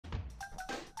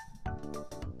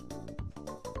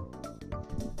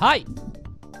Hi.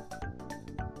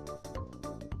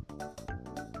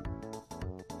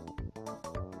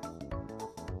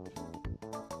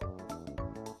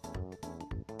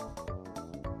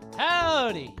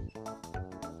 Howdy.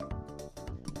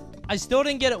 I still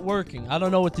didn't get it working. I don't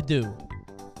know what to do.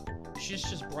 Shit's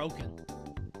just broken.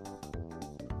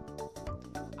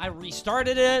 I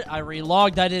restarted it. I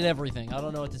relogged. I did everything. I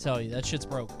don't know what to tell you. That shit's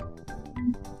broken.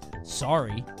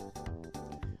 Sorry.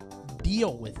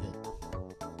 Deal with it.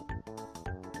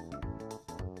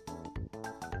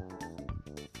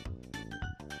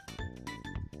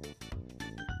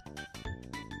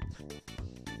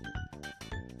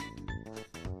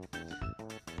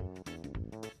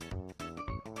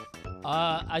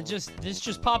 This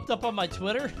just popped up on my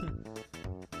Twitter.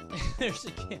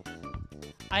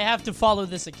 I have to follow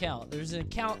this account. There's an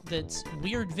account that's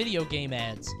weird video game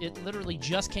ads. It literally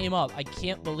just came up. I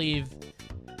can't believe...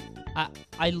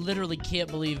 I literally can't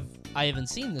believe I haven't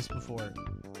seen this before.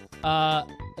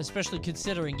 Especially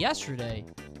considering yesterday.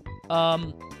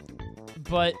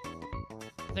 But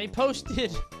they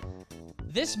posted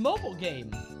this mobile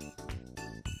game.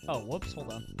 Oh, whoops,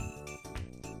 hold on.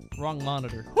 Wrong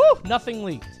monitor. Whew, nothing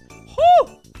leaked.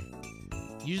 Whew!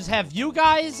 You just have you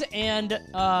guys and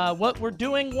what we're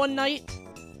doing one night,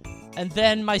 and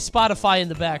then my Spotify in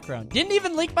the background. Didn't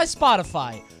even leak my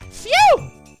Spotify. Phew!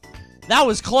 That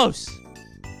was close.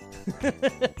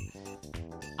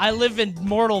 I live in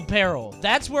mortal peril.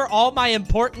 That's where all my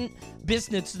important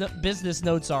business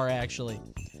notes are, actually.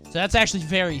 So that's actually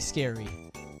very scary.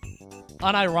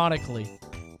 Unironically.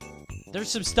 There's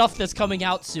some stuff that's coming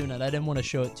out soon, and I didn't want to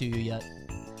show it to you yet.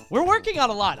 We're working on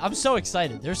a lot. I'm so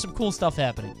excited. There's some cool stuff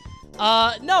happening.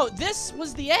 No, this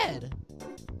was the ad.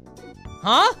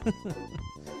 Huh?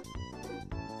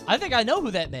 I think I know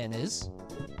who that man is.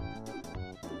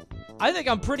 I think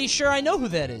I'm pretty sure I know who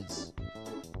that is.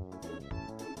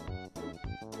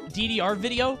 DDR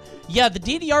video? Yeah, the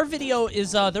DDR video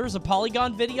is, there was a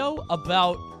Polygon video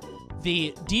about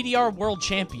the DDR World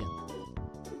Champion.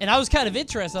 And I was kind of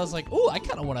interested. I was like, ooh, I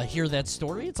kind of want to hear that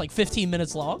story. It's like 15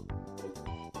 minutes long.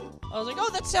 I was like, oh,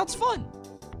 that sounds fun.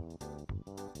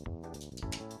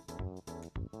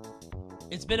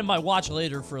 It's been in my watch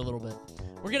later for a little bit.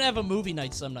 We're going to have a movie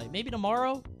night some night. Maybe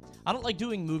tomorrow? I don't like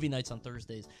doing movie nights on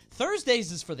Thursdays.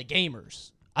 Thursdays is for the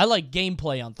gamers. I like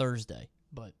gameplay on Thursday,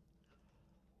 but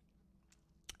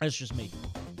that's just me.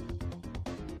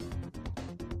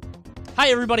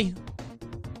 Hi, everybody.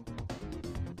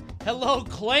 Hello,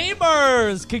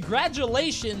 claimers!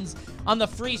 Congratulations on the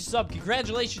free sub.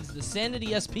 Congratulations to the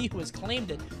Sanity SP who has claimed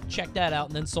it. Check that out,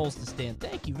 and then Souls to Stand.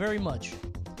 Thank you very much.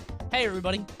 Hey,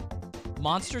 everybody.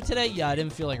 Monster today? Yeah, I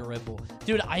didn't feel like a Red Bull.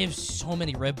 Dude, I have so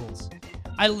many Red Bulls.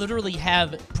 I literally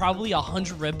have probably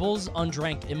 100 Red Bulls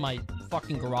undrank in my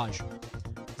fucking garage.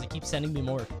 They keep sending me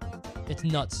more. It's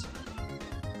nuts.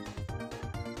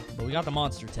 But we got the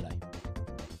Monster today.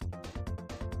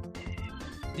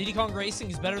 Diddy Kong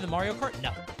Racing is better than Mario Kart?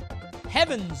 No.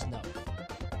 Heavens, no.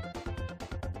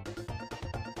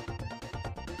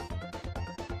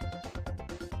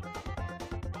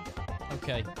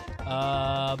 Okay.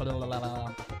 Blah, blah, blah,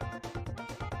 blah.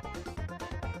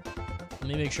 Let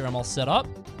me make sure I'm all set up.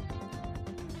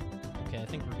 Okay, I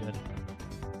think we're good.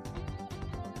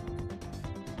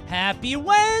 Happy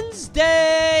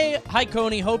Wednesday! Hi,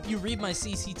 Coney. Hope you read my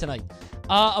CC tonight.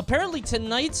 Apparently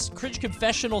tonight's Cringe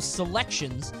Confessional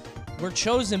selections were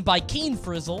chosen by Keen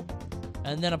Frizzle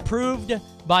and then approved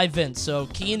by Vince. So,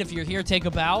 Keen, if you're here, take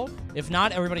a bow. If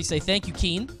not, everybody say thank you,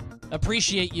 Keen.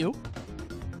 Appreciate you.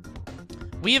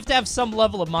 We have to have some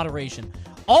level of moderation.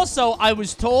 Also, I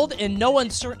was told in no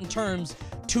uncertain terms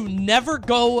to never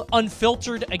go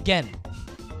unfiltered again.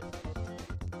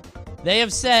 They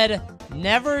have said,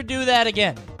 never do that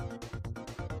again.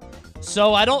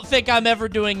 So I don't think I'm ever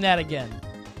doing that again.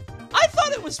 I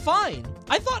thought it was fine.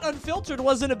 I thought unfiltered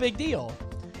wasn't a big deal.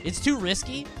 It's too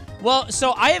risky. Well,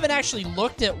 so I haven't actually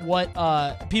looked at what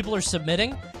people are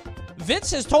submitting.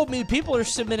 Vince has told me people are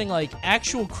submitting, like,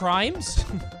 actual crimes.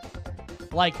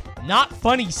 Like, not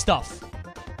funny stuff.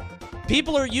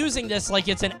 People are using this like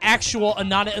it's an actual,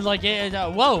 like,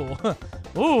 whoa.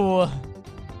 Ooh.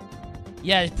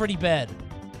 Yeah, it's pretty bad.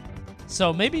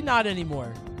 So maybe not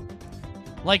anymore.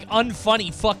 Like,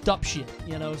 unfunny, fucked up shit,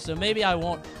 you know? So maybe I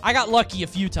won't. I got lucky a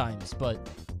few times, but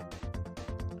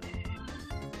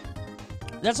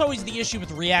that's always the issue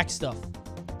with React stuff.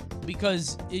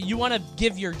 Because you want to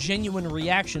give your genuine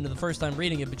reaction to the first time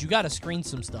reading it, but you got to screen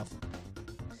some stuff.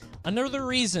 Another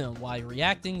reason why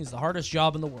reacting is the hardest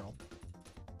job in the world.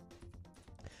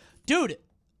 Dude,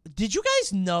 did you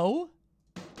guys know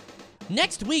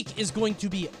next week is going to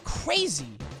be crazy?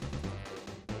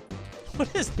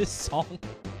 What is this song?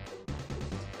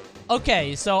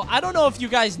 Okay, so I don't know if you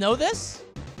guys know this.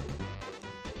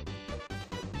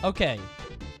 Okay.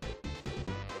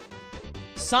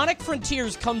 Sonic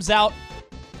Frontiers comes out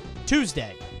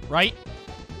Tuesday, right?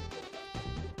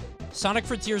 Sonic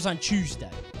Frontiers on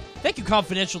Tuesday. Thank you,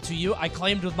 Confidential, to you. I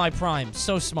claimed with my Prime.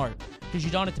 So smart. Because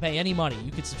you don't have to pay any money.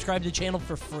 You can subscribe to the channel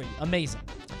for free. Amazing.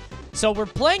 So we're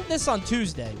playing this on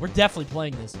Tuesday. We're definitely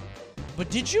playing this. But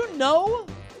did you know?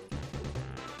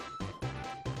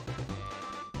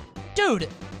 Dude,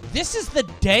 this is the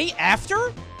day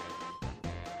after?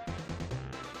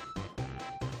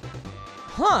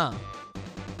 Huh.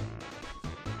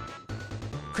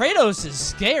 Kratos is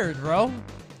scared, bro.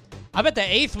 I bet the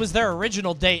 8th was their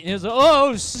original date. And it was,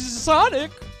 oh, Sonic.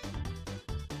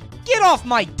 Get off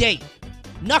my date,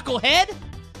 knucklehead.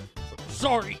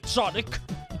 Sorry, Sonic.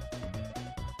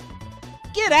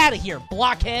 Get out of here,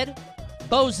 blockhead.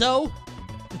 Bozo.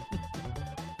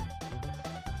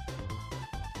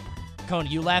 Coney,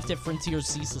 you laughed at Frontiers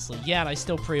ceaselessly. Yeah, and I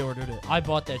still pre-ordered it. I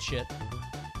bought that shit.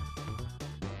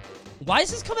 Why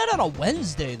is this coming out on a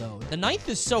Wednesday, though? The 9th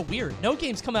is so weird. No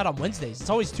games come out on Wednesdays. It's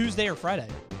always Tuesday or Friday.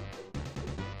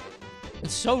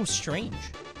 It's so strange.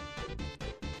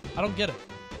 I don't get it.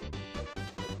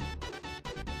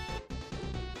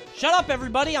 Shut up,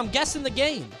 everybody. I'm guessing the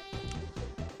game.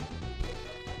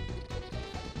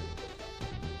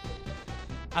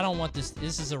 I don't want this.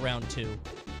 This is a round 2.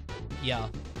 Yeah.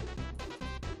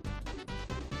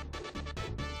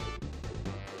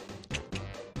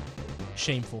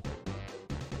 Shameful.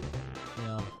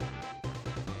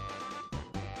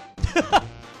 Yeah.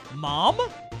 Mom?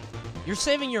 You're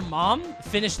saving your mom?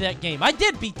 Finish that game. I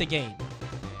did beat the game.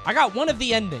 I got one of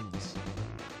the endings.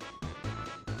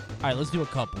 Alright, let's do a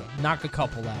couple. Knock a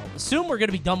couple out. Assume we're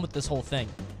gonna be done with this whole thing.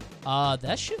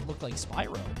 That shit looked like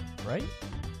Spyro, right?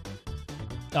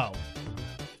 Oh.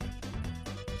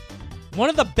 One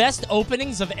of the best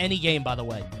openings of any game, by the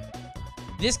way.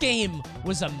 This game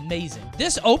was amazing.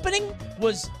 This opening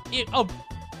was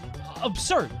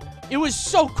absurd. It was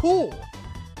so cool.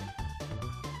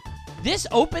 This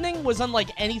opening was unlike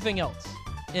anything else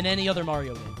in any other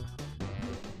Mario game.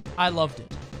 I loved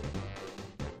it.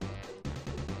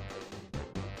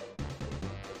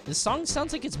 This song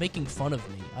sounds like it's making fun of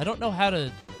me. I don't know how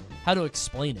to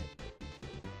explain it.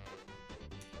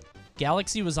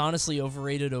 Galaxy was honestly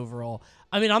overrated overall.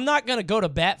 I mean, I'm not gonna go to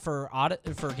bat for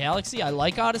Galaxy. I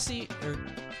like Odyssey.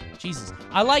 Jesus,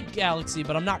 I like Galaxy,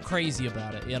 but I'm not crazy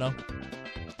about it. You know.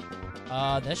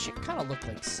 That shit kind of looked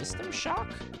like System Shock.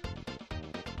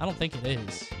 I don't think it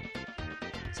is.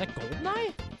 Is that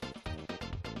GoldenEye?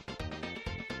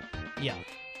 Yeah.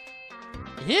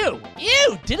 Ew!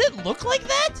 Ew! Did it look like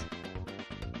that?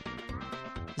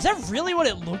 Is that really what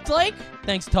it looked like?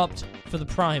 Thanks, Tupt, for the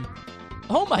Prime.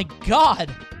 Oh my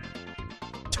god!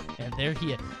 And there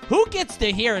he is. Who gets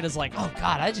to hear it is like, oh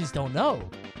god, I just don't know.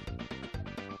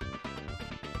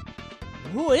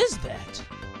 Who is that?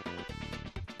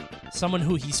 Someone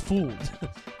who he's fooled.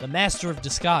 The master of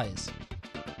disguise.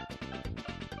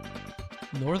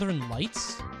 Northern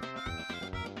Lights?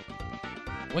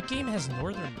 What game has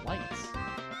Northern Lights?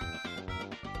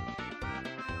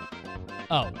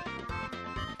 Oh.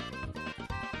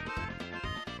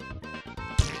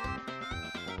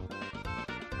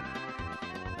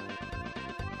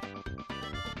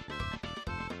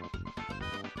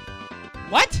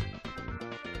 What?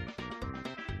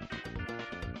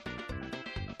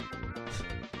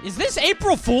 Is this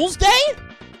April Fool's Day?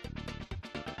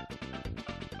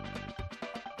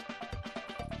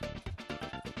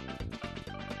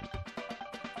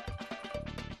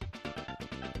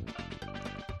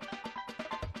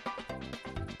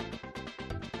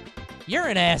 You're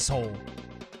an asshole.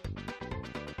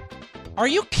 Are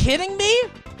you kidding me?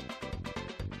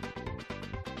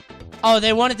 Oh,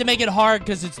 they wanted to make it hard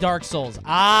because it's Dark Souls.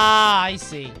 Ah, I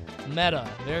see. Meta.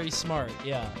 Very smart.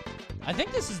 Yeah. I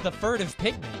think this is the Furtive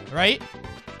Pygmy, right?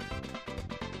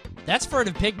 That's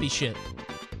Furtive Pygmy shit.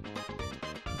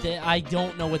 I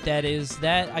don't know what that is.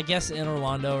 That, I guess, in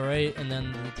Orlando, right? And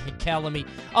then Calamity.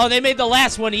 Oh, they made the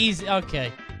last one easy.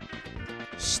 Okay.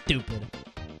 Stupid.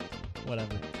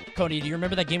 Whatever. Coney, do you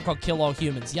remember that game called Kill All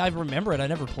Humans? Yeah, I remember it. I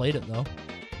never played it, though.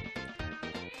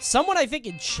 Someone, I think,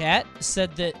 in chat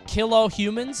said that Kill All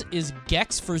Humans is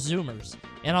Gex for Zoomers.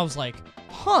 And I was like,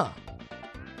 huh.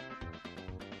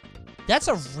 That's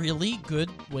a really good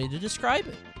way to describe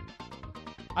it.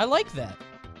 I like that.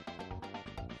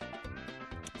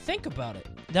 Think about it.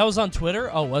 That was on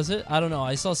Twitter? Oh, was it? I don't know.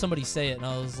 I saw somebody say it, and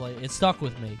I was like, it stuck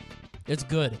with me. It's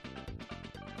good.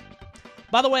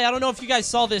 By the way, I don't know if you guys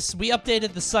saw this. We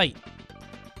updated the site.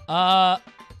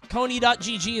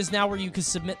 Coney.gg is now where you can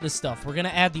submit this stuff. We're going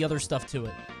to add the other stuff to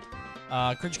it.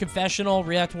 Cringe Confessional,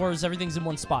 React Wars, everything's in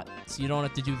one spot, so you don't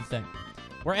have to do the thing.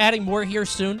 We're adding more here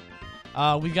soon.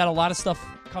 We've got a lot of stuff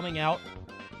coming out.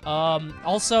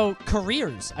 Also,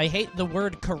 careers. I hate the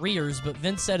word careers, but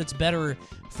Vince said it's better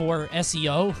for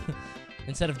SEO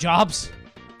instead of jobs.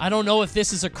 I don't know if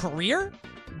this is a career,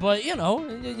 but, you know,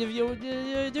 you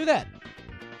do that.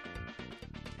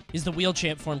 Is the Wheel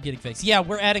Champ form getting fixed? Yeah,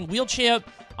 we're adding Wheel Champ.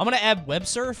 I'm going to add Web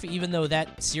Surf, even though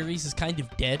that series is kind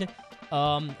of dead,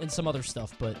 and some other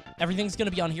stuff. But everything's going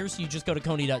to be on here, so you just go to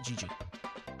Coney.gg.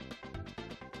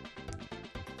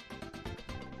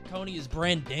 Coney is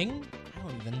branding? I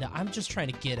don't even know. I'm just trying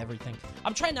to get everything.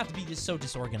 I'm trying not to be so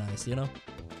disorganized, you know?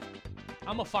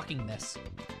 I'm a fucking mess.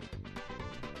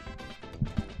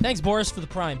 Thanks, Boris, for the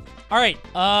prime. All right.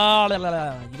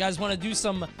 You guys want to do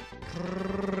some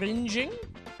cringing?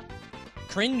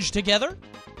 Cringe together?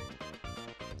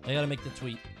 I gotta make the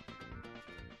tweet.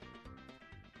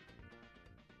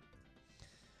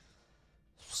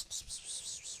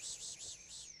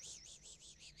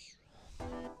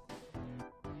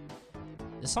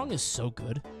 This song is so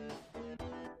good.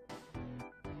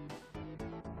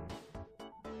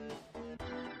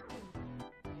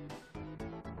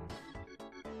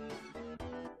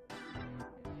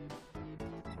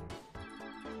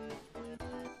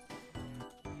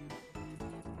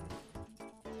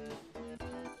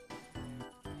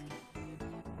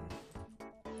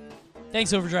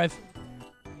 Thanks, Overdrive.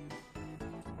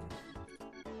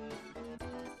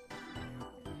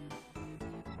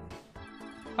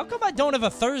 How come I don't have a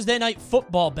Thursday night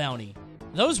football bounty?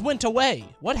 Those went away.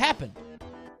 What happened?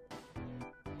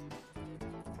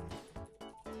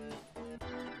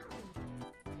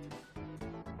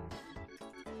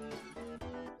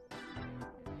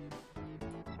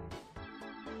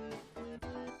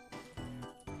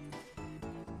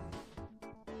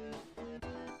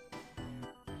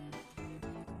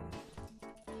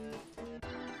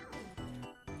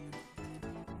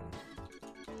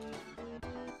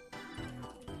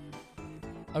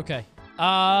 Okay.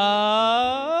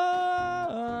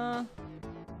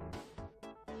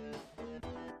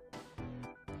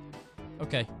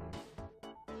 Okay.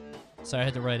 Sorry, I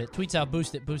had to write it. Tweets out,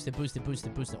 boost it, boost it, boost it, boost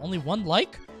it, boost it. Only 1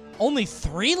 like? Only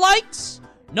 3 likes?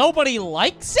 Nobody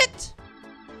likes it?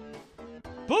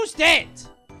 Boost it!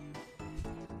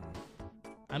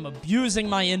 I'm abusing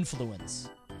my influence.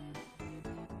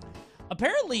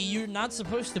 Apparently, you're not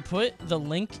supposed to put the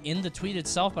link in the tweet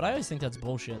itself, but I always think that's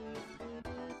bullshit.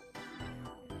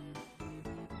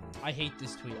 I hate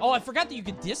this tweet. Oh, I forgot that you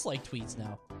could dislike tweets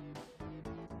now.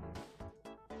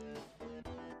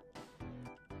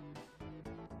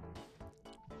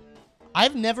 I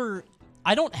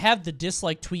don't have the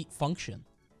dislike tweet function.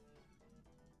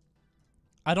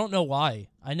 I don't know why.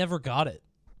 I never got it.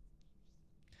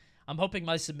 I'm hoping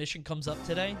my submission comes up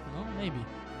today. Well, maybe.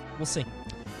 We'll see.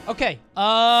 Okay,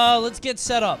 let's get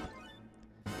set up.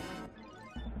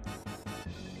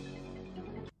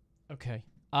 Okay.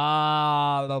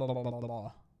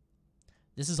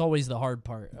 This is always the hard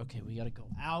part. Okay, we gotta go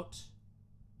out.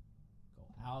 Go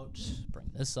out. Bring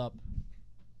this up.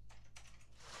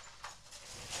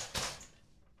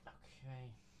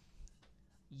 Okay.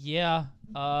 Yeah,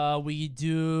 we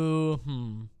do...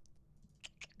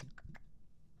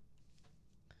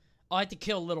 Oh, I have to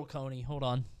kill Little Coney. Hold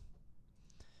on.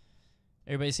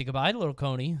 Everybody say goodbye to Little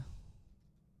Coney.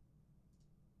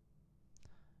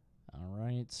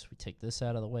 Alright, we take this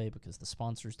out of the way because the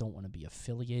sponsors don't want to be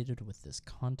affiliated with this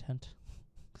content.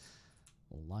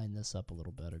 We'll line this up a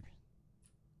little better.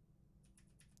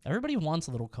 Everybody wants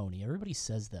Little Coney. Everybody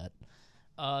says that.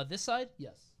 This side?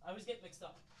 Yes. I always get mixed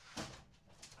up. Alright,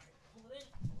 pull it in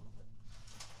a little bit.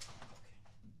 Okay.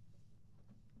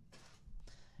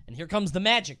 And here comes the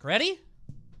magic. Ready?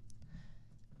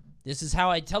 This is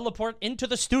how I teleport into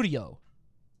the studio.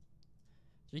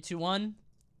 3, 2, 1.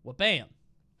 Wha-bam.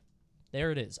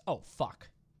 There it is. Oh, fuck.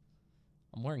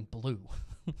 I'm wearing blue.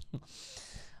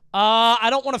 I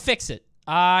don't want to fix it.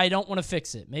 I don't want to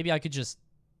fix it. Maybe I could just...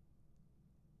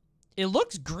 It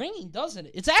looks green, doesn't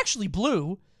it? It's actually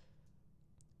blue.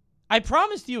 I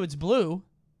promised you it's blue.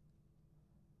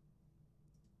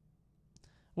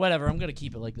 Whatever, I'm going to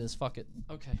keep it like this. Fuck it.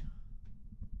 Okay.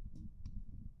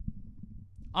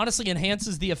 Honestly,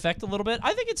 enhances the effect a little bit.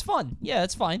 I think it's fun. Yeah,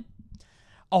 it's fine.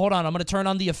 Oh, hold on. I'm going to turn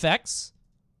on the effects.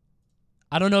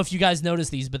 I don't know if you guys notice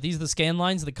these, but these are the scan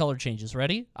lines, the color changes.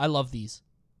 Ready? I love these.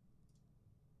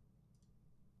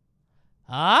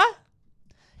 Huh?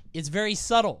 It's very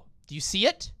subtle. Do you see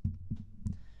it?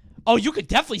 Oh, you could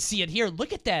definitely see it here.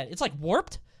 Look at that. It's like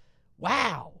warped.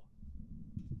 Wow.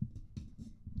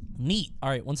 Neat. All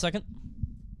right, 1 second.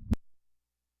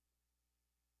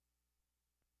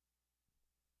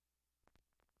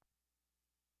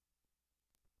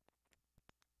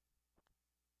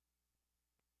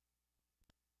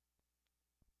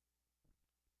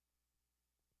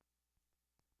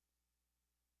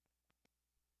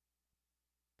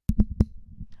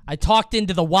 I talked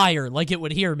into the wire like it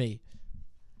would hear me.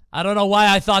 I don't know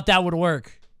why I thought that would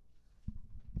work.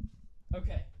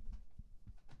 Okay.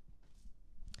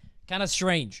 Kind of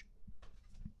strange.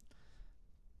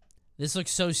 This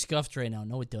looks so scuffed right now.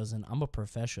 No, it doesn't. I'm a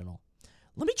professional.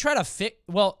 Let me try to fix...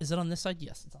 Well, is it on this side?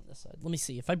 Yes, it's on this side. Let me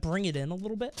see. If I bring it in a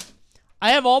little bit.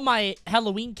 I have all my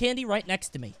Halloween candy right next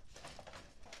to me.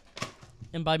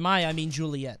 And by my, I mean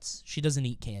Juliet's. She doesn't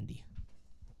eat candy.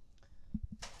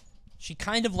 She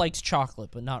kind of likes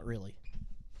chocolate, but not really.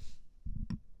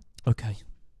 Okay.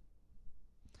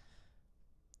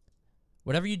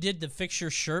 Whatever you did to fix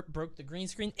your shirt broke the green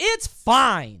screen. It's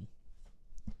fine.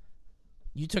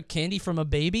 You took candy from a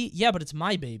baby? Yeah, but it's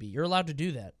my baby. You're allowed to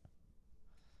do that.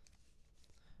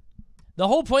 The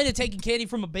whole point of taking candy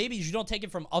from a baby is you don't take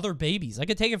it from other babies. I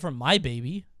could take it from my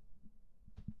baby.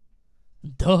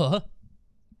 Duh.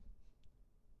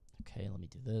 Okay, let me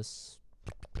do this.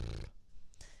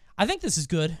 I think this is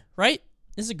good, right?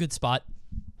 This is a good spot.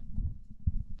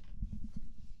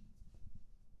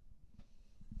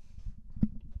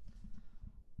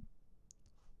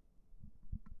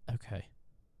 Okay.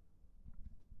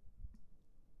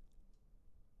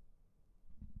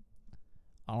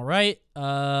 All right. Maybe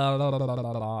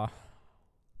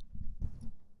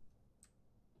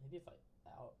if I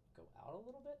go out a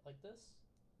little bit like this.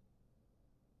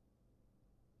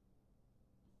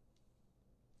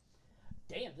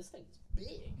 Damn, this thing is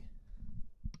big.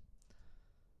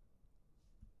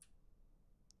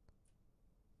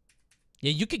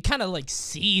 Yeah, you can kind of like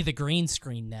see the green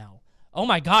screen now. Oh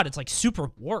my god, it's like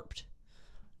super warped.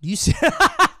 You see?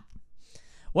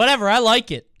 Whatever, I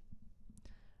like it.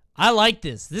 I like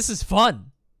this. This is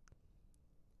fun.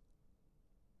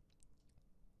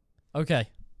 Okay.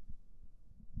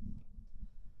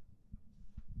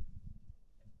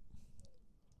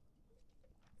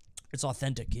 It's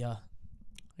authentic, yeah.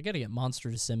 I gotta get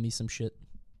Monster to send me some shit.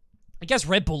 I guess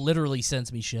Red Bull literally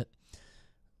sends me shit.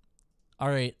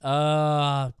 Alright,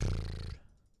 no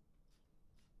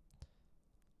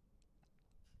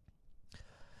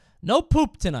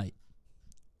poop tonight.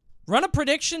 Run a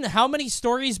prediction. How many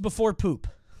stories before poop?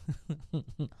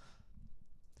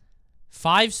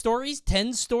 5 stories?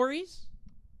 10 stories?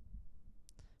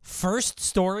 First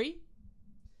story?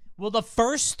 Will the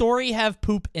first story have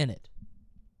poop in it?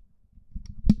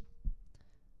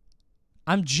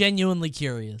 I'm genuinely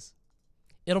curious.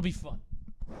 It'll be fun.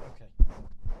 Okay.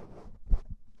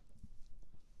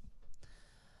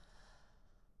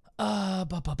 I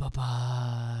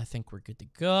think we're good to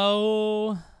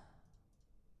go.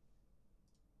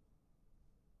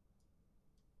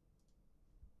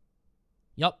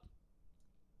 Yup.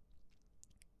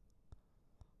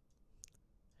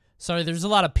 Sorry, there's a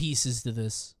lot of pieces to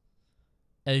this,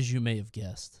 as you may have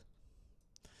guessed.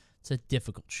 It's a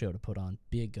difficult show to put on.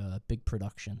 Big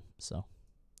production, so.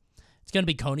 It's gonna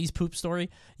be Coney's poop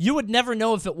story. You would never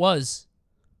know if it was.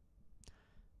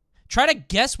 Try to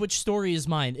guess which story is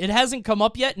mine. It hasn't come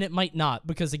up yet, and it might not,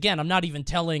 because, again, I'm not even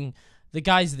telling the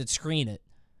guys that screen it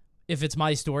if it's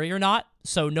my story or not,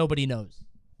 so nobody knows.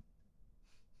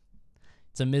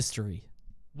 It's a mystery.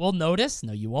 We'll notice?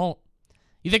 No, you won't.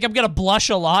 You think I'm gonna blush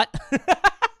a lot?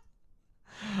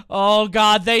 Oh,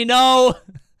 God, they know.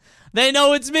 They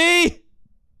know it's me.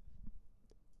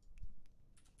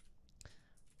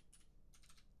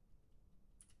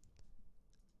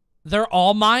 They're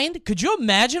all mine? Could you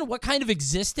imagine what kind of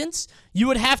existence you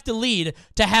would have to lead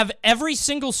to have every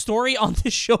single story on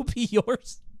this show be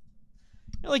yours?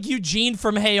 You're like Eugene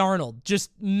from Hey Arnold.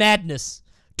 Just madness.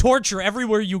 Torture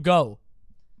everywhere you go.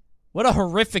 What a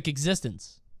horrific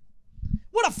existence.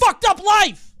 What a fucked up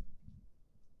life!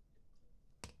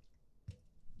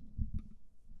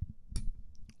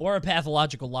 Or a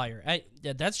pathological liar.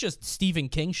 Yeah, that's just Stephen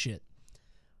King shit.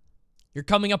 You're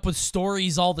coming up with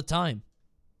stories all the time.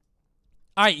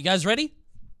 All right, you guys ready?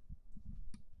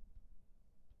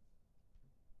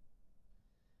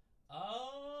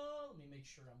 Let me make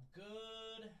sure I'm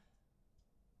good.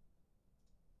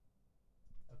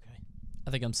 Okay.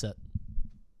 I think I'm set.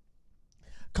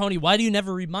 Coney, why do you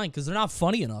never read mine? Because they're not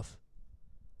funny enough.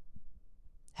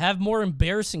 Have more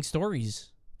embarrassing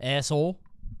stories, asshole.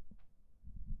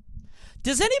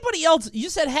 Does anybody else... You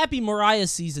said happy Mariah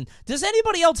season. Does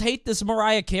anybody else hate this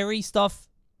Mariah Carey stuff?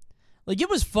 Like, it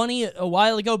was funny a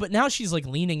while ago, but now she's, like,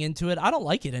 leaning into it. I don't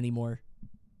like it anymore.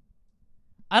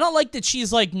 I don't like that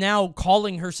she's, like, now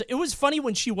calling her... It was funny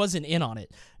when she wasn't in on it.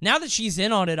 Now that she's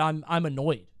in on it, I'm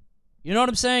annoyed. You know what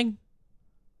I'm saying?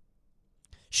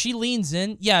 She leans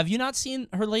in. Yeah, have you not seen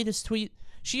her latest tweet?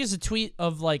 She has a tweet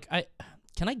of, like...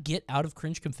 Can I get out of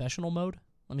Cringe Confessional mode?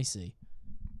 Let me see.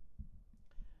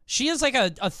 She has, like,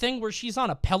 a thing where she's on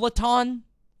a Peloton.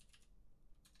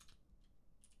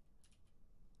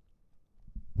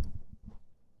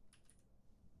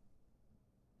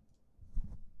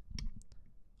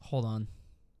 Hold on.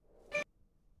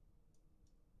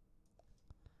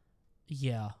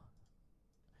 Yeah.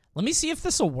 Let me see if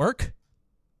this will work.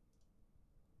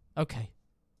 Okay.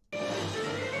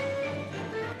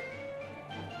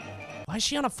 Why is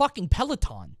she on a fucking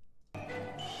Peloton?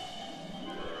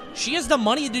 She has the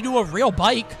money to do a real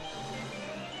bike.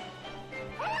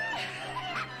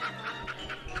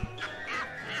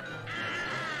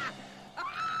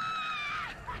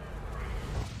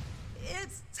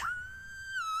 It's time.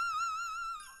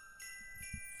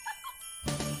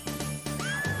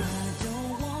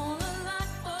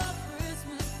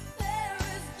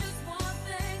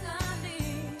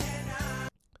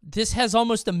 This has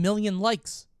almost 1 million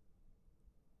likes.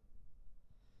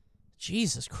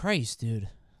 Jesus Christ, dude.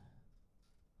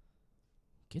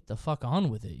 Get the fuck on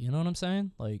with it, you know what I'm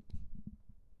saying? Like...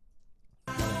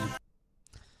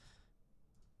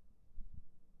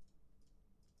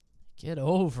 Get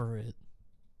over it.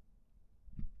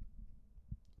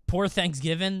 Poor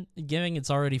Thanksgiving. It's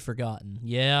already forgotten.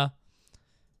 Yeah.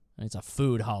 It's a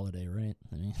food holiday, right?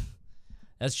 I mean,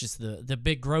 that's just the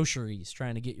big groceries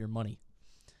trying to get your money.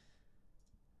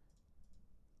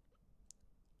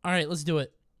 All right, let's do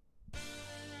it.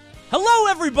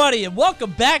 Hello, everybody, and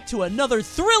welcome back to another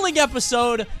thrilling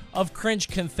episode of Cringe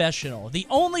Confessional, the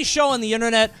only show on the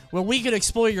internet where we can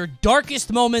explore your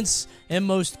darkest moments and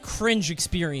most cringe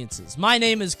experiences. My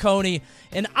name is Coney,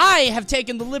 and I have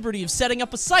taken the liberty of setting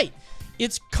up a site.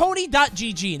 It's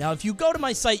Coney.gg. Now, if you go to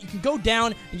my site, you can go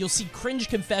down and you'll see Cringe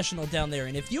Confessional down there.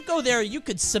 And if you go there, you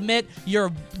could submit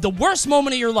the worst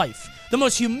moment of your life, the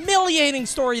most humiliating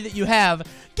story that you have.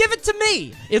 Give it to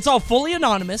me. It's all fully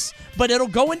anonymous, but it'll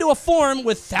go into a forum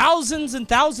with thousands and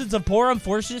thousands of poor,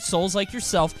 unfortunate souls like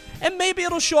yourself, and maybe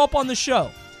it'll show up on the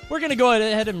show. We're going to go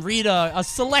ahead and read a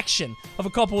selection of a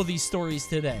couple of these stories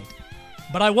today.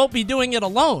 But I won't be doing it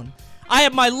alone. I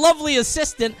have my lovely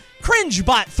assistant,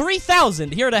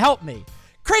 CringeBot3000, here to help me.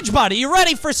 CringeBot, are you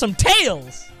ready for some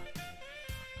tales?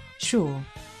 Sure.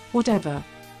 Whatever.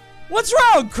 What's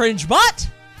wrong, CringeBot?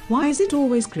 Why is it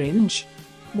always cringe?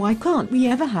 Why can't we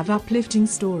ever have uplifting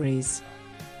stories?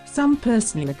 Some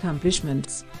personal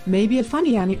accomplishments, maybe a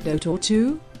funny anecdote or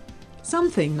two?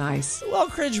 Something nice. Well,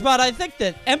 CringeBot, I think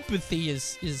that empathy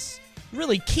is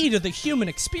really key to the human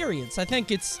experience. I think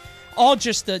it's all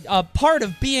just a part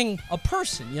of being a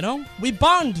person, you know? We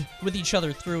bond with each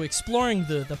other through exploring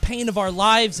the pain of our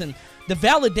lives, and the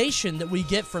validation that we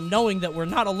get from knowing that we're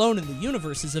not alone in the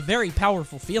universe is a very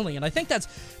powerful feeling. And I think that's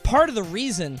part of the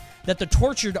reason that the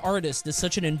tortured artist is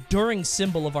such an enduring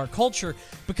symbol of our culture,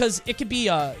 because it can be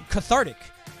cathartic,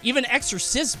 even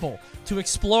exorcismal, to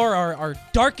explore our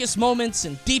darkest moments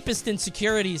and deepest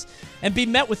insecurities and be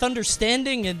met with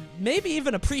understanding and maybe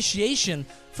even appreciation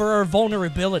for our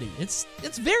vulnerability. It's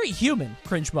very human,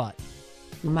 CringeBot.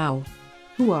 Mau.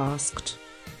 Who asked?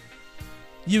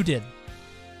 You did.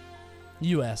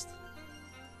 You asked.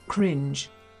 Cringe.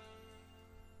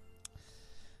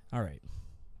 All right.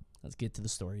 Let's get to the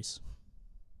stories.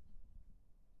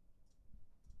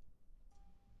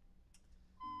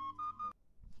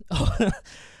 Oh,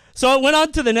 so it went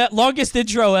on to the longest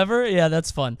intro ever. Yeah, that's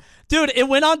fun. Dude, it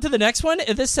went on to the next one.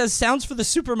 This says Sounds for the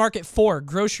Supermarket 4,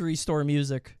 grocery store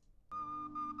music.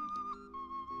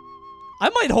 I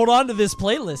might hold on to this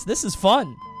playlist. This is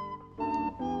fun.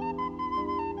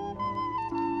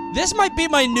 This might be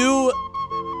my new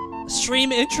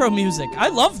stream intro music. I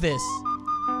love this.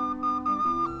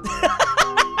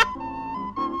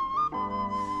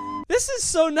 This is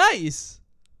so nice.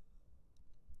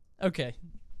 Okay.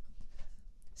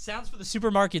 Sounds for the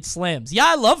Supermarket Slams. Yeah,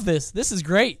 I love this. This is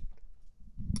great.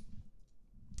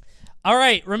 All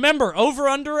right, remember,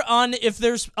 over-under on if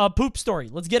there's a poop story.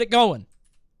 Let's get it going.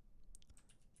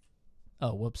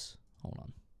 Oh, whoops. Hold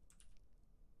on.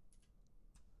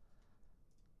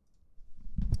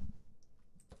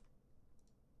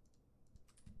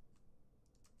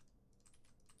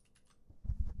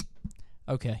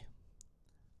 Okay.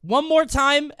 One more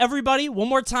time, everybody. One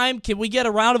more time. Can we get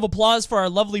a round of applause for our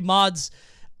lovely mods?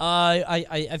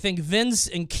 I think Vince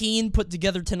and Keen put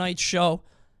together tonight's show.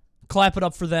 Clap it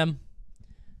up for them.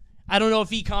 I don't know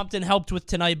if E. Compton helped with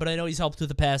tonight, but I know he's helped with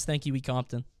the past. Thank you, E.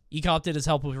 Compton. E. Compton has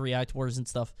helped with React Wars and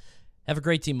stuff. Have a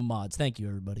great team of mods. Thank you,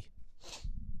 everybody.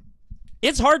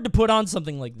 It's hard to put on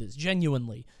something like this,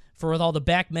 genuinely, for with all the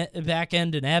back end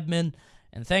and admin.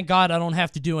 And thank God I don't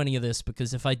have to do any of this,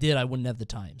 because if I did, I wouldn't have the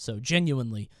time. So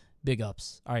genuinely, big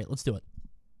ups. All right, let's do it.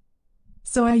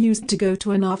 So I used to go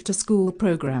to an after-school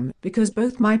program because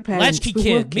both my parents Latchkey were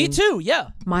kid. working. Me too,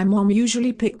 yeah. My mom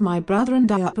usually picked my brother and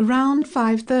I up around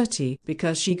 5:30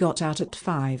 because she got out at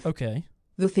 5. Okay.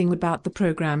 The thing about the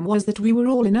program was that we were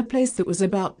all in a place that was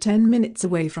about 10 minutes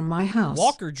away from my house.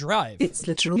 Walk or drive? It's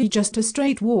literally just a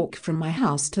straight walk from my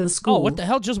house to the school. Oh, what the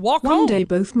hell? Just walk One home? day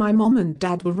both my mom and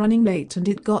dad were running late and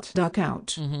it got dark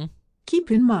out.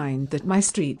 Keep in mind that my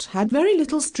street had very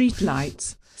little street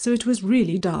lights, so it was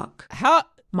really dark. How?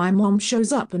 My mom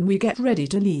shows up and we get ready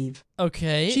to leave.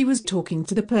 Okay. She was talking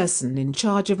to the person in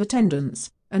charge of attendance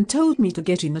and told me to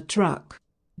get in the truck.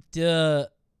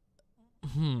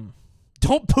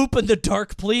 Don't poop in the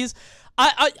dark, please.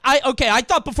 Okay, I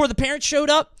thought before the parents showed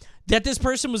up that this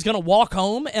person was gonna walk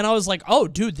home, and I was like, oh,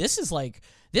 dude, this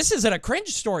isn't a cringe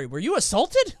story. Were you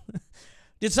assaulted?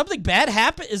 Did something bad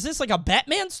happen? Is this like a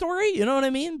Batman story? You know what I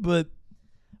mean? But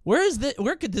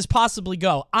where could this possibly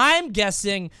go? I'm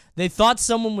guessing they thought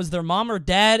someone was their mom or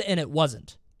dad, and it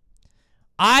wasn't.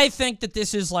 I think that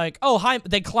this is like, oh, hi,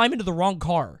 they climb into the wrong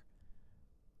car.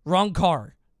 Wrong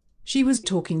car. She was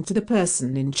talking to the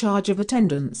person in charge of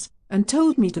attendance and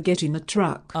told me to get in the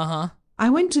truck. I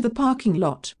went to the parking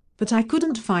lot, but I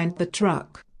couldn't find the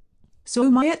truck.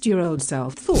 So my 8-year-old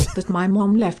self thought that my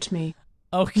mom left me.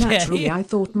 Okay. Naturally, I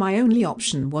thought my only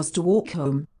option was to walk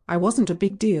home. I wasn't a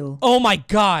big deal. Oh my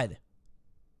God.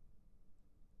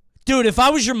 Dude, if I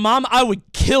was your mom, I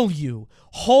would kill you.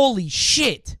 Holy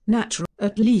shit. Natural.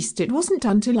 At least it wasn't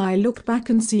until I looked back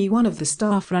and see one of the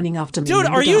staff running after me. Dude,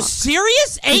 are you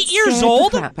serious? 8 years It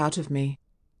old? scared the crap out of me.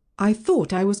 I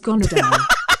thought I was gonna die.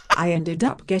 I ended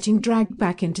up getting dragged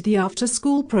back into the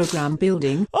after-school program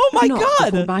building. Oh my not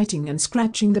God! before biting and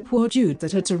scratching the poor dude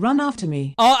that had to run after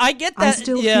me. Oh, I get that. I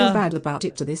still feel bad about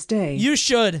it to this day. You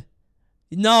should.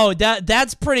 No,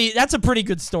 that's a pretty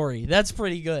good story. That's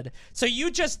pretty good. So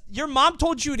your mom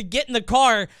told you to get in the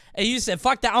car, and you said,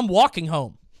 fuck that, I'm walking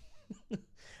home.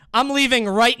 I'm leaving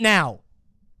right now.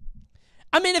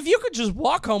 I mean, if you could just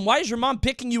walk home, why is your mom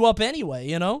picking you up anyway,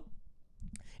 you know?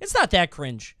 It's not that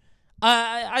cringe.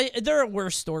 There are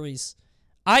worse stories.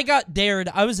 I got dared.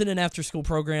 I was in an after-school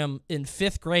program in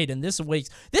 5th grade, and this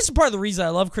is part of the reason I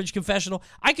love Cringe Confessional.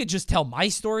 I could just tell my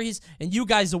stories, and you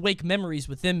guys awake memories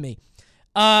within me.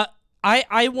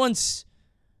 I once,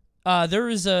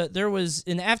 there was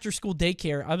an after-school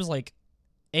daycare. I was like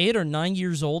 8 or 9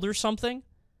 years old or something.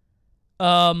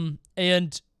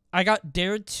 And I got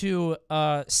dared to,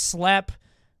 slap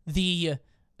the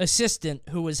assistant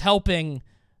who was helping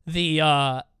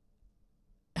the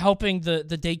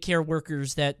daycare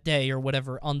workers that day or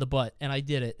whatever on the butt, and I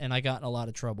did it, and I got in a lot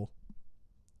of trouble.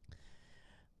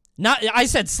 I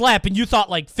said slap, and you thought,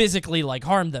 like, physically, like,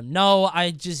 harm them. No,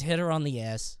 I just hit her on the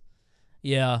ass.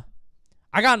 Yeah.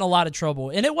 I got in a lot of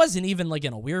trouble, and it wasn't even, like,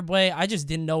 in a weird way. I just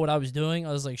didn't know what I was doing.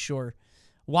 I was like, sure.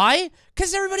 Why?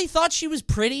 Because everybody thought she was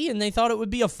pretty, and they thought it would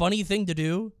be a funny thing to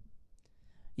do.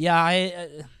 Yeah,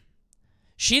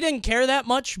 she didn't care that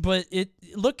much, but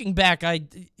looking back, I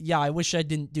wish I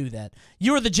didn't do that.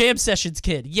 You were the jam sessions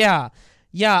kid. Yeah,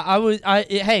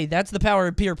 hey, that's the power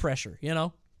of peer pressure, you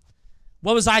know?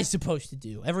 What was I supposed to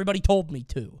do? Everybody told me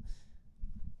to.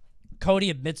 Cody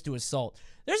admits to assault.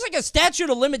 There's like a statute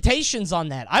of limitations on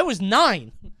that. I was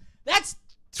 9. That's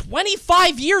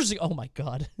 25 years ago. Oh my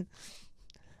God.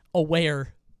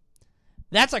 Aware.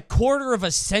 That's a quarter of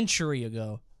a century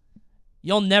ago.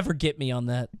 You'll never get me on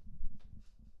that.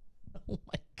 Oh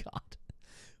my God.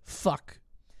 Fuck.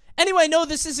 Anyway, no,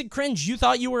 this isn't cringe. You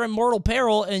thought you were in mortal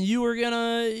peril and you were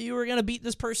gonna beat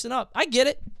this person up. I get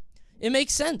it. It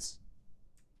makes sense.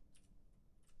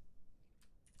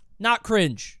 Not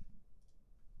cringe.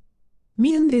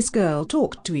 Me and this girl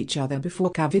talked to each other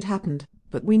before COVID happened,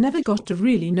 but we never got to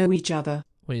really know each other.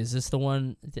 Wait, is this the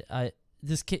one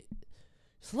this kid?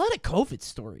 There's a lot of COVID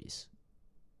stories.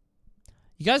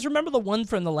 You guys remember the one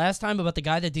from the last time about the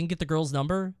guy that didn't get the girl's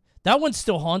number? That one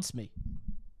still haunts me.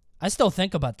 I still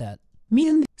think about that.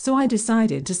 So I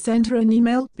decided to send her an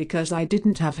email because I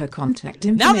didn't have her contact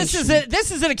information. Now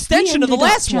this is an extension of the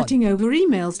last one. Chatting over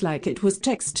emails like it was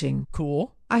texting.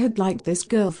 Cool. I had liked this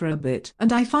girl for a bit,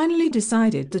 and I finally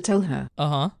decided to tell her.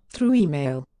 Through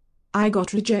email. I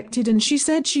got rejected, and she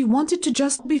said she wanted to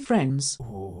just be friends.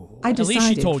 Ooh, I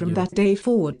decided from that day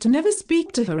forward to never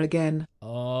speak to her again.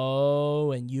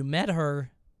 Oh, and you met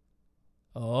her.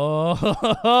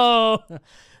 Oh,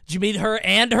 did you meet her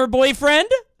and her boyfriend?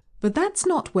 But that's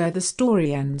not where the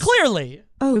story ends. Clearly.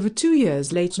 Over 2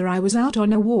 years later, I was out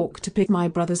on a walk to pick my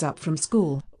brothers up from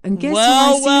school. And guess who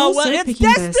I see also it's picking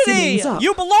their siblings destiny! up?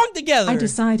 You belong together! I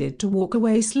decided to walk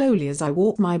away slowly as I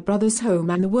walked my brothers home,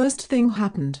 and the worst thing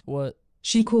happened. What?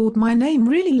 She called my name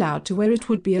really loud to where it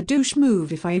would be a douche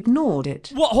move if I ignored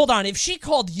it. Well, hold on. If she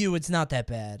called you, it's not that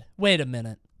bad. Wait a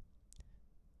minute.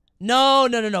 No.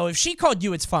 If she called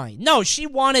you, it's fine. No, she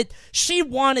wanted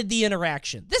the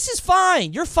interaction. This is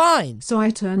fine. You're fine. So I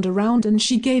turned around and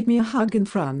she gave me a hug in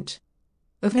front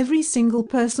of every single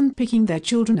person picking their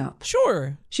children up.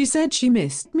 Sure. She said she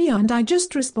missed me, and I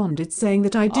just responded saying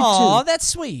that I did too. Aw, that's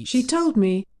sweet. She told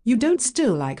me, "You don't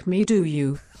still like me, do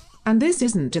you?" And this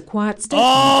isn't a quiet statement.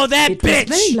 Oh, that bitch! It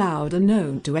was very loud and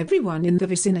known to everyone in the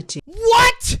vicinity.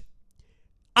 What?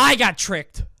 I got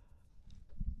tricked.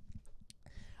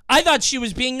 I thought she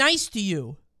was being nice to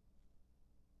you.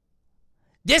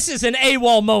 This is an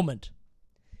AWOL moment.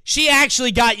 She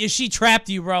actually got you. She trapped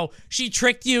you, bro. She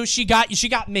tricked you. She got you. She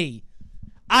got me.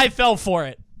 I fell for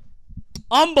it.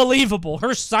 Unbelievable.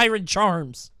 Her siren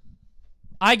charms.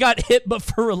 I got hit, but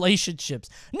for relationships.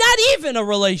 Not even a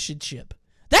relationship.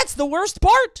 That's the worst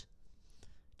part.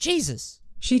 Jesus.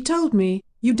 She told me,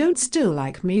 "You don't still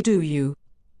like me, do you?"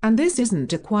 And this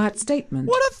isn't a quiet statement.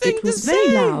 What a thing to say. It was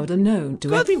very loud and known to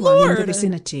Good everyone Lord. in the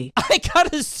vicinity. I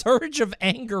got a surge of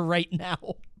anger right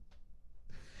now.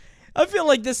 I feel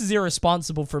like this is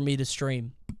irresponsible for me to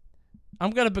stream.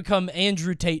 I'm gonna become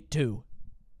Andrew Tate too.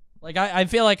 Like I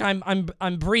feel like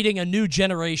I'm breeding a new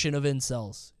generation of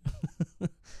incels.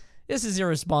 This is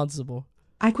irresponsible.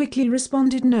 I quickly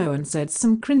responded no and said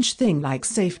some cringe thing like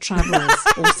safe travels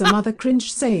or some other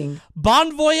cringe saying.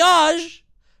 Bon voyage!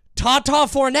 Ta-ta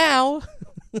for now!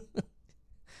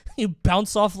 You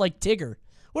bounce off like Tigger.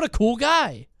 What a cool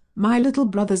guy. My little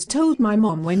brothers told my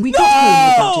mom when we got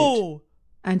home about it.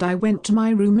 And I went to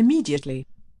my room immediately.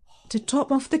 To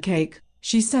top off the cake,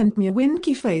 she sent me a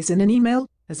winky face in an email,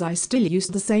 as I still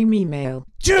used the same email.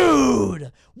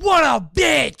 Dude! What a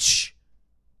bitch!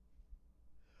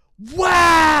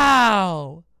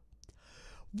 Wow!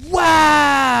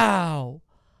 Wow!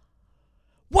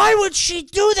 Why would she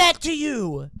do that to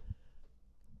you?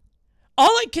 All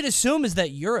I can assume is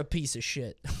that you're a piece of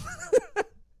shit.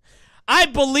 I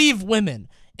believe women,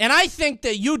 and I think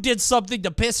that you did something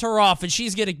to piss her off and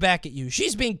she's getting back at you.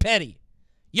 She's being petty.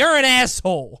 You're an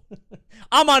asshole.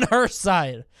 I'm on her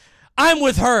side. I'm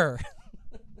with her.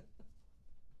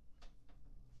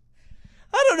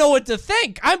 I don't know what to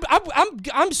think.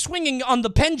 I'm swinging on the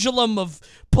pendulum of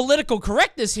political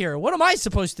correctness here. What am I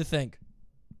supposed to think?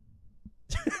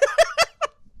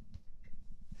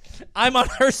 I'm on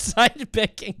her side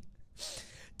picking.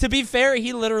 To be fair,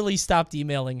 he literally stopped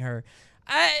emailing her.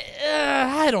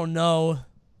 I don't know.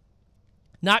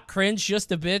 Not cringe,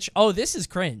 just a bitch. Oh, this is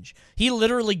cringe. He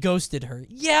literally ghosted her.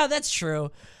 Yeah, that's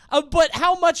true. But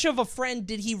how much of a friend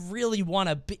did he really want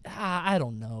to be? I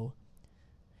don't know.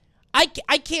 I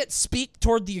can't speak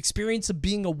toward the experience of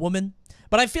being a woman,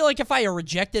 but I feel like if I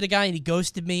rejected a guy and he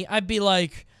ghosted me, I'd be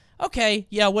like, okay,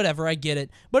 yeah, whatever, I get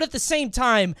it. But at the same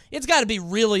time, it's got to be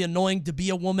really annoying to be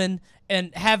a woman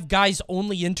and have guys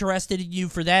only interested in you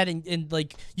for that, and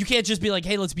like, you can't just be like,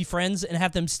 hey, let's be friends, and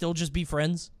have them still just be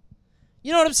friends.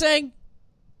 You know what I'm saying?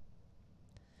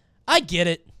 I get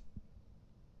it.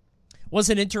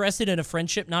 Wasn't interested in a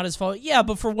friendship, not his fault. Yeah,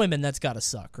 but for women, that's got to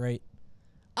suck, right?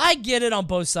 I get it on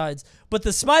both sides, but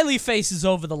the smiley face is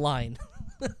over the line.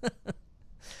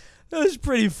 That was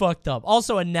pretty fucked up.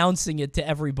 Also announcing it to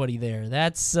everybody there.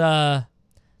 That's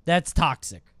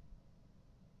toxic.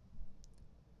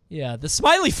 Yeah, the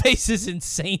smiley face is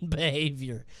insane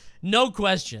behavior. No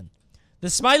question. The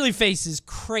smiley face is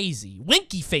crazy.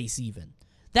 Winky face even.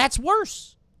 That's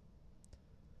worse.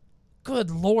 Good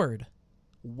Lord.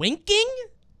 Winking?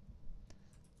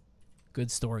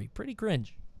 Good story. Pretty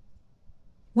cringe.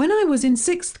 When I was in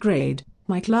 6th grade,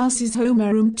 my class's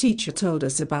homeroom teacher told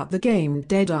us about the game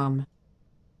Dead Arm.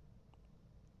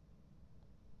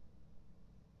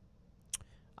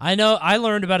 I know, I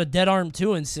learned about a dead arm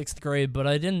too in 6th grade, but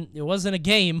it wasn't a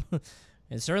game.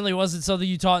 It certainly wasn't something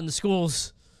you taught in the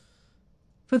schools.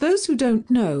 For those who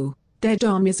don't know, Dead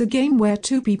Arm is a game where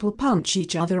two people punch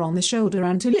each other on the shoulder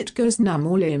until it goes numb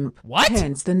or limp. What?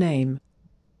 Hence the name.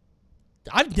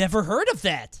 I've never heard of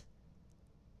that.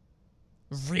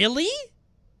 Really?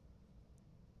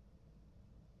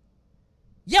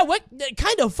 Yeah, what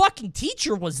kind of fucking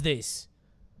teacher was this?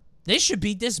 This should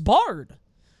be disbarred.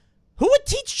 Who would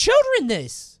teach children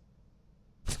this?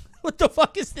 What the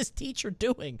fuck is this teacher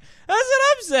doing? That's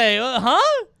what I'm saying.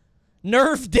 Huh?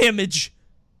 Nerve damage.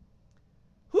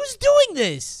 Who's doing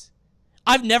this?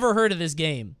 I've never heard of this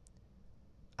game.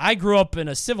 I grew up in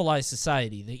a civilized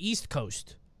society, the East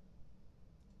Coast.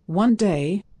 One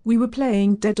day, we were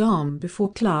playing dead arm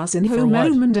before class in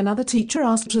homeroom and another teacher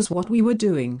asked us what we were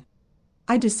doing.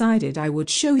 I decided I would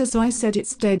show her, so I said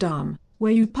it's dead arm,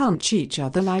 where you punch each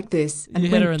other like this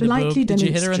and went to lightly demonstrate. Did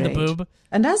you hit her in the boob?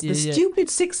 And as the stupid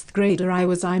 6th grader I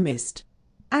was, I missed.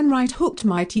 And right hooked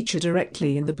my teacher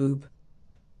directly in the boob.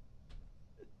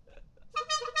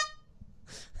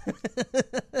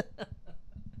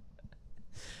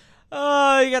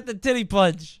 Oh, you got the titty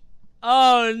punch.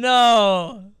 Oh,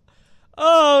 no.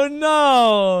 Oh,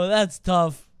 no. That's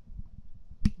tough.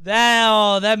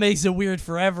 That makes it weird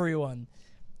for everyone.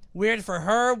 Weird for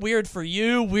her, weird for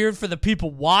you, weird for the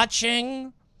people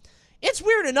watching. It's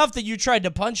weird enough that you tried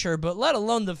to punch her, but let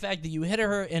alone the fact that you hit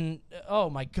her and... Oh,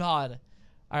 my God.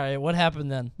 All right, what happened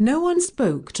then? No one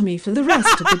spoke to me for the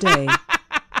rest of the day.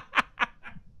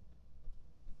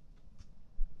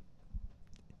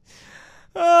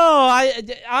 Oh,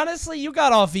 honestly, you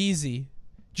got off easy.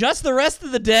 Just the rest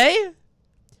of the day?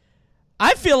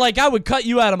 I feel like I would cut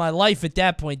you out of my life at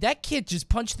that point. That kid just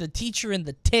punched the teacher in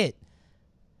the tit.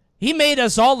 He made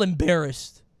us all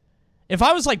embarrassed. If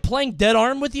I was like playing dead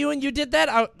arm with you and you did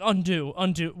that, undo.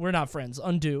 We're not friends.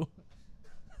 Undo.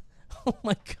 Oh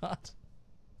my God.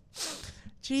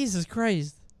 Jesus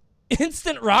Christ.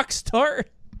 Instant rock star.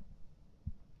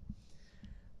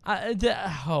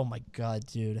 Oh my God,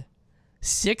 dude.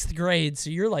 6th grade,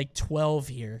 so you're like 12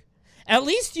 here. At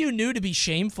least you knew to be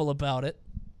shameful about it.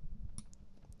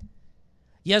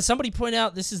 Yeah, somebody pointed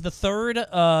out this is the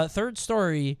third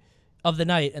story of the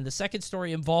night, and the second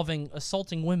story involving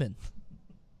assaulting women.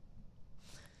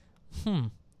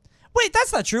 Wait,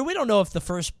 that's not true. We don't know if the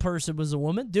first person was a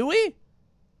woman, do we?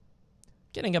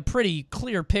 Getting a pretty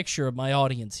clear picture of my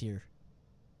audience here.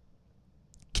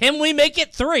 Can we make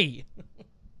it 3?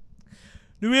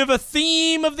 Do we have a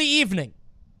theme of the evening?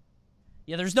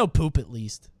 Yeah, there's no poop at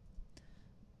least.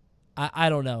 I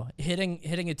don't know.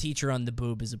 Hitting a teacher on the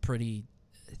boob is a pretty...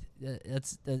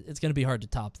 it's going to be hard to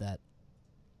top that.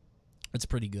 It's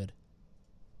pretty good.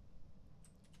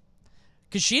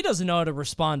 Because she doesn't know how to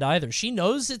respond either. She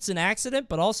knows it's an accident,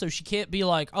 but also she can't be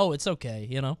like, oh, it's okay,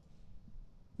 you know?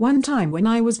 One time when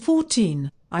I was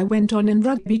 14, I went on a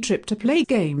rugby trip to play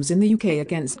games in the UK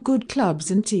against good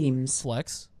clubs and teams.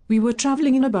 Flex. We were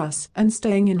traveling in a bus and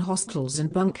staying in hostels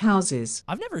and bunk houses.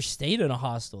 I've never stayed in a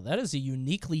hostel. That is a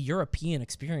uniquely European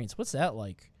experience. What's that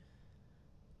like?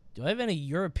 Do I have any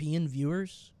European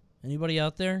viewers? Anybody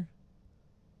out there?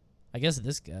 I guess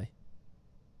this guy.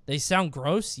 They sound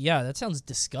gross? Yeah, that sounds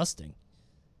disgusting.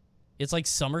 It's like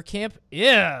summer camp?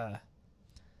 Yeah.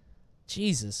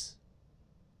 Jesus.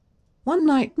 One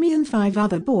night, me and 5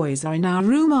 other boys are in our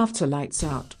room after lights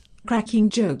out, cracking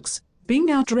jokes, being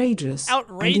outrageous,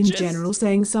 and in general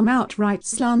saying some outright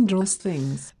slanderous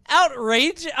things.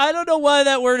 Outrage? I don't know why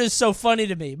that word is so funny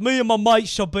to me. Me and my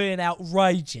mates are being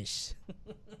outrageous.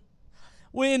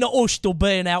 We're in the hostel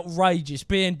being outrageous,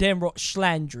 being damn right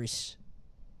slanderous.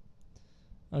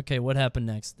 Okay, what happened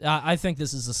next? I think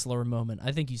this is a slur moment.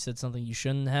 I think you said something you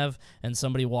shouldn't have, and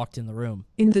somebody walked in the room.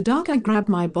 In the dark, I grabbed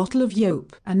my bottle of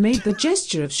Yope and made the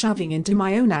gesture of shoving into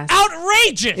my own ass.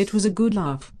 Outrageous! It was a good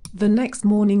laugh. The next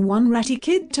morning, one ratty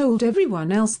kid told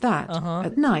everyone else that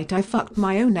at night I fucked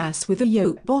my own ass with a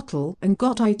Yope bottle and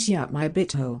got IT up my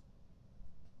bithole.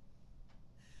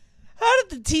 How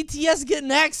did the TTS get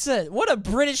an accent? What a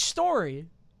British story.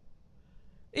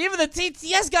 Even the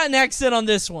TTS got an accent on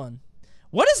this one.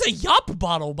 What is a Yop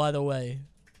bottle, by the way?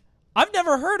 I've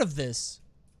never heard of this.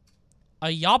 A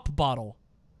Yop bottle.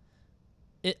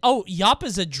 Oh, Yop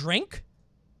is a drink?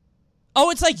 Oh,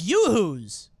 it's like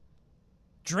Yoo-Hoo's.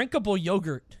 Drinkable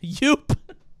yogurt. Yoop.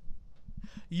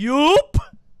 Yoop.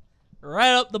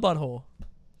 Right up the butthole.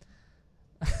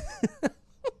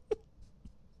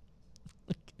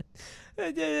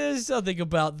 There's something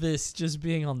about this just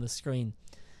being on the screen.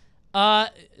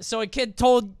 So a kid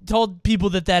told people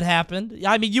that happened.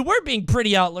 I mean, you were being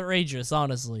pretty outrageous,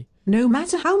 honestly. No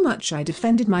matter how much I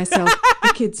defended myself,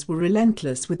 the kids were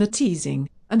relentless with the teasing,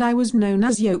 and I was known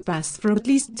as Yope Bass for at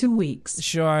least 2 weeks.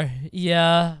 Sure,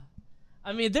 yeah.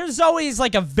 I mean, there's always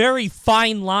like a very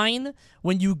fine line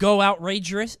when you go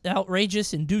outrageous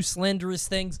and do slanderous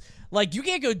things. Like, you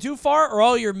can't go too far or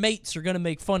all your mates are gonna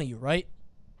make fun of you, right?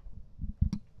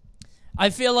 I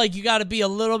feel like you gotta be a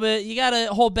little bit, you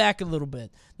gotta hold back a little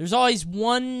bit. There's always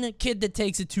one kid that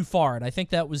takes it too far, and I think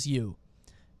that was you.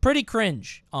 Pretty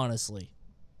cringe, honestly.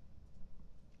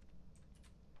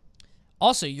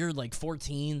 Also, you're like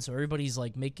 14, so everybody's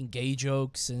like making gay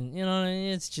jokes, and you know,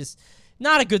 it's just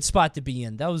not a good spot to be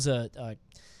in. That was a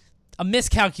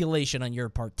miscalculation on your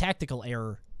part. Tactical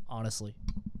error, honestly.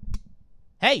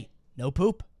 Hey, no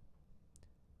poop.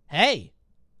 Hey,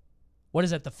 what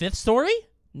is that, the 5th story?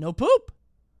 No poop.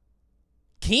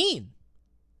 Keen.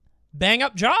 Bang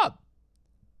up job.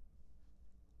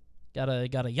 Got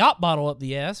a yacht bottle up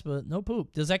the ass, but no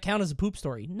poop. Does that count as a poop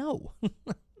story? No.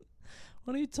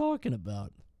 What are you talking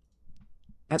about?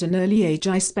 At an early age,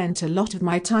 I spent a lot of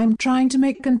my time trying to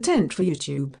make content for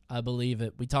YouTube. I believe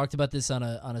it. We talked about this on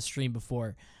a stream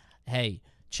before. Hey,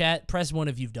 chat, press 1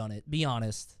 if you've done it. Be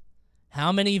honest.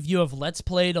 How many of you have Let's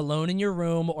Played alone in your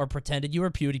room or pretended you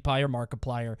were PewDiePie or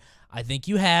Markiplier? I think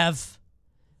you have.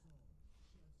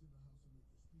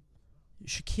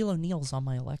 Shaquille O'Neal's on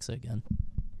my Alexa again.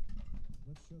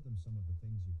 Let's show them some of the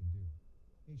things you can do.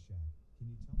 Hey, Shaq, can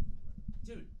you tell me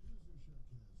the weather? Dude.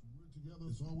 We're together.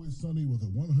 It's always sunny with a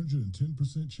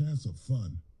 110% chance of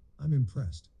fun. I'm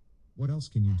impressed. What else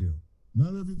can you do?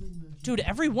 Not everything that Dude,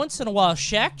 every once in a while,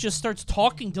 Shaq just starts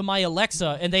talking to my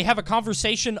Alexa, and they have a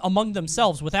conversation among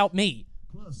themselves without me.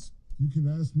 Plus, you can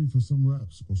ask me for some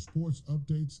raps or sports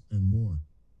updates and more.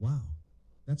 Wow,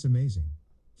 that's amazing.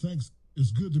 Thanks.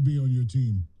 It's good to be on your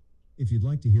team. If you'd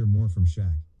like to hear more from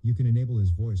Shaq, you can enable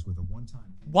his voice with a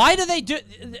one-time... Why do they do...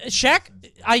 Shaq,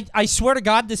 I swear to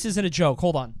God, this isn't a joke.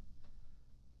 Hold on.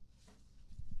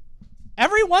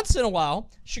 Every once in a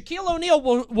while, Shaquille O'Neal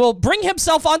will bring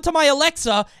himself onto my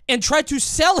Alexa and try to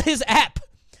sell his app.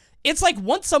 It's like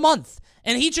once a month.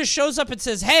 And he just shows up and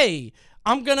says, hey,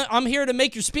 I'm here to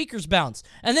make your speakers bounce.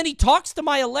 And then he talks to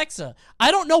my Alexa.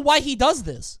 I don't know why he does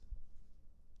this.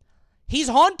 He's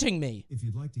haunting me. If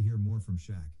you'd like to hear more from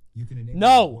Shaq, you can enable his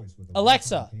No, voice with a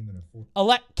Alexa. one-time payment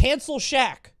of Cancel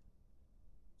Shaq.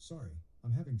 Sorry,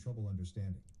 I'm having trouble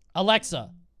understanding.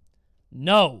 Alexa,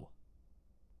 no.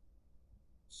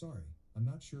 Sorry, I'm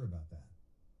not sure about that.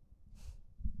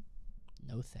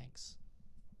 No thanks.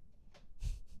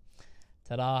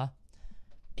 Ta-da.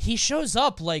 He shows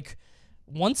up like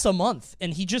once a month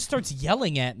and he just starts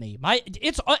yelling at me.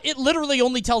 It literally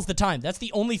only tells the time. That's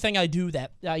the only thing I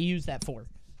use that for.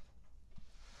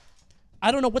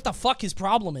 I don't know what the fuck his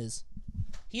problem is.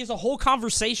 He has a whole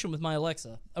conversation with my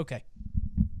Alexa. Okay.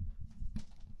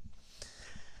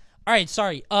 All right,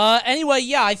 sorry. Anyway,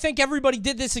 yeah, I think everybody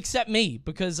did this except me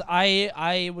because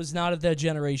I was not of that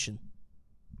generation.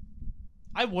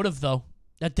 I would have, though.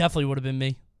 That definitely would have been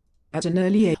me. At an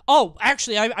early age. Oh,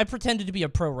 actually, I pretended to be a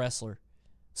pro wrestler.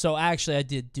 So, actually, I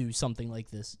did do something like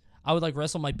this. I would, like,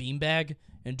 wrestle my beanbag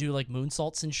and do, like,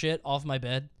 moonsaults and shit off my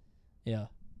bed. Yeah.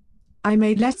 I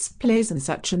made Let's Plays and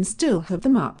such and still have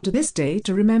them up to this day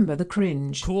to remember the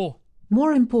cringe. Cool.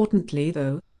 More importantly,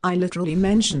 though, I literally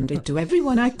mentioned it to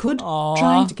everyone I could,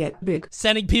 trying to get big.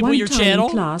 Sending people your channel?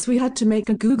 One time in class, we had to make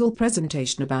a Google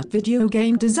presentation about video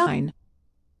game design.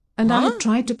 And I had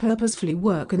tried to purposefully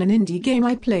work in an indie game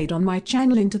I played on my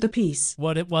channel into the piece.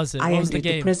 What was it? I What was the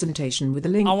ended game? the presentation with a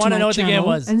link I to wanna my know what the game channel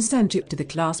was. and sent it to the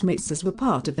classmates as were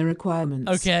part of the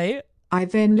requirements. Okay. I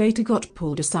then later got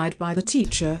pulled aside by the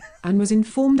teacher and was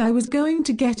informed I was going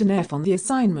to get an F on the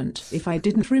assignment if I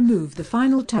didn't remove the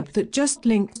final tab that just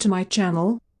linked to my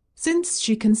channel, since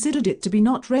she considered it to be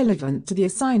not relevant to the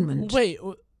assignment. Wait.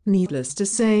 Needless to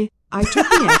say, I took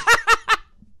the F.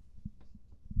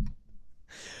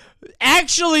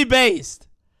 Actually based.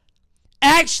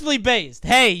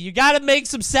 Hey, you gotta make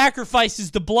some sacrifices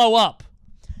to blow up.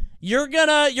 You're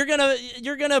gonna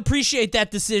appreciate that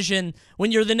decision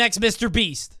when you're the next Mr.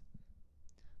 Beast.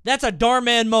 That's a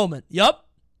Darman moment. Yup.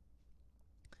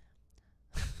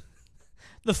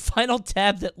 The final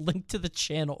tab that linked to the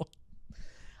channel.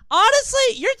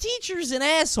 Honestly, your teacher's an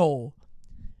asshole.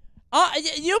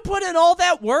 You put in all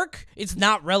that work, it's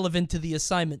not relevant to the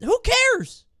assignment. Who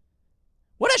cares?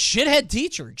 What a shithead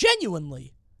teacher,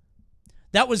 genuinely.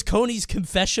 That was Coney's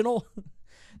confessional.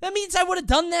 That means I would have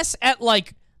done this at,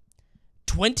 like,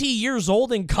 20 years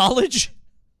old in college.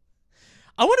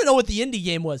 I want to know what the indie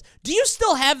game was. Do you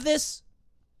still have this?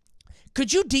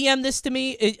 Could you DM this to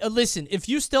me? Listen, if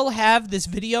you still have this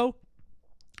video,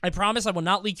 I promise I will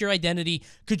not leak your identity.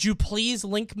 Could you please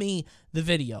link me the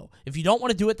video? If you don't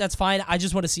want to do it, that's fine. I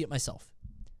just want to see it myself.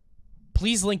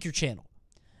 Please link your channel.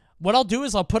 What I'll do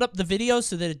is I'll put up the video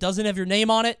so that it doesn't have your name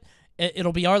on it.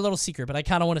 It'll be our little secret, but I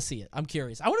kind of want to see it. I'm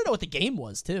curious. I want to know what the game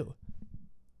was, too.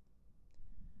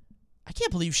 I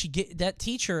can't believe that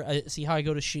teacher. See how I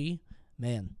go to she?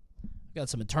 Man, I got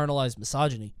some internalized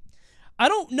misogyny. I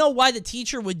don't know why the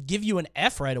teacher would give you an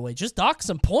F right away. Just dock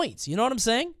some points. You know what I'm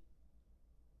saying?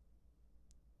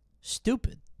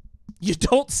 Stupid. You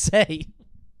don't say.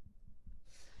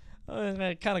 I'm going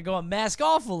to kind of go and mask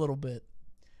off a little bit.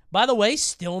 By the way,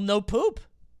 still no poop.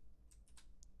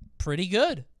 Pretty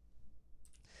good.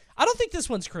 I don't think this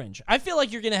one's cringe. I feel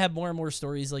like you're going to have more and more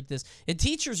stories like this. And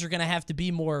teachers are going to have to be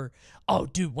more, oh,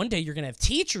 dude, one day you're going to have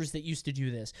teachers that used to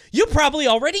do this. You probably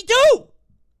already do.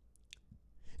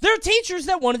 There are teachers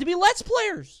that wanted to be Let's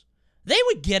Players. They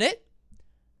would get it.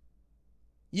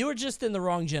 You were just in the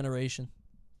wrong generation.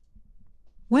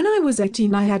 When I was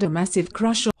 18, I had a massive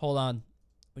crush on... Hold on.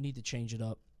 We need to change it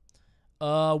up.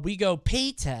 We go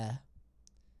Peter.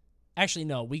 Actually,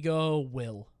 no. We go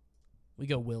Will. We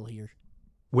go Will here.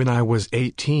 When I was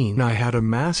 18, I had a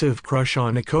massive crush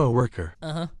on a coworker.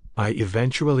 Uh-huh. I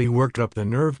eventually worked up the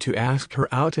nerve to ask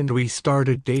her out and we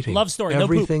started dating. Love story,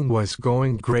 Everything was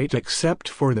going great except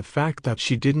for the fact that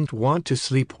she didn't want to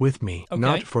sleep with me. Okay,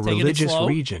 Not for religious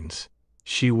reasons.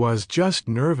 She was just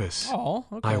nervous. Oh,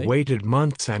 okay. I waited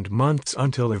months and months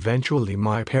until eventually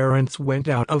my parents went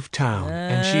out of town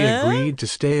and she agreed to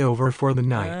stay over for the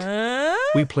night.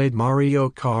 We played Mario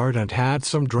Kart and had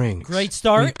some drinks. Great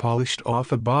start. We polished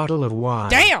off a bottle of wine.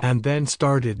 Damn! And then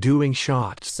started doing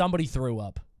shots. Somebody threw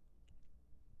up.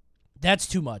 That's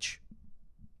too much.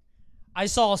 I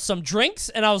saw some drinks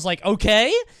and I was like,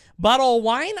 okay. Bottle of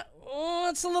wine? Oh,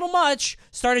 that's a little much.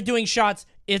 Started doing shots.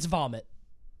 It's vomit.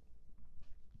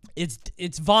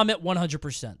 It's vomit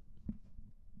 100%.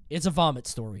 It's a vomit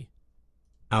story.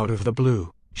 Out of the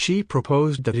blue, she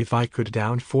proposed that if I could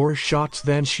down 4 shots,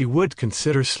 then she would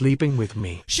consider sleeping with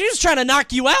me. She was trying to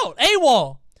knock you out.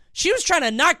 AWOL. She was trying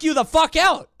to knock you the fuck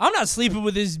out. I'm not sleeping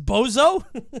with this bozo.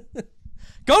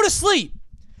 Go to sleep.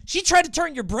 She tried to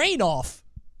turn your brain off.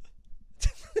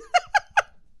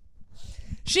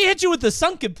 She hit you with the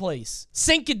sunken place.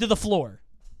 Sink into the floor.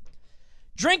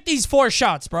 Drink these 4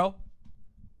 shots, bro.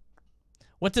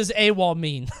 What does AWOL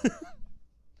mean?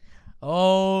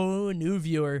 Oh, new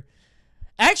viewer.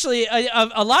 Actually,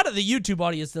 a lot of the YouTube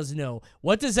audience doesn't know.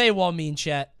 What does AWOL mean,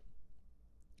 chat?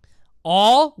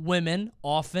 All women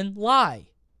often lie.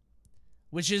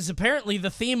 Which is apparently the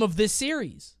theme of this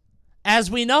series. As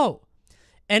we know.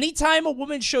 Anytime a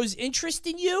woman shows interest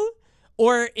in you,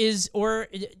 or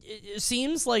it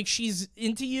seems like she's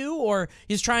into you, or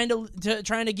is trying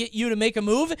to get you to make a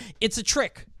move, it's a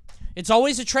trick. It's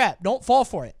always a trap. Don't fall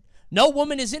for it. No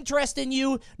woman is interested in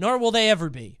you, nor will they ever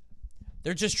be.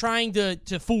 They're just trying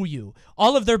to fool you.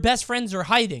 All of their best friends are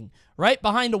hiding right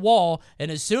behind a wall,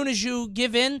 and as soon as you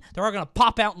give in, they're all going to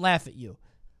pop out and laugh at you.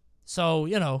 So,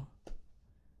 you know,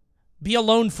 be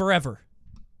alone forever.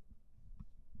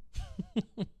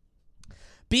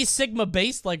 Be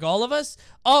Sigma-based like all of us?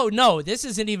 Oh, no, this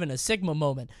isn't even a Sigma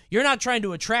moment. You're not trying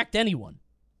to attract anyone.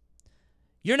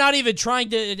 You're not even trying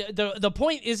to... The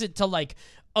point isn't to, like,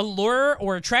 allure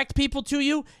or attract people to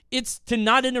you. It's to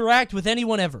not interact with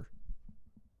anyone ever.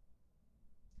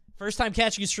 First time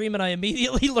catching a stream and I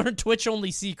immediately learned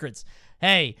Twitch-only secrets.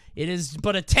 Hey, it is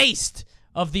but a taste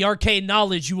of the arcane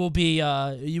knowledge you will be,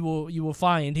 you will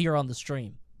find here on the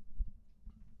stream.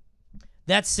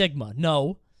 That's Sigma.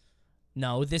 No.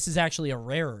 No, this is actually a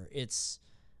rarer. It's,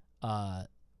 Menma.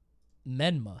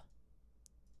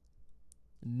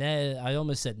 I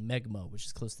almost said Megma, which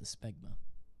is close to Smegma.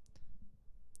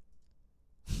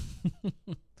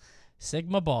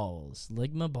 Sigma balls,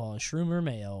 Ligma balls, Shroomer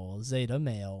male, Zeta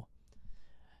male.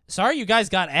 Sorry you guys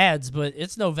got ads, but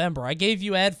it's November. I gave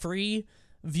you ad-free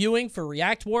viewing for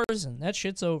React Wars, and that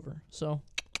shit's over. So,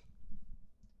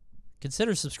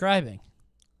 consider subscribing.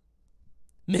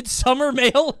 Midsummer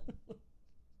male?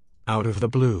 Out of the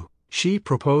blue, she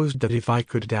proposed that if I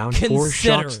could down 4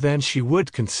 shots, then she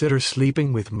would consider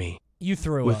sleeping with me. You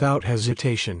threw Without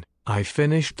hesitation, I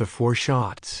finished the 4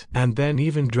 shots, and then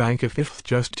even drank a 5th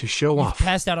just to show off.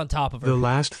 Passed out on top of her. The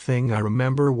last thing I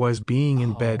remember was being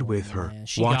in bed with her,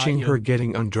 watching her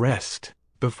getting undressed,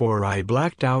 before I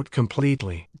blacked out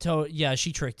completely. Yeah,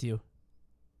 she tricked you.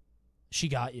 She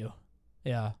got you.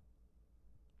 Yeah.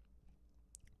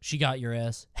 She got your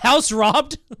ass. House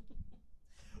robbed?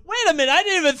 Wait a minute, I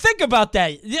didn't even think about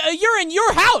that. You're in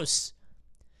your house.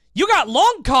 You got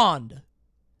long conned.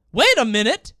 Wait a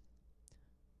minute.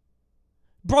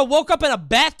 Bro woke up in a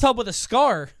bathtub with a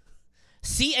scar.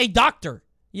 See a doctor.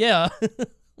 Yeah.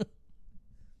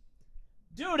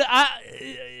 Dude,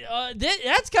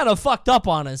 that's kind of fucked up,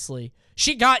 honestly.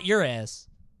 She got your ass.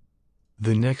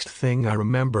 The next thing I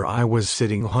remember, I was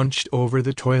sitting hunched over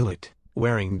the toilet,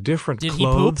 wearing different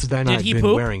clothes than I'd been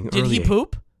wearing earlier. Did he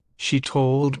poop? She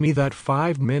told me that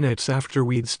 5 minutes after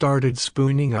we'd started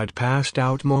spooning, I'd passed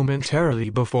out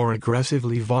momentarily before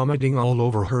aggressively vomiting all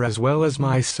over her as well as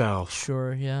myself.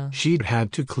 Sure, yeah. She'd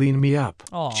had to clean me up,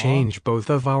 change both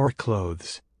of our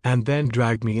clothes, and then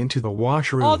drag me into the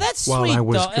washroom that's while sweet, I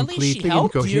was though. At least she completely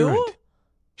helped incoherent. you.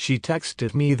 She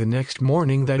texted me the next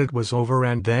morning that it was over,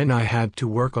 and then I had to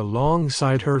work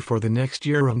alongside her for the next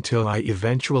year until I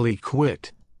eventually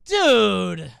quit.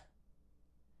 Dude!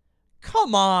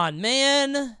 Come on,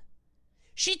 man.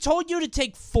 She told you to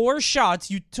take 4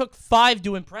 shots. You took 5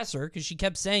 to impress her because she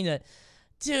kept saying that.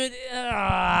 Dude,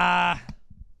 I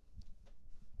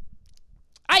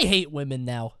hate women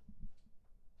now.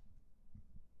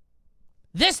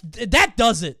 That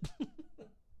does it.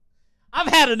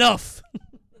 I've had enough.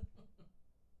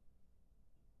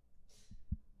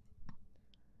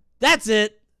 That's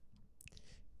it.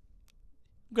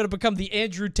 I'm going to become the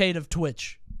Andrew Tate of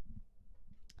Twitch.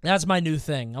 That's my new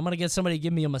thing. I'm going to get somebody to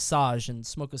give me a massage and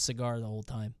smoke a cigar the whole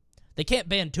time. They can't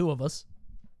ban 2 of us.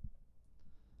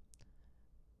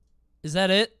 Is that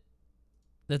it?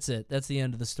 That's it. That's the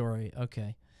end of the story.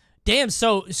 Okay. Damn,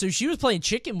 so she was playing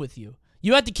chicken with you.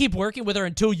 You had to keep working with her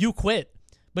until you quit.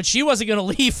 But she wasn't going to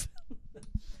leave.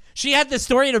 She had this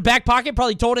story in her back pocket,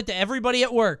 probably told it to everybody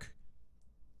at work.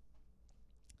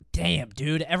 Damn,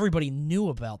 dude. Everybody knew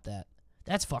about that.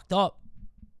 That's fucked up.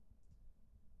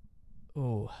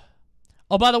 Oh.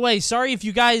 Oh, by the way, sorry if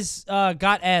you guys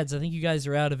got ads. I think you guys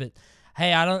are out of it.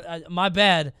 Hey, my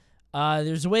bad.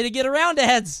 There's a way to get around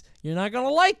ads. You're not going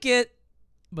to like it,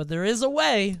 but there is a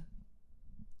way.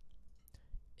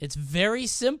 It's very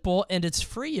simple, and it's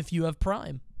free if you have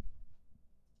Prime.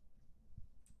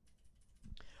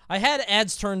 I had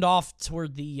ads turned off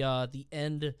toward the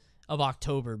end of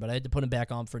October, but I had to put them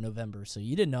back on for November, so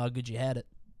you didn't know how good you had it.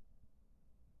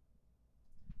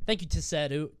 Thank you,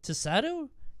 Tisadu. Tisadu.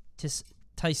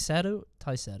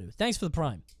 Thanks for the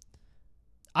Prime.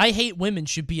 I hate women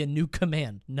should be a new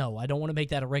command. No, I don't want to make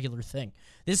that a regular thing.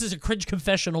 This is a cringe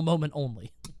confessional moment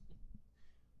only.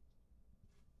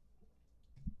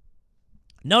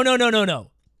 No.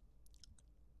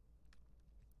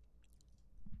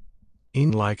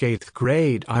 In like 8th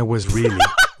grade, I was really,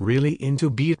 really into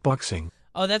beatboxing.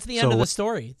 Oh, that's the end of the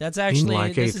story. That's actually,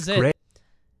 like this is it. grade.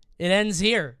 It ends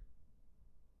here.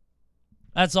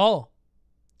 That's all.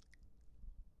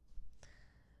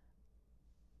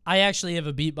 I actually have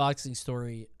a beatboxing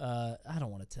story. I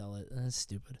don't want to tell it. That's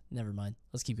stupid. Never mind.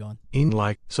 Let's keep going.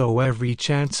 So every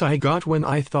chance I got when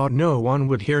I thought no one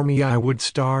would hear me, I would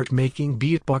start making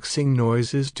beatboxing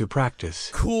noises to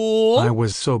practice. Cool. I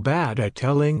was so bad at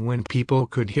telling when people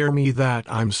could hear me that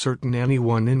I'm certain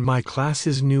anyone in my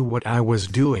classes knew what I was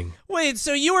doing. Wait,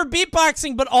 so you were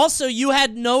beatboxing, but also you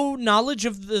had no knowledge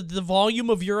of the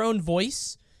volume of your own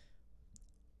voice?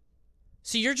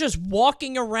 So you're just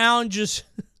walking around just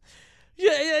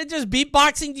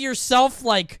beatboxing to yourself,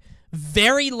 like,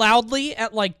 very loudly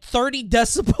at, like, 30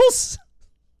 decibels?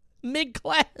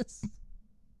 Mid-class.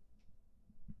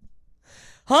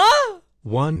 Huh?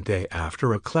 One day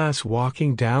after a class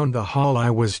walking down the hall, I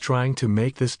was trying to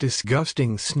make this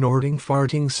disgusting snorting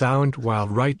farting sound while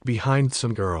right behind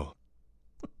some girl.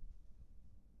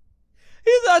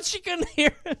 He thought she couldn't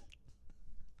hear it.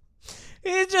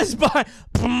 He just by.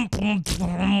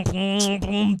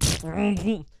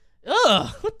 Ugh,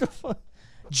 what the fuck?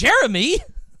 Jeremy?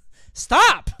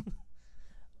 Stop!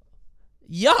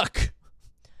 Yuck.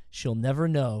 She'll never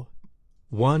know.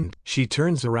 She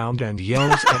turns around and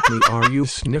yells at me, "Are you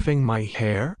sniffing my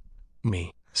hair?"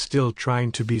 Me, still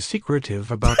trying to be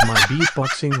secretive about my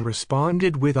beatboxing,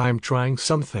 responded with, "I'm trying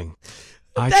something."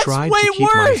 I tried to keep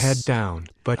my head down,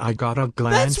 but I got a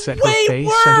glance at her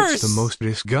face, and it's the most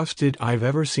disgusted I've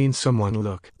ever seen someone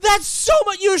look. That's so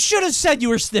much. You should have said you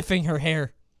were sniffing her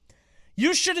hair.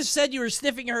 You should have said you were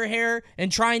sniffing her hair and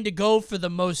trying to go for the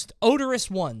most odorous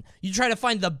one. You try to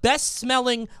find the best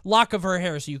smelling lock of her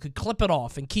hair so you could clip it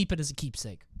off and keep it as a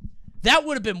keepsake. That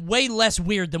would have been way less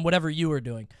weird than whatever you were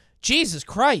doing. Jesus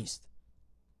Christ.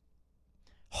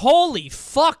 Holy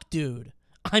fuck, dude.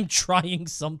 I'm trying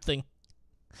something.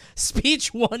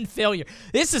 Speech 1 failure.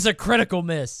 This is a critical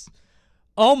miss.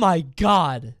 Oh my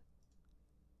God.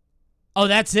 Oh,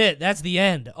 that's it. That's the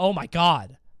end. Oh my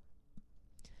God.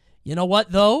 You know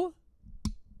what, though?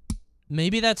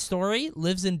 Maybe that story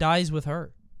lives and dies with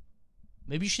her.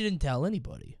 Maybe she didn't tell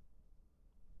anybody.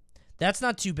 That's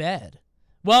not too bad.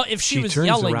 Well, if she was yelling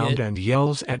it... She turns around and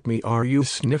yells at me, "Are you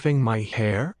sniffing my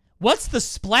hair?" What's the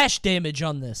splash damage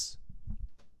on this?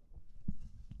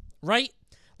 Right?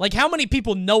 Like, how many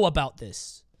people know about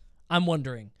this? I'm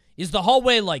wondering. Is the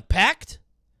hallway, like, packed?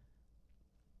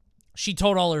 She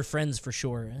told all her friends for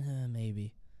sure.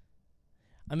 Maybe.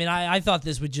 I mean, I thought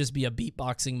this would just be a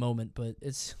beatboxing moment, but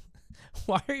it's...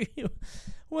 Why are you...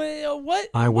 What?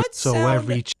 What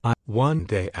sound? One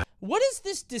day... What is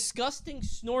this disgusting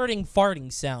snorting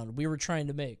farting sound we were trying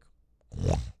to make?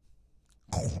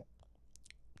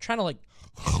 Trying to, like...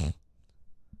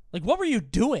 Like, what were you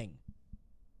doing?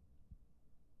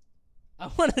 I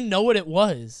want to know what it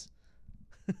was.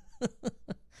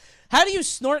 How do you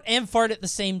snort and fart at the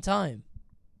same time?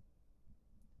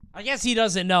 I guess he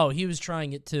doesn't know. He was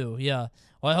trying it too. Yeah.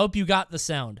 Well, I hope you got the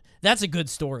sound. That's a good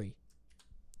story.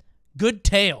 Good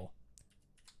tale.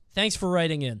 Thanks for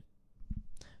writing in.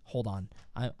 Hold on.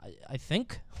 I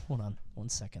think... Hold on. 1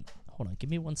 second. Hold on. Give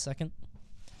me 1 second.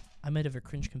 I might have a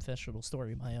cringe confessional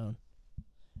story of my own.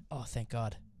 Oh, thank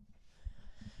God.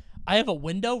 I have a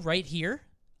window right here.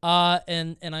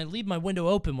 And I leave my window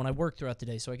open when I work throughout the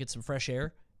day so I get some fresh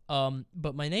air.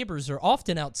 But my neighbors are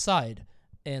often outside.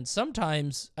 And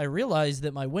sometimes I realize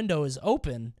that my window is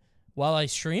open while I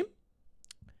stream.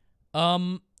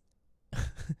 My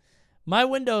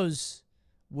windows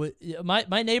would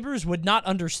my neighbors would not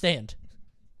understand.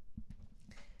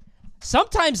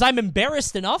 Sometimes I'm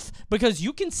embarrassed enough because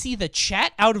you can see the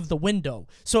chat out of the window.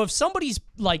 So if somebody's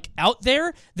like out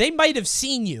there, they might have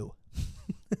seen you.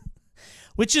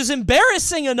 Which is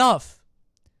embarrassing enough.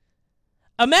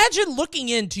 Imagine looking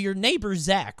into your neighbor,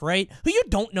 Zach, right? Who you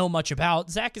don't know much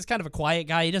about. Zach is kind of a quiet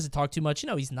guy. He doesn't talk too much. You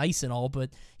know, he's nice and all, but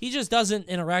he just doesn't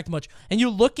interact much. And you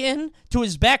look in to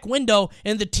his back window,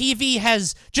 and the TV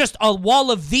has just a wall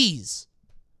of these.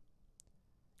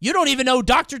 You don't even know who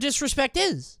Dr. Disrespect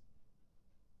is.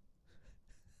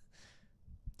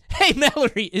 Hey,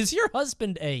 Mallory, is your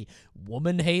husband a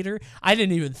woman hater? I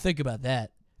didn't even think about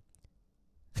that.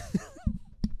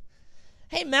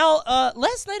 Hey, Mal,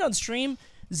 last night on stream,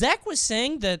 Zach was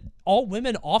saying that all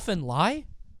women often lie.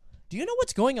 Do you know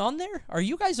what's going on there? Are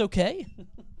you guys okay?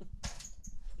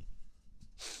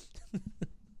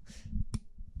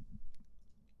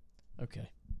 Okay.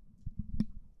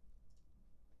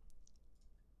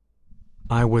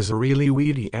 I was a really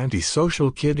weedy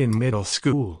antisocial kid in middle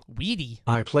school. Weedy?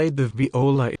 I played the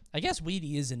viola. I guess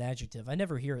weedy is an adjective. I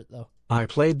never hear it, though. I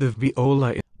played the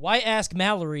viola. Why ask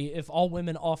Mallory if all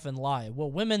women often lie?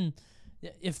 Well, women,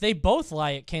 if they both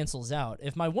lie, it cancels out.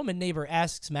 If my woman neighbor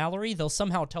asks Mallory, they'll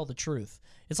somehow tell the truth.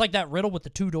 It's like that riddle with the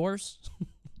 2 doors.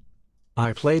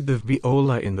 I played the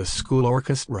viola in the school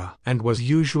orchestra and was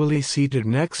usually seated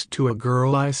next to a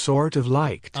girl I sort of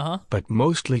liked, but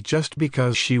mostly just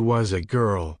because she was a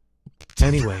girl.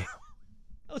 Anyway.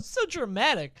 That was so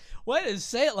dramatic. Why did it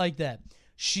say it like that?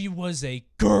 She was a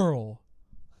girl.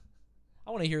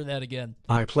 I want to hear that again.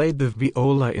 I played the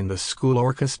viola in the school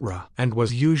orchestra and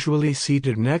was usually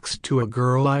seated next to a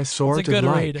girl I sort of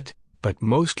liked, but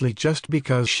mostly just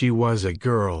because she was a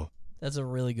girl. That's a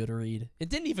really good read. It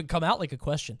didn't even come out like a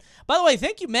question. By the way,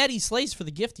 thank you, Maddie Slays, for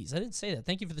the gifties. I didn't say that.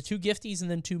 Thank you for the 2 gifties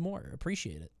and then 2 more.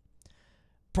 Appreciate it.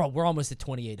 Bro, we're almost at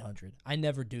 2,800. I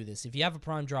never do this. If you have a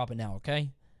Prime, drop it now,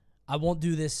 okay? I won't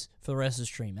do this for the rest of the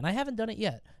stream, and I haven't done it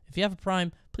yet. If you have a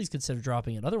Prime, please consider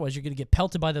dropping it. Otherwise, you're going to get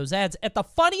pelted by those ads at the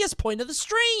funniest point of the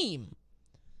stream.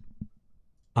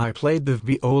 I played the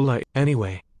viola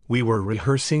anyway. We were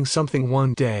rehearsing something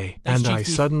one day, and I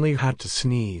suddenly had to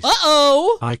sneeze.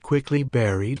 Uh-oh! I quickly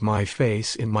buried my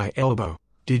face in my elbow,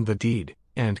 did the deed,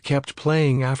 and kept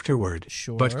playing afterward,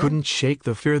 but couldn't shake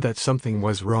the fear that something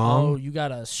was wrong. Oh, you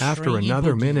got a After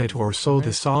another minute or so,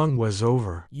 the song was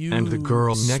over, and the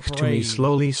girl next to me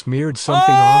slowly smeared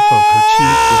something off of her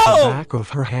cheek with the back of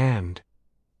her hand.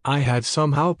 I had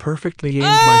somehow perfectly aimed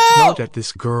my snout at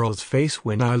this girl's face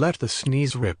when I let the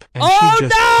sneeze rip, and she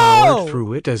just powered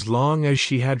through it as long as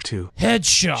she had to.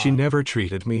 Headshot! She never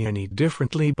treated me any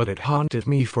differently, but it haunted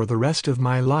me for the rest of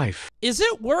my life. Is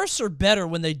it worse or better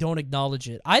when they don't acknowledge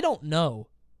it? I don't know.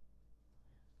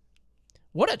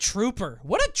 What a trooper.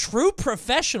 What a true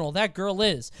professional that girl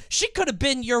is. She could have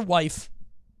been your wife.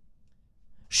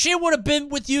 She would have been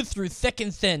with you through thick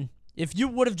and thin. If you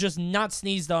would have just not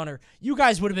sneezed on her, you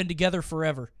guys would have been together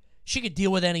forever. She could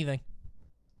deal with anything.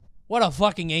 What a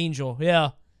fucking angel,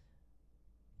 yeah.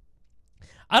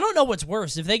 I don't know what's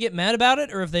worse, if they get mad about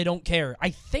it or if they don't care. I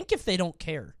think if they don't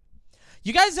care.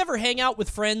 You guys ever hang out with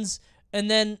friends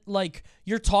and then, like,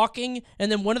 you're talking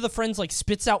and then one of the friends, like,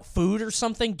 spits out food or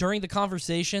something during the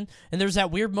conversation and there's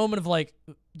that weird moment of, like,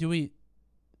 do we...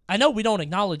 I know we don't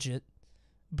acknowledge it,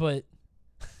 but...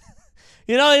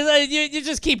 You know, you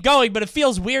just keep going, but it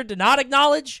feels weird to not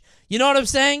acknowledge. You know what I'm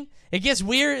saying? It gets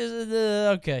weird.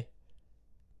 Okay.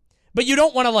 But you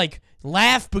don't want to, like,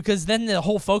 laugh because then the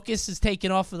whole focus is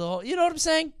taken off of the whole... You know what I'm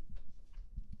saying?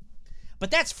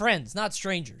 But that's friends, not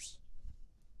strangers.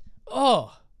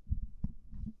 Oh.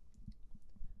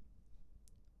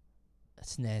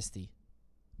 That's nasty.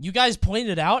 You guys point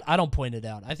it out? I don't point it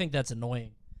out. I think that's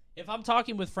annoying. If I'm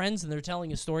talking with friends and they're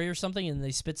telling a story or something and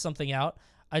they spit something out...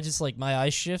 I just, like, my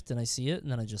eyes shift and I see it and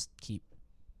then I just keep,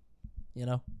 you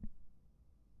know?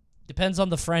 Depends on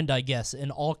the friend, I guess.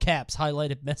 In all caps,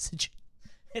 highlighted message.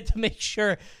 I had to make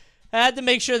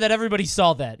sure that everybody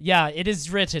saw that. Yeah, it is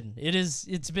written.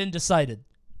 It's been decided.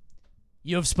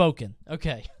 You have spoken.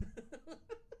 Okay.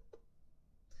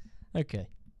 Okay.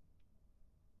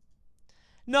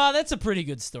 No, that's a pretty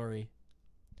good story.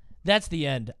 That's the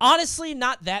end. Honestly,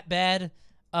 not that bad.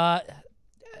 I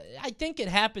think it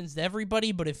happens to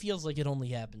everybody, but it feels like it only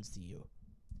happens to you.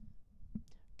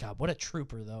 God, what a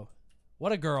trooper, though.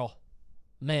 What a girl.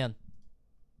 Man.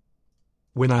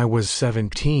 When I was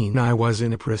 17, I was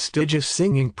in a prestigious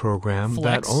singing program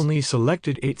Flex. that only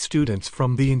selected 8 students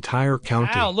from the entire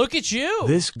county. Wow, look at you.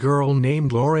 This girl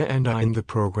named Laura and I in the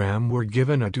program were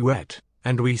given a duet,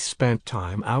 and we spent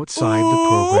time outside the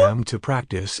program to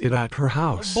practice it at her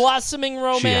house. Blossoming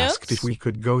romance. She asked if we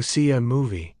could go see a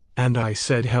movie, and I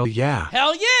said hell yeah.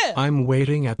 Hell yeah. I'm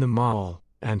waiting at the mall,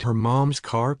 and her mom's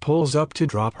car pulls up to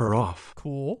drop her off.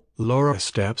 Cool. Laura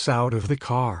steps out of the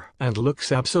car and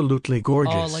looks absolutely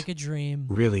gorgeous. Oh, like a dream.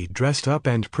 Really dressed up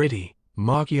and pretty,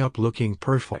 mocky-up looking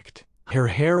perfect. Her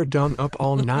hair done up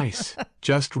all nice,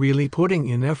 just really putting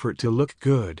in effort to look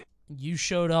good. You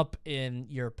showed up in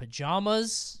your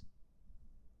pajamas,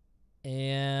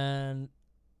 and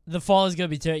the fall is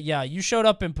going to be... yeah, you showed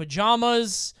up in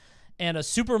pajamas and a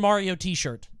Super Mario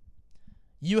t-shirt.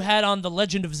 You had on the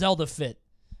Legend of Zelda fit.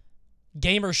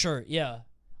 Gamer shirt, yeah.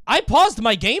 I paused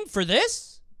my game for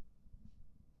this.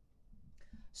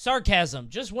 Sarcasm,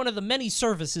 just one of the many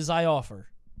services I offer.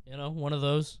 You know, one of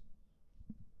those.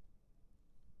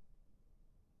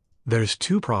 There's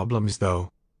 2 problems,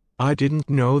 though. I didn't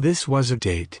know this was a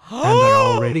date, and I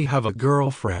already have a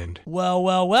girlfriend. Well,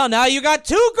 well, well, now you got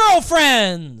 2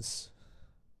 girlfriends.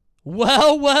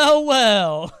 Well, well,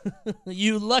 well.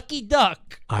 You lucky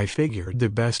duck. I figured the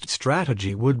best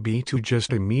strategy would be to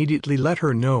just immediately let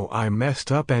her know I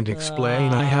messed up and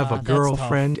explain I have a that's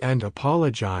girlfriend and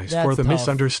apologize for the tough.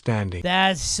 misunderstanding.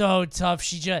 That's so tough.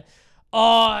 She just...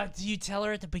 Oh, do you tell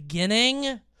her at the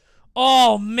beginning?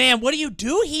 Oh, man, what do you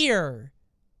do here?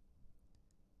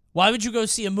 Why would you go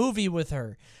see a movie with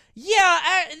her? Yeah,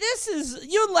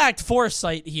 you lacked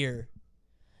foresight here.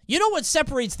 You know what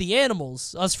separates the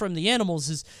animals, us from the animals,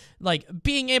 is like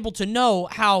being able to know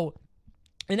how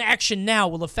an action now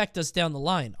will affect us down the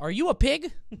line. Are you a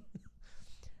pig?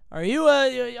 Are you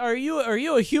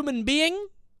a human being?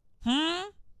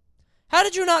 How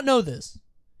did you not know this?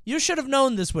 You should have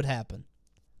known this would happen.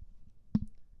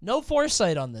 No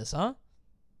foresight on this, huh?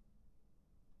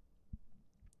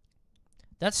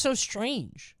 That's so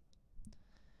strange.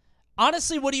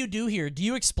 Honestly, what do you do here? Do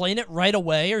you explain it right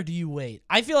away or do you wait?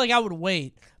 I feel like I would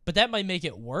wait, but that might make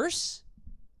it worse.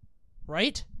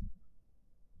 Right?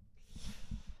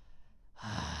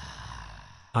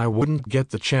 I wouldn't get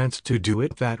the chance to do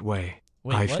it that way.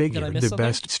 Wait, I what? figured the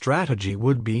best strategy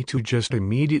would be to just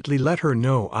immediately let her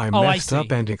know I messed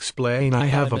up and explain I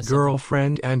have a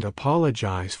girlfriend and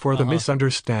apologize for the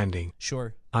misunderstanding.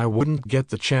 Sure. I wouldn't get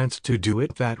the chance to do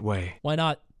it that way. Why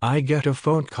not? I get a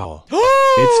phone call.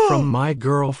 It's from my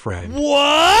girlfriend.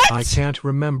 What? I can't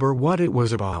remember what it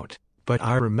was about, but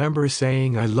I remember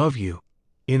saying I love you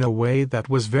in a way that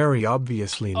was very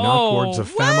obviously not towards a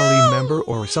family member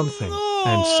or something,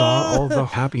 and saw all the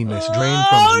happiness drain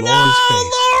from Laura's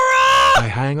face. Laura!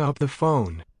 I hang up the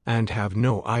phone and have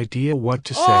no idea what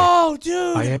to say. Oh,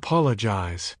 dude! I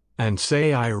apologize and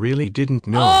say I really didn't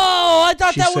know. Oh, I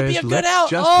thought She that would be says, a good "Let's out.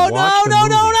 just Oh, watch the movie."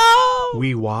 no!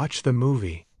 We watch the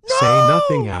movie, say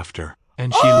nothing after,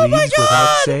 and she Oh my leaves without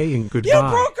God! saying goodbye. You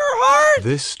broke her heart!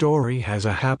 This story has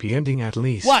a happy ending at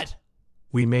least. What?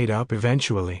 We made up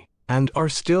eventually, and are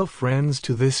still friends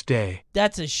to this day.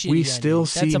 That's a shitty We ending. still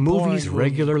That's see a boring movies movie.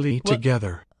 regularly What?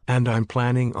 together, and I'm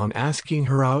planning on asking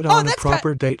her out on a that's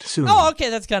proper date soon. Oh, okay,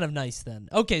 that's kind of nice then.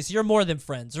 Okay, so you're more than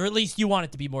friends, or at least you want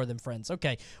it to be more than friends.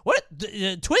 Okay, what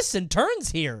twists and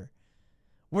turns here?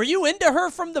 Were you into her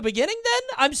from the beginning then?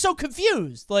 I'm so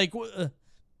confused. Like,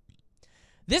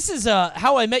 this is a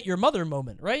How I Met Your Mother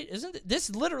moment, right? Isn't it? This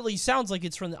literally sounds like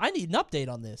it's from I need an update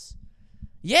on this.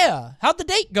 Yeah, how'd the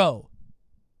date go?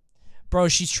 Bro,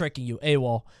 she's tricking you,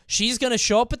 AWOL. She's going to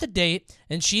show up at the date,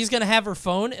 and she's going to have her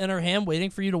phone in her hand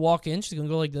waiting for you to walk in. She's going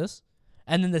to go like this.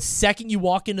 And then the second you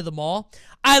walk into the mall,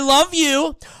 I love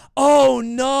you. Oh,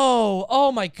 no.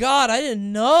 Oh, my God, I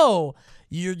didn't know.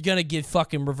 You're going to get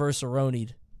fucking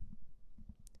reverse-eronied.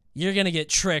 You're going to get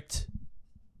tricked.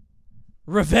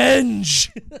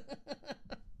 Revenge.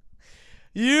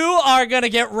 You are going to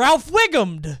get Ralph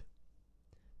Wiggum'd.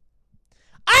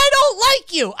 I don't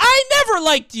like you. I never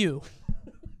liked you.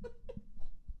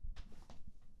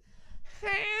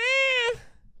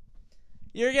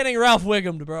 You're getting Ralph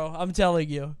Wiggum'd, bro. I'm telling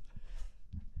you.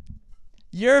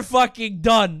 You're fucking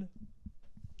done.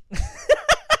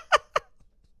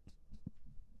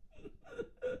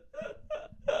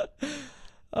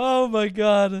 Oh my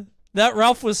god. That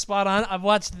Ralph was spot on. I've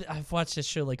watched this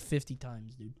show like 50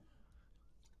 times, dude.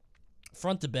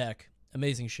 Front to back.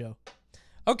 Amazing show.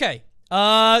 Okay.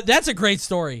 That's a great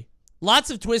story. Lots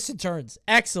of twists and turns.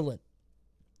 Excellent.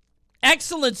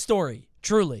 Excellent story.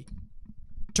 Truly.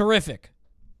 Terrific.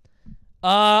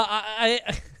 I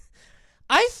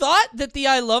thought that the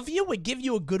I love you would give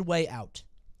you a good way out.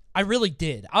 I really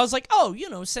did. I was like, oh, you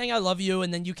know, saying I love you,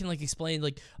 and then you can, like, explain,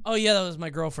 like, oh, yeah, that was my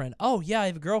girlfriend. Oh, yeah, I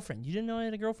have a girlfriend. You didn't know I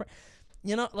had a girlfriend?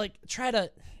 You know, like, try to,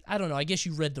 I don't know, I guess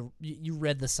you read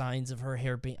the signs of her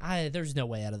hair being, there's no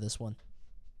way out of this one.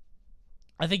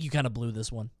 I think you kind of blew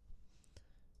this one.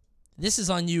 This is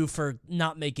on you for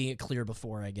not making it clear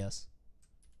before, I guess.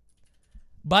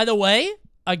 By the way,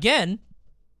 again,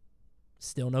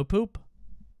 still no poop.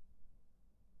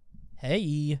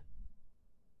 Hey.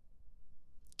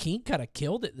 King kind of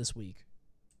killed it this week.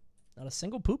 Not a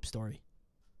single poop story.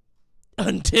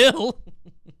 Until...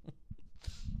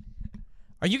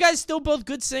 Are you guys still both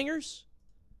good singers?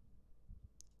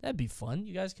 That'd be fun.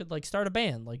 You guys could, like, start a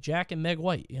band, like Jack and Meg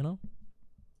White, you know?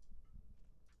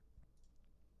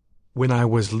 When I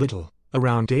was little,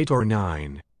 around 8 or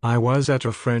 9, I was at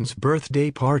a friend's birthday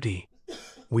party.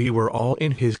 We were all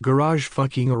in his garage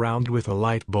fucking around with a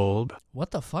light bulb.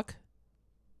 What the fuck?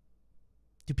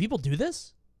 Do people do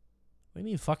this? What do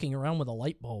you mean fucking around with a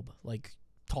light bulb? Like,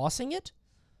 tossing it?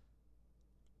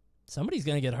 Somebody's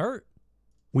gonna get hurt.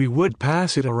 We would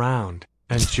pass it around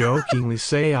and jokingly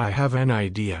say I have an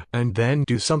idea and then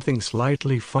do something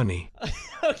slightly funny.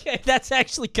 Okay, that's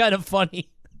actually kind of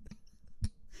funny.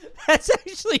 That's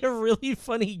actually a really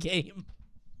funny game.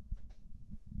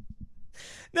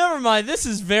 Never mind, this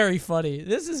is very funny.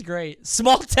 This is great.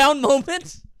 Small town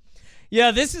moment?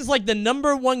 Yeah, this is like the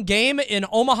 #1 game in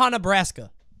Omaha,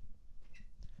 Nebraska.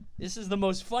 This is the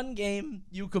most fun game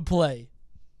you could play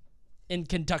in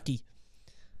Kentucky.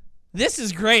 This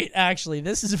is great, actually.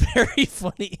 This is very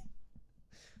funny.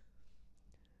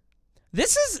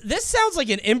 This sounds like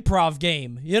an improv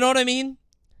game. You know what I mean?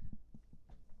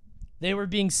 They were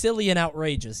being silly and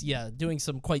outrageous. Yeah, doing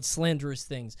some quite slanderous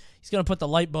things. He's going to put the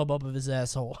light bulb up of his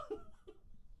asshole.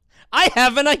 I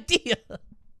have an idea.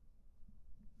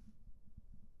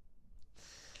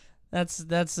 That's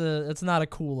not a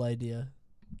cool idea.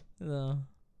 No.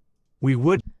 We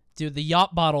would. Dude, the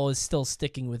yacht bottle is still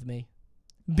sticking with me.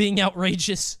 Being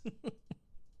outrageous.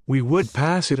 We would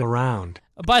pass it around.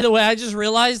 By the way, I just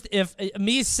realized if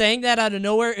me saying that out of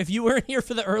nowhere, if you weren't here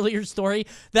for the earlier story,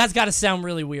 that's got to sound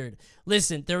really weird.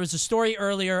 Listen, there was a story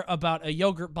earlier about a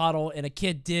yogurt bottle, and a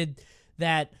kid did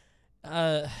that.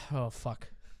 Oh, fuck.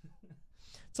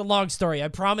 It's a long story. I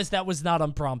promise that was not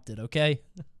unprompted, okay?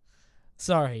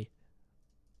 Sorry.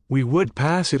 We would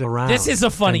pass it around. This is a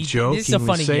funny. And jokingly this is a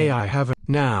funny say game. I haven't.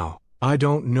 Now, I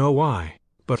don't know why,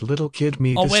 but little kid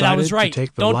me Oh, decided wait, I was right. to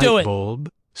take the Don't do light it. bulb,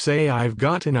 say I've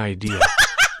got an idea,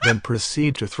 then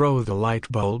proceed to throw the light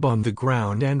bulb on the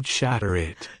ground and shatter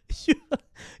it. You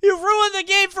ruined the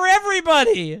game for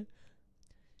everybody.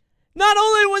 Not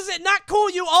only was it not cool,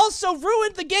 you also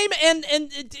ruined the game and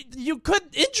you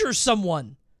could injure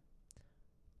someone.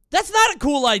 That's not a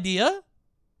cool idea.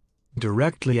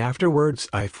 Directly afterwards,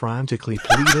 I frantically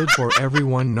pleaded for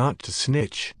everyone not to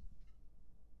snitch.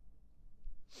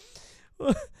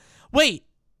 Wait.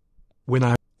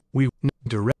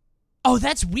 Oh,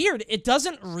 that's weird. It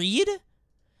doesn't read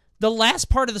the last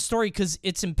part of the story because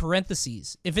it's in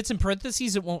parentheses. If it's in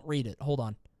parentheses, it won't read it. Hold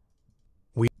on.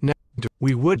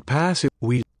 We would pass it.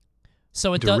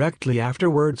 So it directly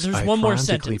afterwards, There's I one more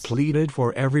frantically sentence. pleaded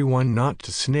for everyone not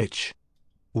to snitch.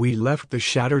 We left the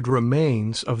shattered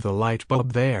remains of the light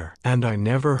bulb there, and I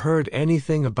never heard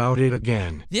anything about it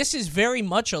again. This is very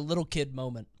much a little kid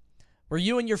moment, where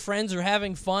you and your friends are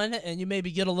having fun, and you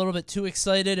maybe get a little bit too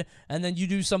excited, and then you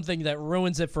do something that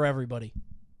ruins it for everybody.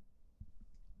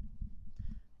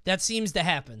 That seems to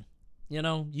happen. You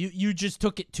know, you just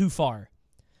took it too far.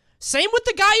 Same with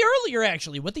the guy earlier,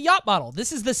 actually, with the yacht bottle.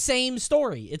 This is the same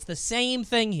story. It's the same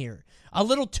thing here. A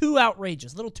little too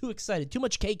outrageous, a little too excited, too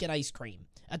much cake and ice cream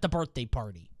at the birthday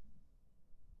party.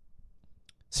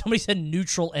 Somebody said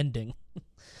neutral ending.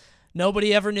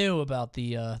 Nobody ever knew about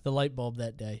the light bulb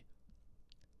that day.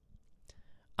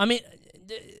 I mean,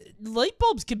 light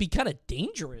bulbs can be kind of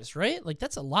dangerous, right? Like,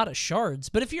 that's a lot of shards.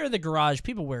 But if you're in the garage,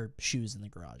 people wear shoes in the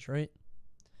garage, right?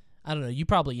 I don't know. You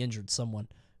probably injured someone.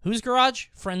 Whose garage?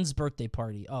 Friend's birthday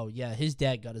party. Oh, yeah, his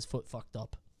dad got his foot fucked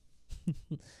up.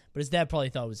 But his dad probably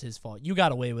thought it was his fault. You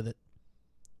got away with it.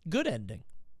 Good ending.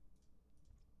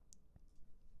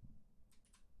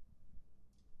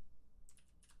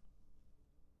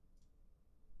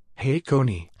 Hey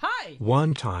Coney. Hi.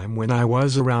 One time when I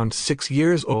was around 6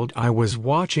 years old, I was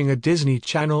watching a Disney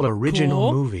Channel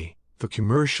original movie. The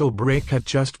commercial break had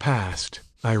just passed.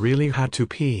 I really had to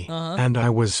pee, and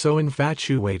I was so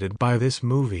infatuated by this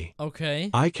movie. Okay.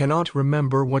 I cannot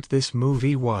remember what this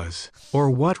movie was,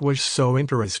 or what was so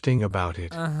interesting about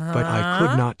it, but I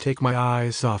could not take my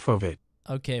eyes off of it.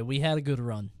 Okay, we had a good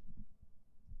run.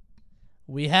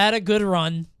 We had a good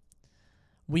run.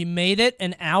 We made it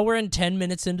an hour and 10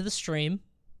 minutes into the stream.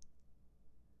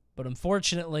 But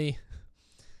unfortunately,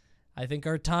 I think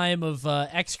our time of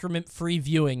excrement-free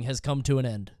viewing has come to an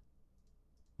end.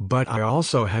 But I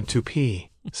also had to pee.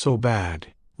 So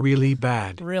bad. Really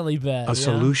bad. Really bad, A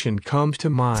solution comes to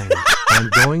mind. I'm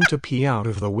going to pee out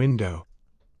of the window.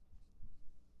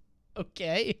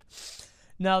 Okay.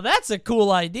 Now that's a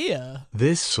cool idea.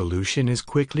 This solution is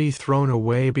quickly thrown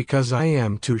away because I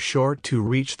am too short to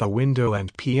reach the window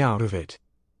and pee out of it.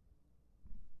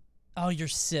 Oh, you're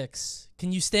 6.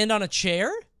 Can you stand on a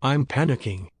chair? I'm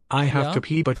panicking. I have to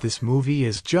pee, but this movie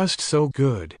is just so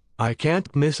good. I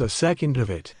can't miss a second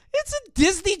of it. It's a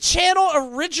Disney Channel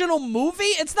original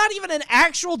movie? It's not even an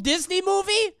actual Disney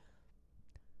movie?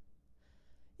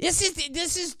 This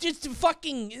is just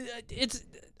fucking... it's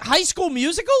High School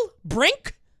Musical?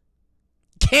 Brink?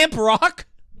 Camp Rock?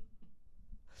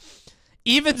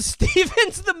 Even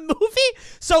Stevens the movie?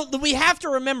 So we have to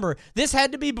remember, this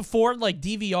had to be before like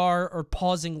DVR or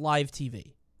pausing live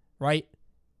TV, right?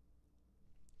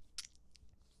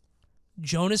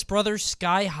 Jonas Brothers,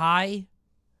 Sky High?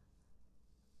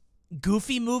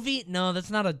 Goofy movie? No, that's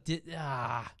not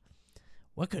a...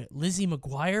 What could it... Lizzie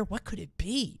McGuire? What could it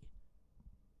be?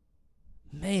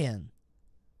 Man.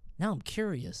 Now I'm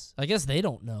curious. I guess they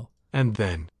don't know. And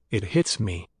then, it hits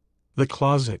me. The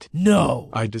closet. No!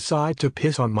 I decide to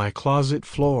piss on my closet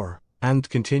floor, and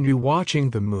continue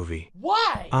watching the movie.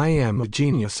 Why? I am a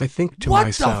genius, I think to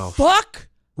myself. What the fuck?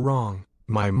 Wrong.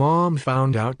 My mom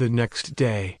found out the next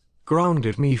day,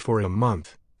 grounded me for a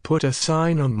month, put a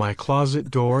sign on my closet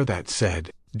door that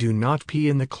said, "Do not pee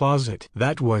in the closet."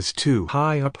 That was too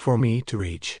high up for me to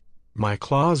reach. My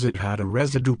closet had a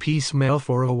residue pee smell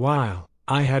for a while.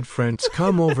 I had friends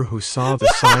come over who saw the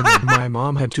sign, and my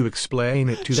mom had to explain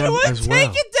it to them as well. She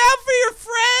wouldn't take it down for your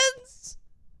friends?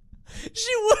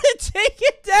 She wouldn't take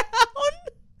it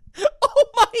down? Oh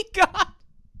my god.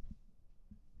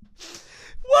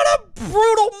 What a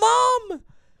brutal mom.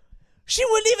 She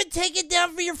wouldn't even take it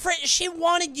down for your friends. She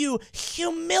wanted you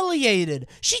humiliated.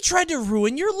 She tried to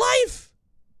ruin your life.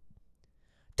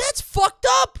 That's fucked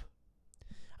up.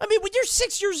 I mean, when you're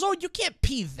 6 years old, you can't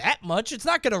pee that much. It's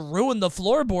not going to ruin the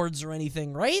floorboards or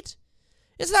anything, right?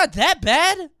 It's not that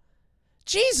bad.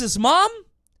 Jesus, Mom.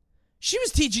 She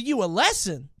was teaching you a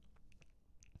lesson.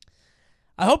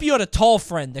 I hope you had a tall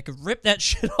friend that could rip that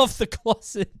shit off the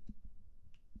closet.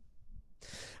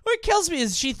 What kills me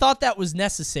is she thought that was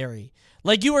necessary.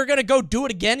 Like you were going to go do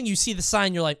it again and you see the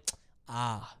sign, you're like,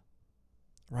 ah,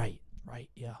 right,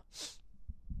 yeah.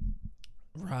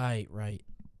 Right.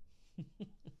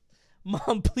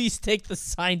 Mom, please take the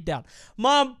sign down.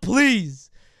 Mom, please.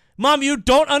 Mom, you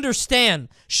don't understand.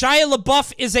 Shia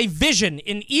LaBeouf is a vision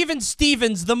in Even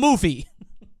Stevens, the movie.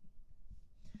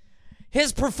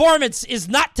 His performance is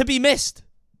not to be missed.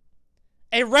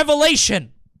 A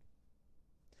revelation.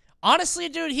 Honestly,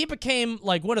 dude, he became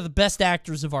like one of the best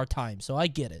actors of our time, so I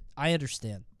get it. I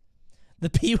understand.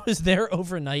 The pee was there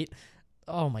overnight.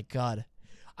 Oh, my God.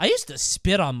 I used to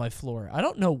spit on my floor. I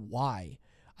don't know why.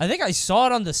 I think I saw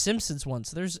it on The Simpsons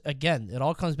once. Again, it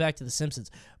all comes back to The Simpsons.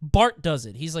 Bart does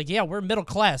it. He's like, yeah, we're middle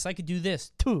class. I could do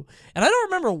this, too. And I don't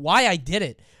remember why I did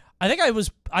it. I think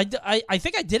I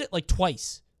think I did it like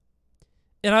twice.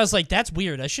 And I was like, that's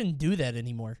weird. I shouldn't do that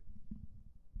anymore.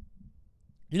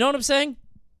 You know what I'm saying?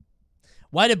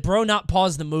 Why did bro not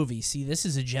pause the movie? See, this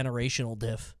is a generational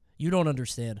diff. You don't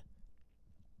understand.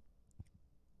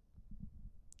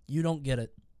 You don't get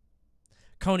it.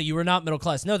 Coney, you were not middle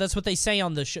class. No, that's what they say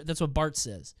on the show. That's what Bart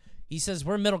says. He says,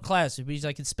 we're middle class. It means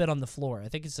I can spit on the floor. I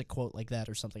think it's a quote like that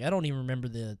or something. I don't even remember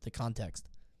the context.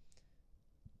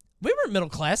 We were middle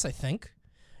class, I think.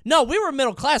 No, we were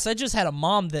middle class. I just had a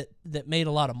mom that made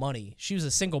a lot of money. She was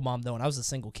a single mom, though, and I was a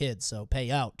single kid, so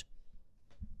pay out.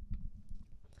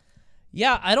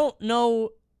 Yeah, I don't know.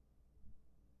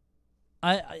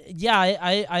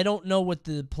 I don't know what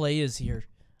the play is here.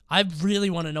 I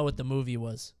really want to know what the movie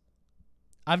was.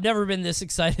 I've never been this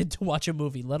excited to watch a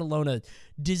movie, let alone a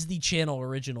Disney Channel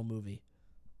original movie.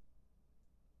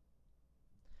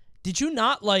 Did you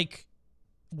not, like...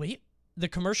 Wait, the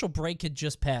commercial break had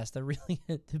just passed. I really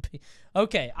had to be...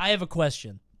 Okay, I have a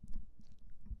question.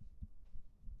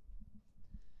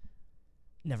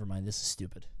 Never mind, this is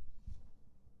stupid.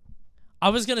 I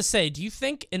was going to say, do you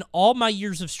think in all my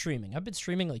years of streaming, I've been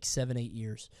streaming like 7, 8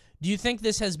 years, do you think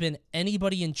this has been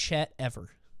anybody in chat ever?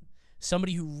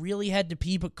 Somebody who really had to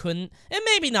pee but couldn't, and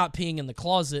maybe not peeing in the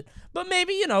closet, but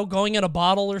maybe, you know, going in a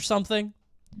bottle or something?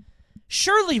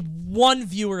 Surely one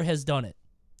viewer has done it.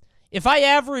 If I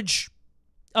average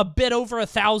a bit over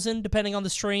 1,000, depending on the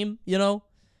stream, you know,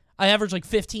 I average like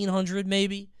 1,500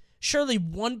 maybe. Surely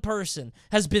one person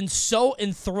has been so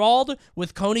enthralled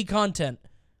with Coney content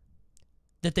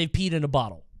that they've peed in a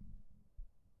bottle.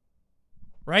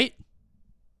 Right?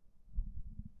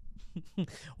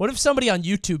 What if somebody on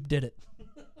YouTube did it?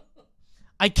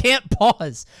 I can't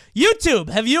pause. YouTube,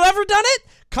 have you ever done it?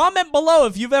 Comment below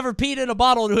if you've ever peed in a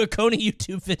bottle to a Coney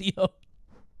YouTube video.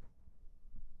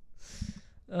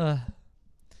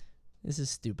 This is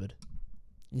stupid.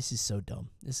 This is so dumb.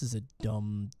 This is a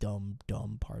dumb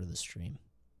part of the stream.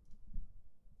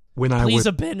 Please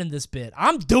abandon this bit.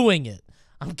 I'm doing it.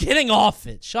 I'm getting off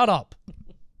it. Shut up.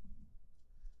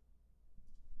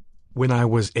 When I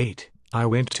was 8, I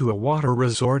went to a water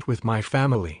resort with my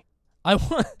family. I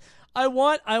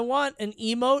want an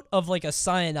emote of like a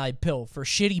cyanide pill for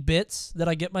shitty bits that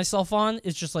I get myself on.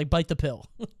 It's just like bite the pill.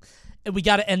 And we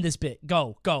got to end this bit.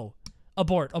 Go.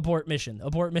 Abort mission.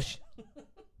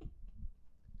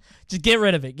 Just get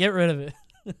rid of it.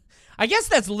 I guess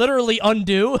that's literally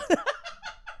undo.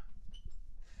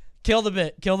 Kill the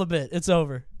bit. It's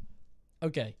over.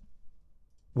 Okay.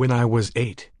 When I was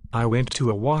 8, I went to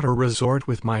a water resort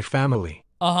with my family.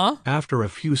 After a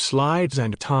few slides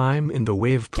and time in the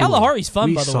wave pool, Kalahari's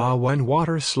fun, by the way. We saw one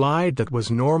water slide that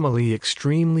was normally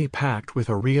extremely packed with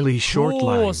a really short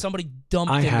line. Somebody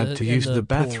dumped I had to use the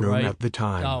bathroom pool, right? at the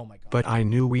time, Oh my God. but I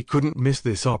knew we couldn't miss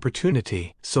this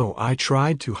opportunity, so I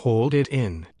tried to hold it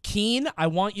in. Keen, I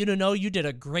want you to know you did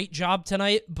a great job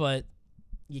tonight, but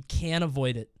you can't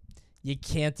avoid it. You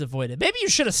can't avoid it. Maybe you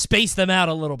should have spaced them out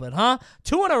a little bit, huh?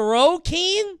 2 in a row,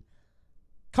 Keen?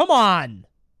 Come on.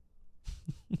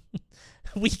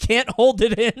 We can't hold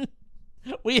it in.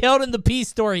 We held in the pee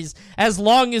stories as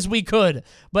long as we could,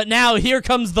 but now here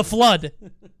comes the flood.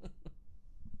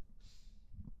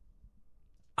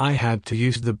 I had to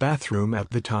use the bathroom at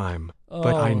the time,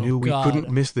 but I knew we couldn't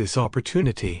miss this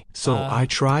opportunity, so I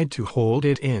tried to hold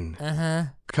it in.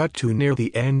 Cut to near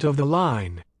the end of the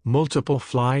line, multiple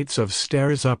flights of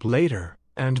stairs up later,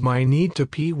 and my need to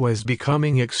pee was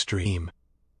becoming extreme.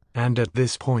 And at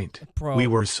this point, we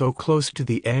were so close to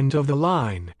the end of the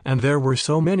line, and there were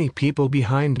so many people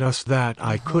behind us that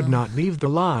I could not leave the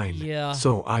line,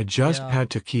 so I just had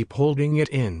to keep holding it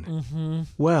in.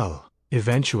 Well,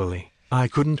 eventually, I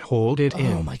couldn't hold it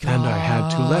in, and I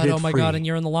had to let it free. Oh my God, and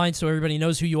you're in the line so everybody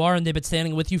knows who you are, and they've been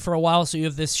standing with you for a while, so you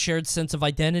have this shared sense of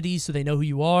identity, so they know who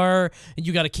you are, and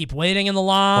you got to keep waiting in the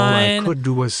line. All I could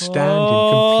do was stand in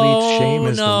complete shame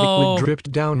as the liquid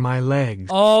dripped down my legs.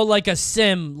 Oh, like a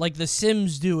sim, like the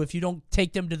Sims do if you don't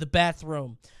take them to the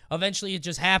bathroom. Eventually it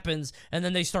just happens, and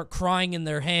then they start crying in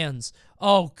their hands.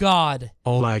 Oh, God.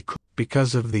 All I could,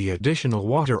 because of the additional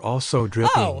water also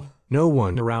dripping. No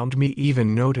one around me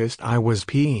even noticed I was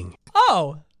peeing.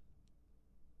 Oh.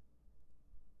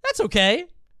 That's okay.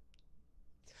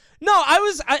 No,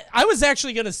 I was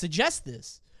actually going to suggest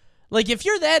this. Like, if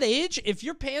you're that age, if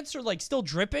your pants are, like, still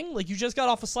dripping, like you just got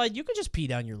off a slide, you can just pee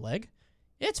down your leg.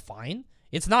 It's fine.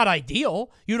 It's not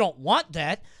ideal. You don't want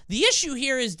that. The issue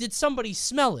here is, did somebody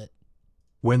smell it?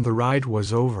 When the ride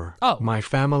was over, my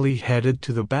family headed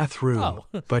to the bathroom,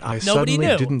 but I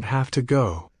suddenly didn't have to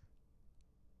go.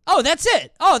 Oh, that's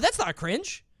it. Oh, that's not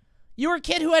cringe. You were a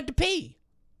kid who had to pee.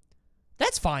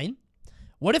 That's fine.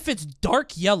 What if it's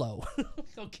dark yellow?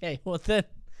 Okay, well then,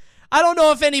 I don't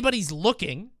know if anybody's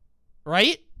looking,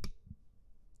 right?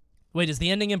 Wait, is the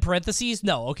ending in parentheses?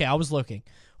 No, okay, I was looking.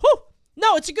 Whew!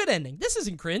 No, it's a good ending. This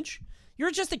isn't cringe.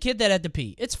 You're just a kid that had to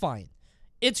pee. It's fine.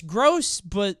 It's gross,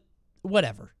 but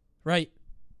whatever, right?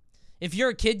 If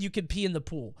you're a kid, you can pee in the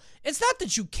pool. It's not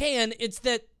that you can, it's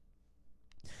that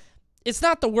it's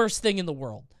not the worst thing in the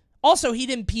world. Also, he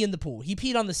didn't pee in the pool. He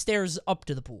peed on the stairs up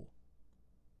to the pool.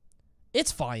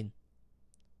 It's fine.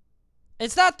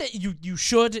 It's not that you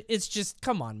should. It's just,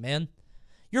 come on, man.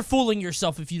 You're fooling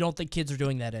yourself if you don't think kids are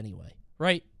doing that anyway,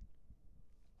 right?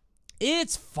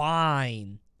 It's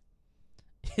fine.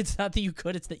 It's not that you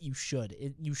could, it's that you should.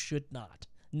 You should not.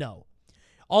 No.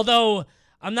 Although,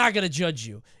 I'm not going to judge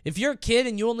you. If you're a kid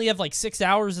and you only have like 6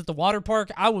 hours at the water park,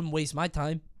 I wouldn't waste my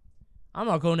time. I'm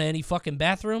not going to any fucking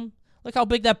bathroom. Look how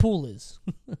big that pool is.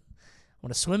 I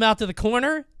want to swim out to the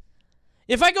corner.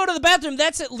 If I go to the bathroom,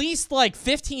 that's at least like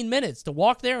 15 minutes to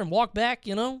walk there and walk back,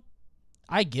 you know?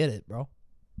 I get it, bro.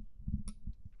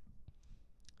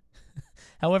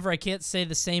 However, I can't say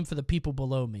the same for the people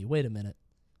below me. Wait a minute.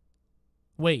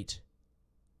 Wait.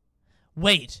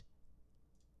 When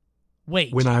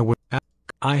I was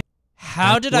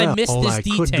How did I miss all this I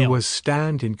detail? could do was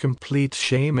stand in complete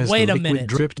shame as Wait the a liquid minute.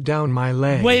 dripped down my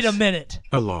legs. Wait a minute.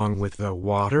 Along with the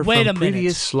water Wait a from minute.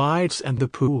 previous slides and the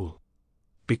pool.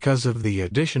 Because of the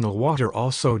additional water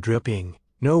also dripping,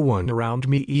 no one around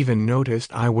me even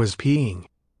noticed I was peeing.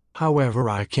 However,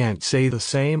 I can't say the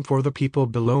same for the people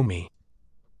below me.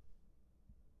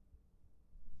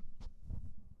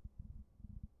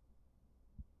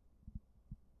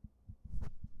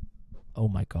 Oh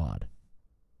my God.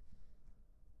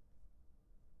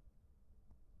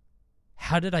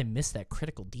 How did I miss that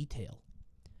critical detail?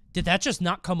 Did that just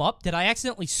not come up? Did I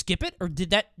accidentally skip it? Or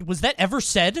was that ever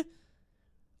said?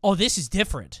 Oh, this is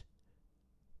different.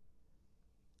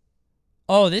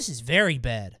 Oh, this is very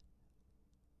bad.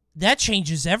 That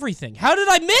changes everything. How did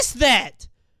I miss that?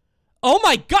 Oh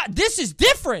my God, this is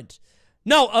different.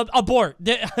 No, abort.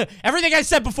 Everything I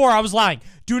said before, I was lying.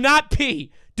 Do not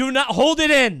pee. Do not hold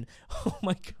it in. Oh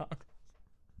my God.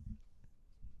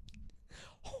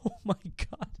 Oh my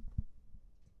God.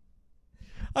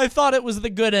 I thought it was the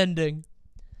good ending.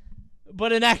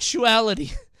 But in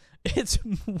actuality, it's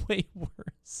way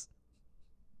worse.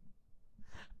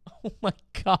 Oh my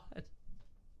God.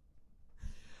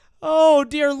 Oh,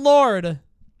 dear Lord.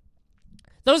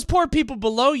 Those poor people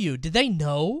below you, did they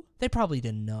know? They probably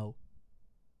didn't know.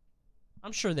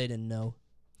 I'm sure they didn't know.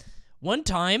 One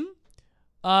time,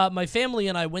 my family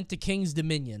and I went to King's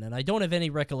Dominion, and I don't have any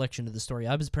recollection of the story.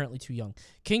 I was apparently too young.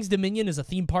 King's Dominion is a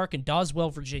theme park in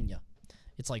Doswell, Virginia.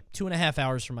 It's like 2.5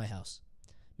 hours from my house.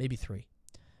 Maybe 3.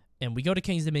 And we go to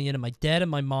King's Dominion, and my dad and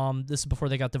my mom, this is before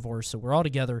they got divorced, so we're all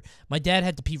together. My dad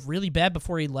had to pee really bad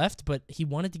before he left, but he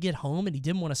wanted to get home, and he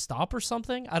didn't want to stop or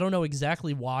something. I don't know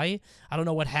exactly why. I don't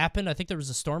know what happened. I think there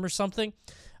was a storm or something.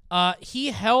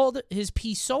 He held his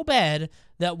pee so bad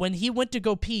that when he went to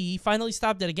go pee, he finally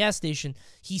stopped at a gas station.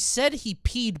 He said he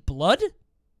peed blood.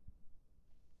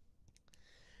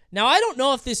 Now, I don't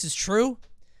know if this is true.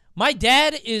 My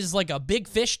dad is like a big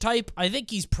fish type. I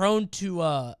think he's prone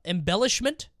to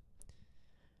embellishment.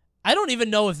 I don't even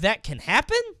know if that can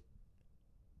happen.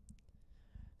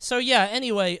 So, yeah,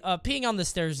 anyway, peeing on the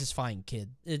stairs is fine, kid.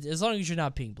 As long as you're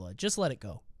not peeing blood. Just let it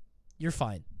go. You're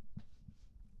fine.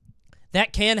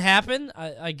 That can happen?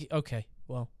 Okay,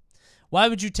 well. Why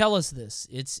would you tell us this?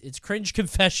 It's Cringe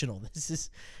Confessional.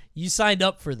 You signed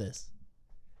up for this.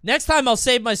 Next time, I'll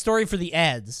save my story for the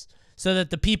ads so that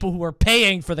the people who are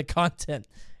paying for the content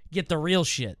get the real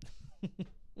shit.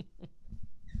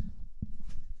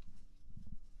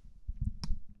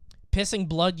 Pissing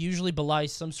blood usually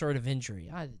belies some sort of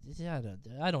injury. I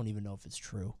don't even know if it's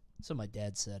true. That's what my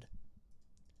dad said.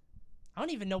 I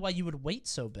don't even know why you would wait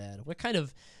so bad. What kind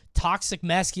of toxic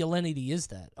masculinity is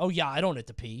that? Oh, yeah, I don't have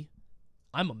to pee.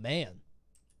 I'm a man.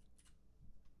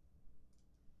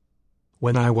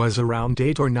 When I was around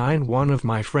 8 or 9, one of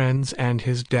my friends and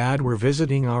his dad were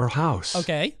visiting our house.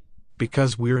 Okay.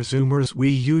 Because we're Zoomers, we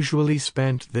usually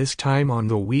spent this time on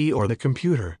the Wii or the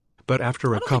computer. But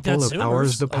after a couple of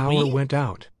hours, the power went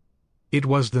out. It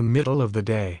was the middle of the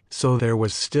day, so there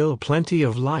was still plenty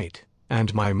of light,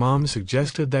 and my mom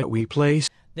suggested that we play.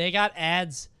 They got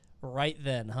ads right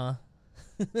then, huh?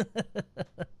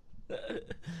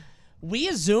 We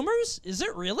as Zoomers? Is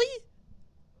it really?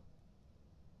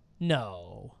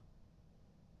 No.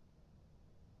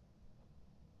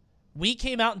 We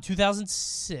came out in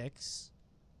 2006,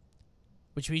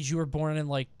 which means you were born in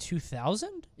like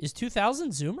 2000? Is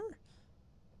 2000 Zoomer?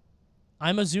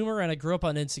 I'm a Zoomer and I grew up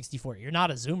on N64. You're not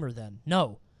a Zoomer then.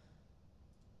 No.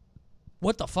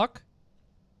 What the fuck?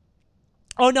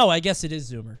 Oh no, I guess it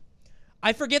is Zoomer.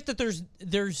 I forget that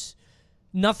there's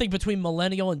nothing between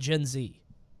Millennial and Gen Z.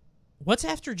 What's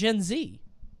after Gen Z?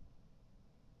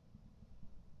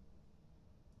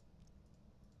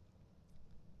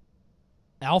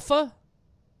 Alpha?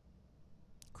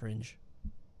 Cringe.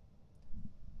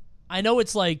 I know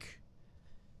it's like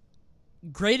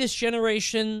greatest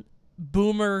generation,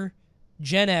 boomer,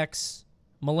 Gen X,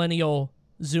 millennial,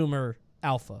 Zoomer,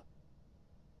 Alpha.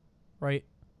 Right?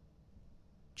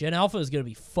 Gen Alpha is going to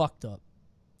be fucked up.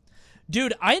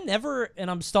 Dude, and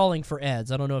I'm stalling for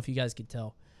ads. I don't know if you guys can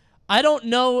tell. I don't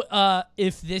know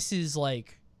if this is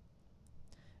like...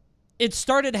 It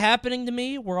started happening to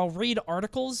me where I'll read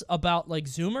articles about like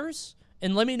Zoomers,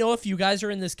 and let me know if you guys are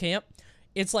in this camp.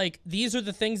 It's like, these are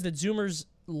the things that Zoomers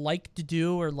like to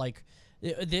do, or like,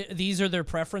 these are their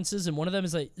preferences, and one of them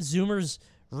is like, Zoomers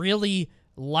really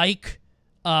like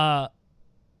to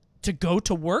go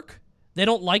to work. They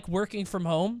don't like working from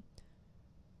home.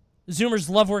 Zoomers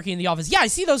love working in the office. Yeah, I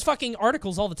see those fucking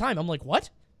articles all the time. I'm like, what?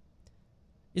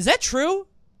 Is that true?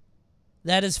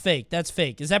 That is fake. That's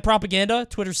fake. Is that propaganda?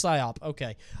 Twitter psyop.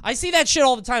 Okay. I see that shit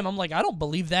all the time. I'm like, I don't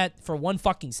believe that for one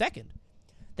fucking second.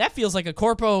 That feels like a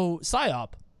corpo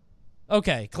psyop.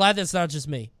 Okay, glad that's not just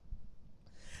me.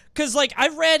 Because, like,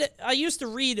 I used to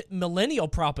read millennial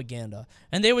propaganda,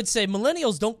 and they would say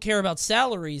millennials don't care about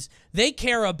salaries. They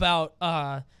care about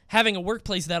having a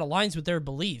workplace that aligns with their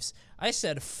beliefs. I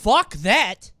said, fuck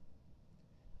that.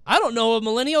 I don't know a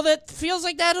millennial that feels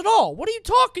like that at all. What are you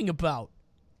talking about?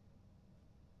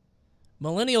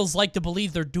 Millennials like to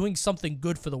believe they're doing something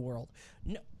good for the world.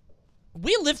 No,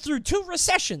 we lived through 2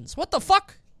 recessions. What the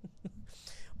fuck?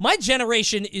 My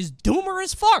generation is doomer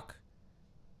as fuck.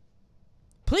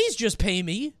 Please just pay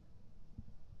me.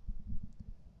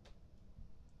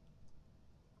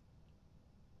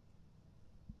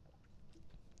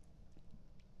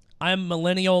 I'm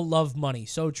millennial, love money.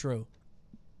 So true.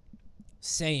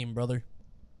 Same, brother.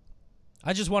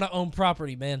 I just want to own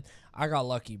property, man. I got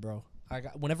lucky, bro.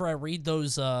 Whenever I read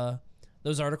those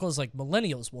articles, like,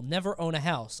 millennials will never own a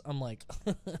house. I'm like,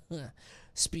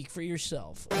 speak for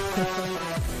yourself.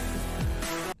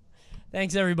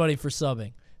 Thanks, everybody, for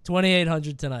subbing.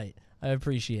 2,800 tonight. I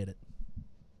appreciate it.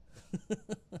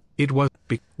 It was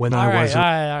when all I was... All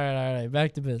right.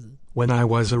 Back to business. When I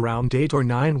was around 8 or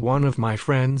 9, one of my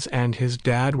friends and his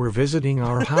dad were visiting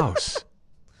our house.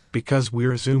 Because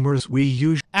we're Zoomers, we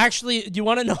usually... Actually, do you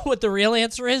want to know what the real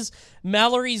answer is?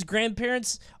 Mallory's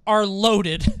grandparents are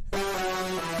loaded.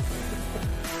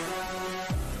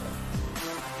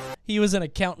 He was an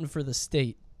accountant for the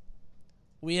state.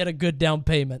 We had a good down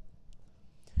payment.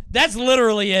 That's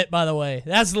literally it, by the way.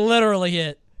 That's literally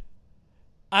it.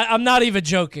 I'm not even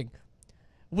joking.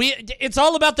 It's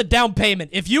all about the down payment.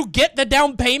 If you get the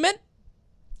down payment,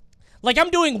 like, I'm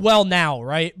doing well now,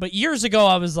 right? But years ago,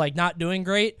 I was, like, not doing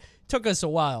great. Took us a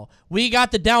while. We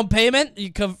got the down payment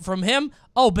from him.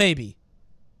 Oh, baby.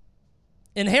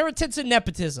 Inheritance and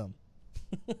nepotism.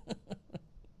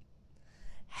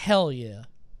 Hell yeah.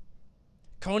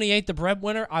 Coney ain't the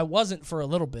breadwinner. I wasn't for a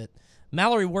little bit.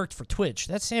 Mallory worked for Twitch.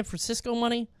 That's San Francisco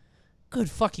money? Good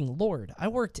fucking lord. I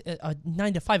worked a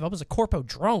 9 to 5. I was a corpo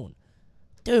drone.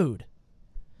 Dude.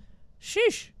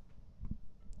 Sheesh.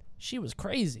 She was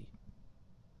crazy.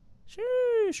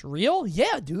 Sheesh. Real?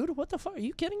 Yeah, dude. What the fuck? Are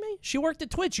you kidding me? She worked at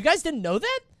Twitch. You guys didn't know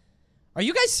that? Are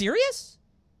you guys serious?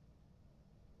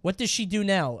 What does she do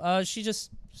now? She's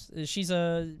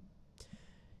a...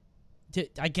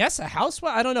 I guess a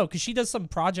housewife? I don't know, because she does some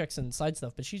projects and side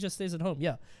stuff, but she just stays at home.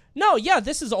 Yeah. No, yeah,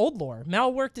 this is old lore.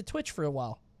 Mal worked at Twitch for a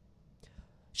while.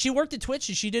 She worked at Twitch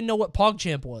and she didn't know what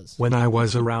PogChamp was. When I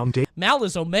was around 8... Mal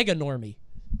is Omega Normie.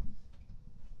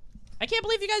 I can't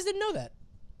believe you guys didn't know that.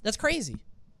 That's crazy.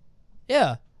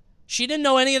 Yeah. She didn't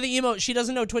know any of the emotes. She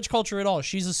doesn't know Twitch culture at all.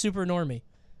 She's a super normie.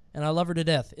 And I love her to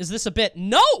death. Is this a bit?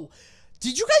 No!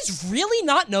 Did you guys really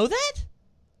not know that?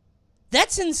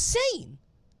 That's insane.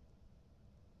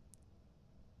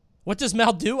 What does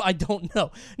Mal do? I don't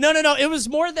know. No. It was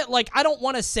more that, like, I don't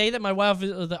want to say that my wife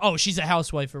is, oh, she's a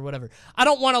housewife or whatever. I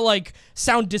don't want to, like,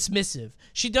 sound dismissive.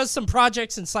 She does some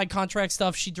projects and side contract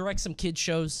stuff. She directs some kid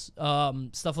shows,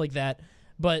 stuff like that.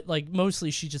 But, like, mostly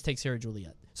she just takes care of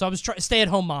Juliet. So I was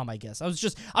stay-at-home mom, I guess. I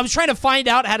was trying to find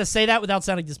out how to say that without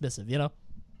sounding dismissive, you know?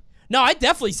 No, I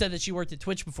definitely said that she worked at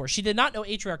Twitch before. She did not know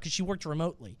Atriarch because she worked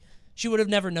remotely. She would have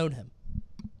never known him.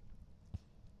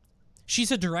 She's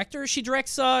a director. She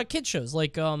directs kid shows,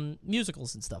 like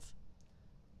musicals and stuff.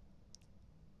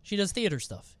 She does theater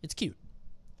stuff. It's cute.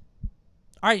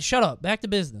 All right, shut up. Back to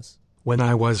business. When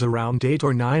I was around 8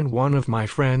 or 9, one of my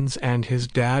friends and his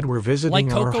dad were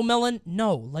visiting our... Like Coco Melon?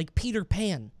 No, like Peter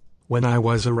Pan. When I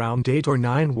was around 8 or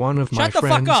 9, one of my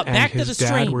friends and his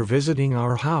dad were visiting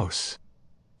our house.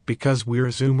 Because we're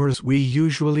Zoomers, we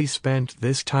usually spent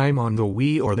this time on the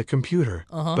Wii or the computer.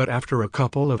 But after a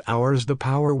couple of hours, the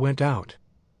power went out.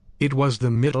 It was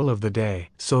the middle of the day,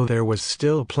 so there was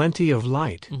still plenty of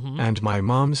light, and my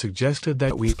mom suggested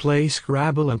that we play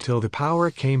Scrabble until the power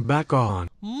came back on.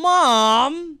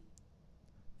 Mom!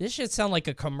 This should sound like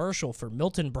a commercial for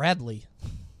Milton Bradley.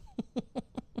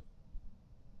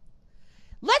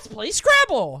 Let's play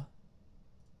Scrabble!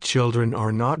 Children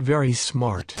are not very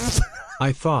smart.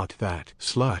 I thought that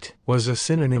slut was a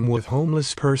synonym with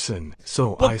homeless person,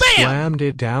 so I slammed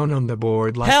it down on the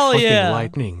board like fucking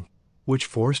lightning, which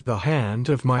forced the hand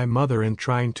of my mother in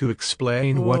trying to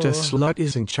explain what a slut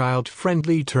is in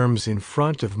child-friendly terms in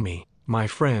front of me, my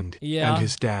friend, and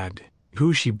his dad,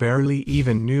 who she barely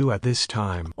even knew at this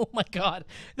time. Oh my god,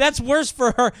 that's worse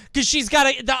for her, because she's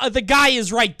got the guy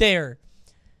is right there.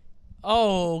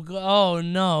 Oh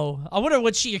no. I wonder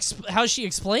what how she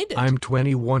explained it. I'm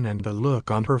 21 and the look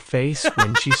on her face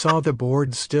when she saw the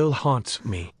board still haunts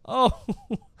me. Oh.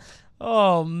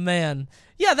 Oh man.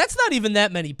 Yeah, that's not even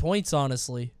that many points,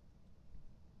 honestly.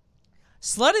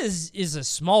 Slut is a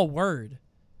small word.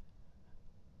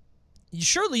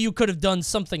 Surely you could have done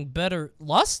something better.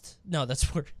 Lust? No,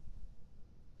 that's word.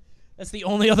 That's the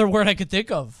only other word I could think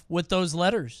of with those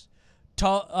letters.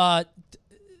 What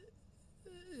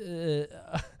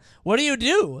do you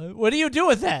do? What do you do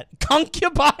with that?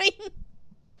 Concubine?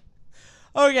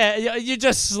 Okay, you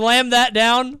just slam that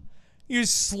down? You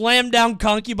slam down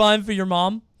concubine for your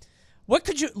mom? What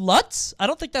could you... Lutz? I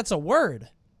don't think that's a word.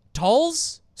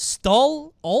 Tulls?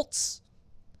 Stull? Alts?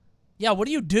 Yeah, what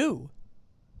do you do?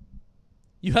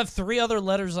 You have 3 other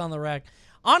letters on the rack.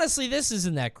 Honestly, this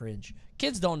isn't that cringe.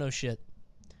 Kids don't know shit.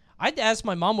 I'd ask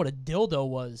my mom what a dildo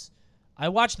was. I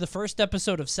watched the first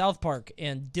episode of South Park,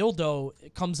 and dildo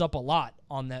comes up a lot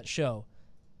on that show.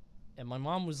 And my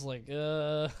mom was like,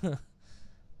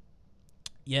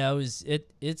 Yeah,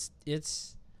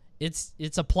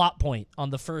 it's a plot point on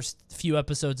the first few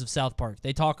episodes of South Park.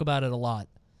 They talk about it a lot.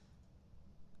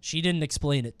 She didn't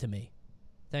explain it to me.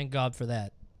 Thank God for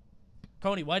that.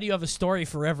 Coney, why do you have a story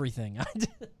for everything?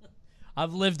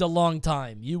 I've lived a long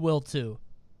time. You will too.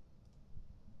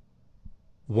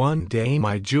 One day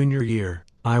my junior year,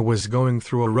 I was going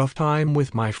through a rough time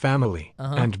with my family,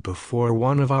 and before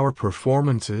one of our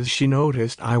performances she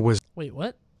noticed I was... Wait,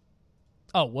 what?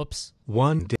 Oh, whoops.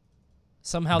 One day...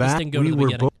 Somehow this didn't go to the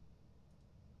beginning.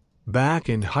 Back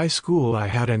in high school I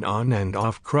had an on and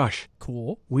off crush.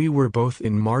 Cool. We were both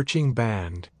in marching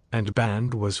band, and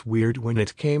band was weird when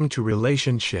it came to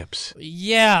relationships.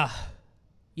 Yeah.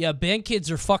 Yeah, band kids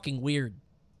are fucking weird.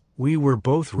 We were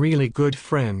both really good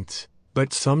friends,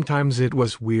 but sometimes it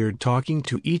was weird talking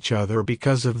to each other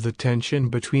because of the tension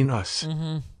between us.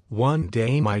 One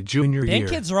day my junior year,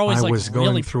 kids are always, I like, was really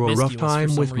going through a rough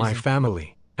time with my reason.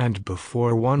 family, and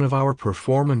before one of our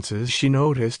performances she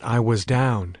noticed I was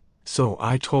down, so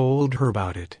I told her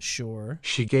about it. Sure.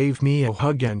 She gave me a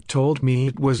hug and told me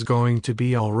it was going to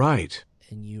be all right.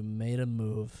 And you made a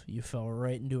move. You fell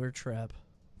right into her trap.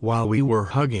 While we were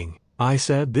hugging, I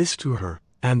said this to her,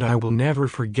 and I will never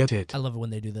forget it. I love it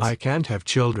when they do this. I can't have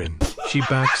children. She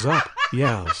backs up,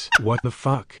 yells, "What the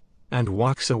fuck?" and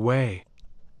walks away.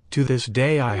 To this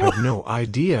day I have no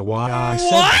idea why I said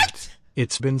that.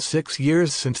 It's been 6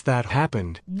 years since that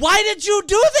happened. Why did you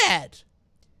do that?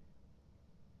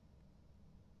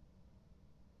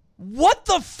 What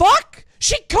the fuck?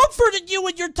 She comforted you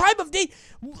in your time of need.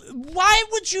 Why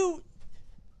would you...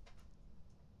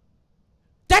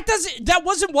 That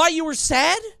wasn't why you were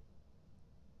sad?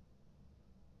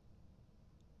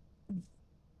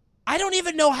 I don't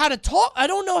even know how to talk. I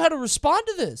don't know how to respond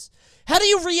to this. How do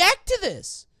you react to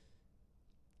this?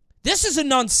 This is a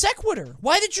non sequitur.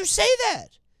 Why did you say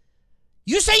that?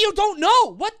 You say you don't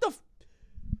know. What the...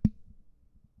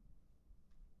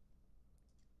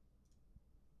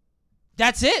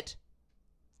 That's it.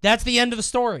 That's the end of the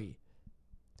story.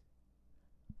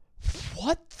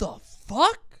 What the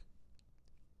fuck?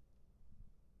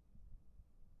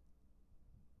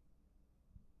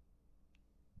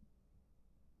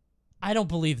 I don't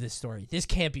believe this story. This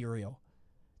can't be real.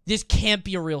 This can't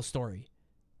be a real story.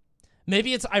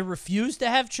 Maybe it's I refuse to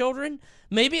have children.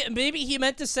 Maybe he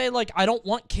meant to say, like, I don't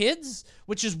want kids,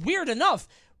 which is weird enough.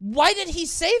 Why did he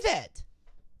say that?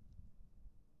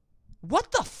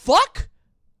 What the fuck?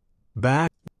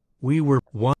 Back, we were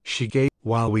one she gave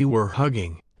while we were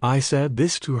hugging. I said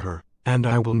this to her, and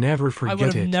I will never forget it. I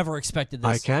would have never expected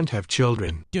this. I can't have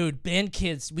children. Dude, band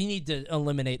kids, we need to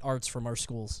eliminate arts from our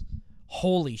schools.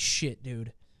 Holy shit,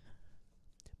 dude.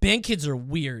 Band kids are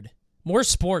weird. More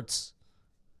sports.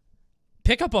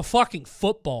 Pick up a fucking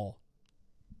football,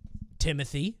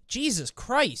 Timothy. Jesus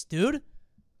Christ, dude.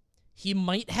 He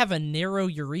might have a narrow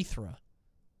urethra.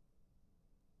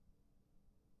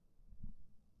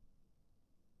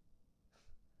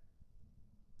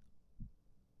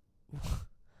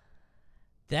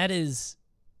 That is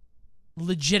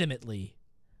legitimately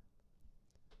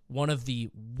one of the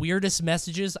weirdest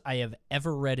messages I have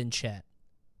ever read in chat.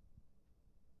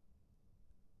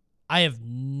 I have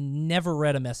never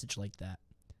read a message like that.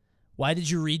 Why did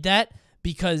you read that?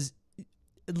 Because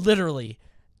literally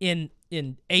in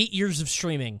 8 years of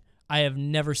streaming, I have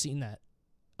never seen that.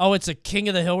 Oh, it's a King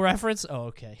of the Hill reference? Oh,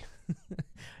 okay.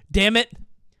 Damn it.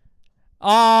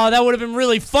 Oh, that would have been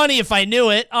really funny if I knew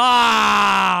it.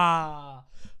 Ah,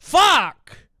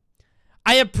 fuck.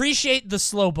 I appreciate the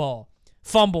slow ball.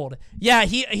 Fumbled. Yeah,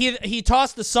 he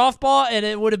tossed the softball, and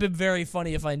it would have been very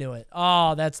funny if I knew it.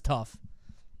 Oh, that's tough.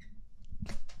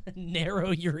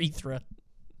 Narrow urethra.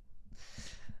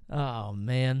 Oh,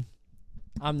 man.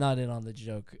 I'm not in on the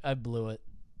joke. I blew it.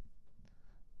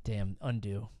 Damn.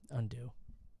 Undo. Undo.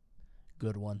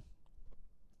 Good one.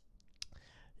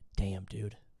 Damn,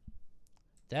 dude.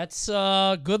 That's,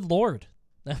 good lord.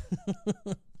 That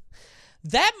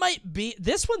might be...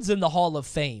 This one's in the Hall of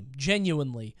Fame.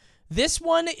 Genuinely. This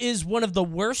one is one of the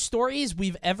worst stories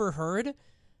we've ever heard.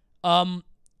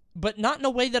 But not in a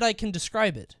way that I can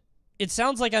describe it. It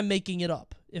sounds like I'm making it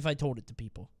up if I told it to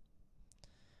people.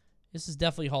 This is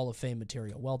definitely Hall of Fame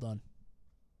material. Well done.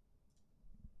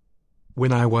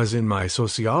 When I was in my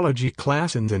sociology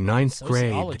class in the 9th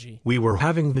grade, we were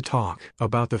having the talk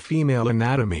about the female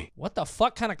anatomy. What the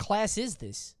fuck kind of class is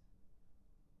this?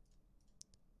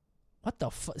 What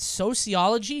the fuck?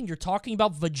 Sociology and you're talking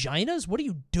about vaginas? What are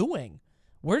you doing?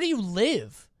 Where do you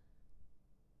live?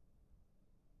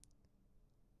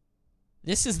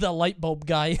 This is the light bulb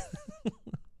guy.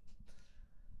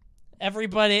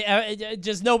 Everybody,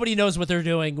 just nobody knows what they're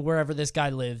doing wherever this guy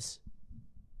lives.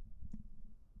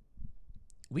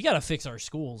 We gotta fix our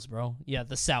schools, bro. Yeah,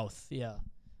 the South, yeah.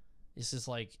 This is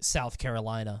like South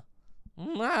Carolina.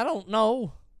 I don't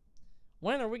know.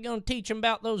 When are we gonna teach them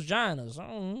about those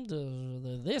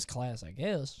vaginas? This class, I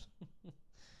guess.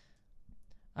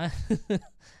 I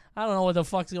don't know what the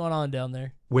fuck's going on down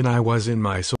there. When I was in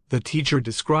my the teacher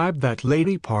described that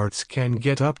lady parts can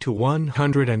get up to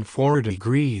 104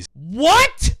 degrees.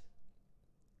 What?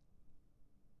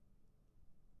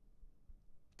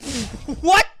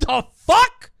 What the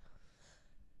fuck?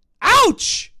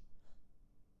 Ouch!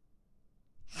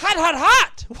 Hot, hot,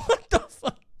 hot! What the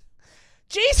fuck?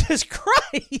 Jesus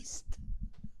Christ!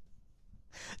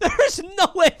 There's no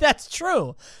way that's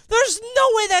true. There's no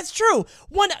way that's true.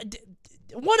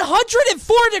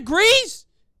 104 degrees?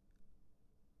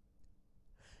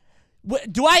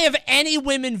 Do I have any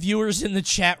women viewers in the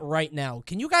chat right now?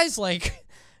 Can you guys, like...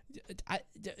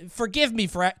 forgive me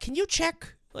for... Can you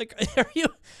check? Like, are you...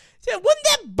 Wouldn't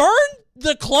that burn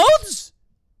the clothes?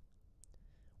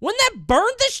 Wouldn't that burn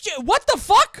the shit? What the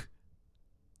fuck?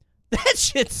 That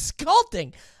shit's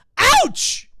scalding.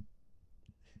 Ouch!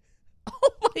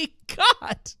 Oh my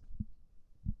god.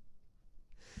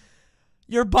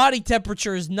 Your body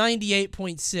temperature is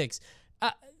 98.6.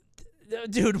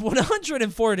 Dude,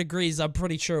 104 degrees, I'm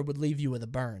pretty sure would leave you with a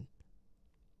burn.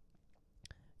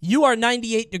 You are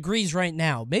 98 degrees right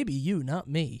now. Maybe you, not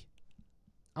me.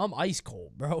 I'm ice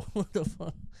cold, bro. What the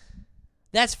fuck?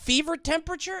 That's fever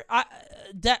temperature?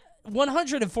 That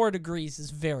 104 degrees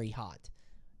is very hot.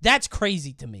 That's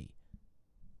crazy to me.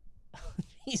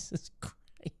 Jesus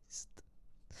Christ.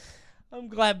 I'm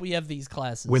glad we have these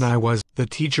classes. When I was, the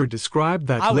teacher described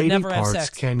that lady parts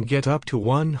can get up to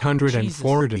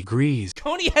 104 degrees.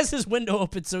 Coney has his window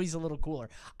open, so he's a little cooler.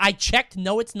 I checked.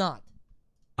 No, it's not.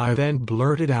 I then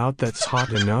blurted out that's hot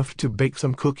enough to bake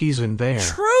some cookies in there.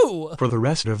 True! For the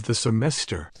rest of the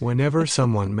semester, whenever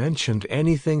someone mentioned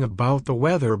anything about the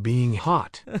weather being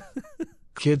hot,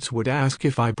 kids would ask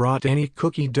if I brought any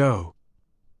cookie dough.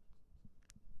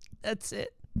 That's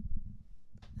it.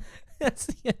 That's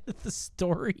the end of the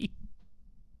story.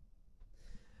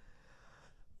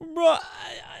 Bro,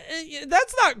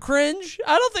 that's not cringe.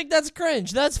 I don't think that's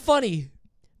cringe. That's funny.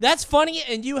 That's funny,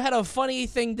 and you had a funny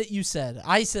thing that you said.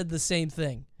 I said the same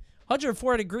thing.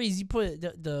 104 degrees, you put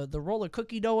the roll of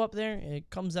cookie dough up there, and it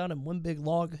comes out in one big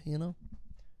log, you know?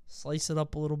 Slice it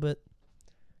up a little bit.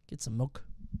 Get some milk.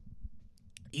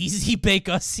 Easy bake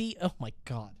us. See? Oh, my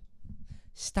God.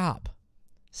 Stop.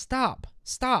 Stop.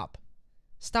 Stop.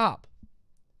 Stop.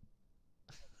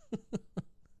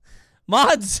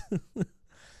 Mods.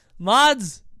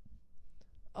 Mods.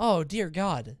 Oh, dear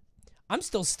God. I'm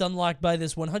still stun locked by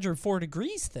this 104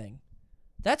 degrees thing.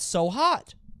 That's so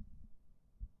hot.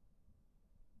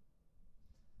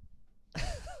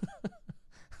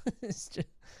 It's just,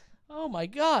 oh my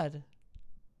God.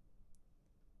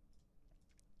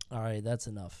 All right, that's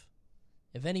enough.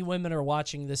 If any women are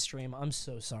watching this stream, I'm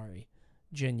so sorry.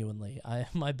 Genuinely.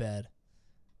 My bad.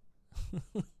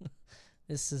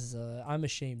 This is, I'm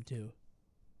ashamed too.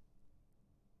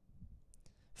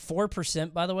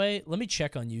 4%, by the way. Let me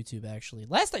check on YouTube, actually.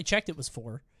 Last I checked, it was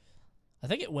 4. I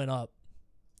think it went up.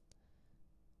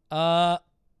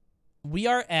 We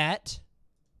are at...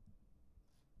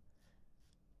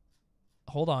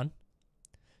 Hold on.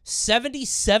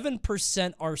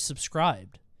 77% are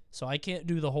subscribed. So I can't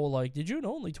do the whole, like, did you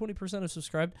know only 20% are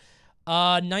subscribed?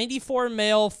 94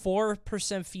 male,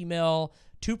 4% female,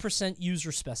 2%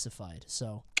 user specified.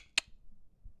 So,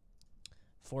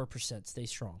 4%. Stay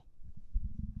strong.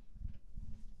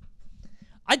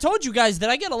 I told you guys that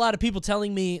I get a lot of people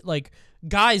telling me, like,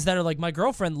 guys that are like, my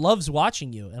girlfriend loves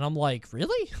watching you. And I'm like,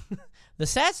 really? The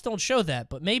stats don't show that,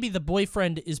 but maybe the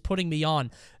boyfriend is putting me on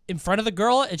in front of the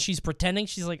girl, and she's pretending.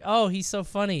 She's like, oh, he's so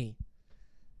funny.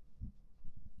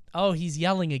 Oh, he's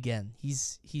yelling again.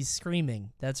 He's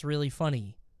screaming. That's really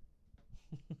funny.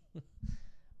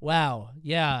 Wow.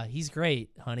 Yeah, he's great,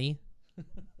 honey.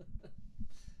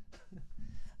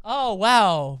 Oh,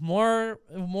 wow. More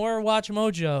Watch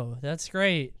Mojo. That's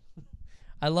great.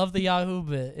 I love the Yahoo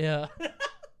bit. Yeah.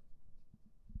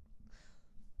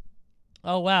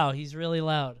 Oh, wow. He's really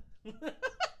loud.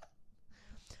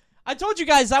 I told you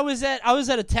guys I was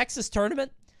at a Texas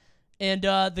tournament, and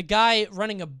the guy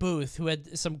running a booth who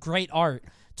had some great art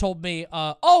told me,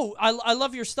 oh, I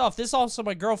love your stuff. This is also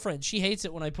my girlfriend. She hates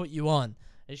it when I put you on.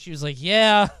 And she was like,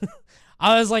 yeah.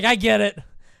 I was like, I get it.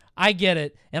 I get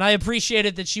it. And I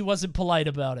appreciated that she wasn't polite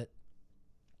about it.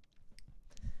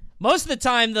 Most of the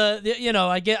time,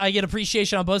 I get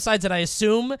appreciation on both sides, and I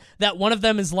assume that one of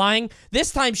them is lying.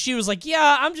 This time, she was like,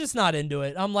 yeah, I'm just not into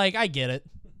it. I'm like, I get it.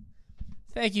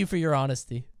 Thank you for your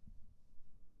honesty.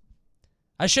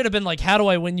 I should have been like, how do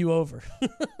I win you over?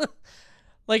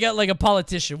 like a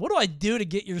politician. What do I do to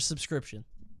get your subscription?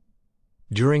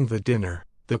 During the dinner,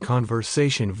 the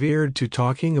conversation veered to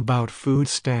talking about food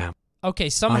stamp. Okay,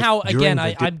 somehow,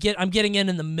 I'm getting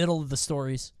in the middle of the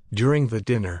stories. During the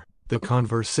dinner, the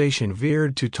conversation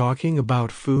veered to talking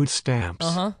about food stamps.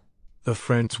 Uh-huh. The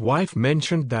friend's wife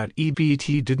mentioned that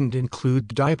EBT didn't include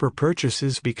diaper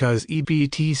purchases because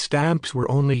EBT stamps were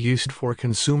only used for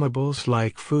consumables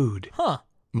like food. Huh.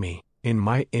 Me, in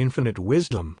my infinite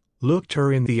wisdom, looked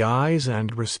her in the eyes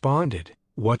and responded,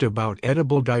 "What about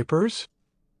edible diapers?"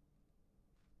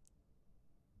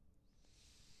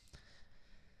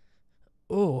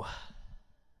 Ooh.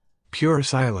 Pure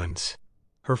silence.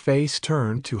 Her face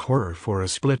turned to horror for a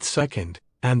split second,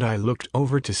 and I looked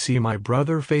over to see my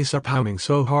brother face up, humming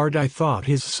so hard I thought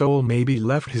his soul maybe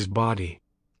left his body.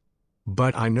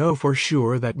 But I know for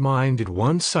sure that mine did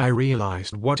once I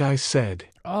realized what I said.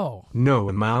 Oh. No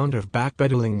amount of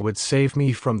backpedaling would save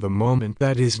me from the moment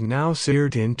that is now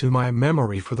seared into my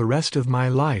memory for the rest of my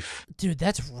life. Dude,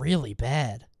 that's really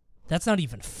bad. That's not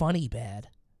even funny bad.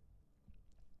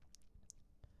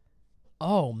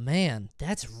 Oh man,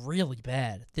 that's really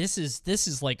bad. This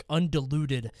is like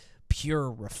undiluted,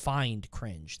 pure, refined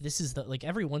cringe. This is like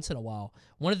every once in a while,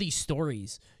 one of these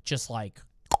stories just like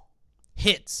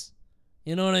hits.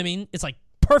 You know what I mean? It's like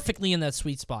perfectly in that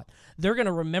sweet spot. They're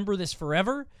gonna remember this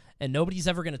forever, and nobody's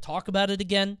ever gonna talk about it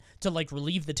again to like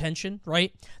relieve the tension,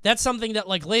 right? That's something that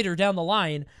like later down the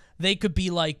line they could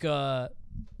be like down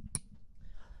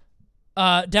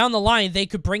the line, they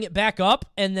could bring it back up,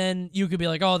 and then you could be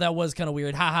like, oh, that was kind of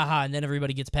weird, ha ha ha, and then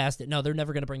everybody gets past it. No, they're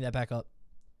never going to bring that back up.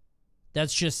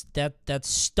 That's just, that's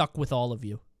stuck with all of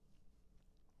you.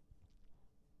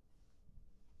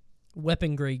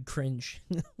 Weapon grade cringe.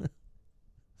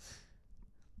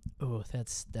 Oh,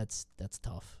 that's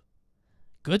tough.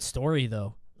 Good story,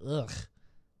 though. Ugh.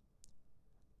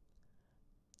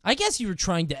 I guess you were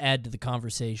trying to add to the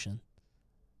conversation.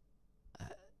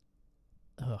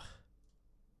 Ugh.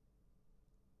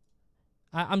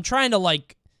 I'm trying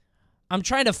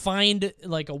to find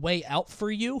like a way out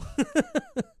for you.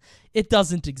 It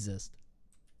doesn't exist.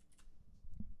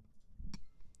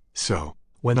 So,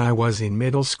 when I was in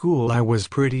middle school, I was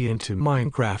pretty into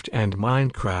Minecraft and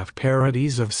Minecraft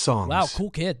parodies of songs. Wow,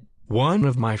 cool kid. One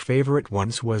of my favorite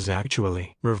ones was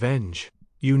actually Revenge.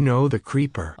 You know, the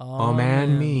creeper. Oh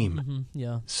man meme. Mm-hmm,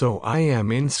 yeah. So I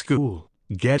am in school,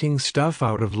 getting stuff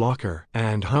out of locker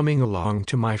and humming along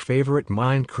to my favorite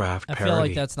Minecraft parody. I feel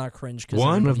like that's not cringe.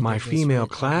 One of my female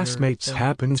classmates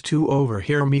happens to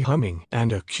overhear me humming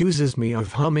and accuses me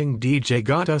of humming DJ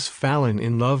Got Us Fallin'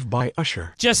 in Love by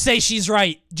Usher. Just say she's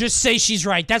right. Just say she's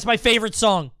right. That's my favorite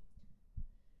song.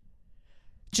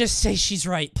 Just say she's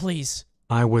right, please.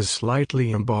 I was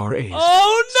slightly embarrassed.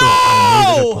 Oh no! So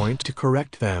I made it a point to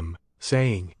correct them,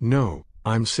 saying, "No,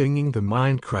 I'm singing the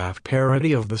Minecraft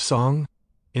parody of the song."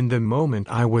 In the moment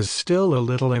I was still a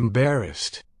little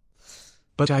embarrassed,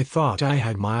 but I thought I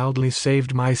had mildly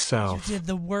saved myself. You did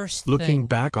the worst Looking thing.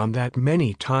 back on that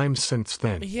many times since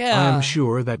then, Yeah. I'm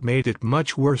sure that made it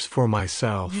much worse for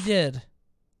myself. You did.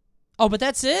 Oh, but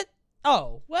that's it?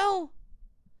 Oh, well.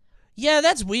 Yeah,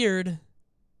 that's weird.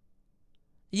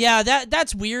 Yeah,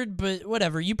 that's weird, but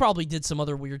whatever. You probably did some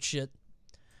other weird shit.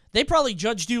 They probably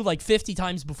judged you like 50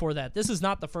 times before that. This is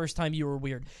not the first time you were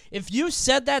weird. If you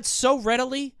said that so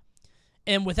readily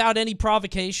and without any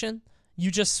provocation,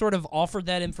 you just sort of offered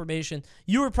that information,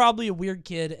 you were probably a weird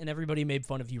kid and everybody made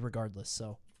fun of you regardless,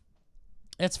 so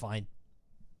it's fine.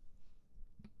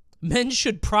 Men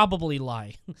should probably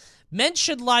lie. Men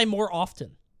should lie more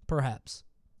often, perhaps.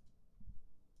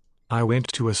 I went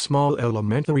to a small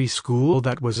elementary school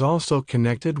that was also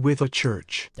connected with a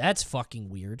church. That's fucking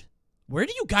weird. Where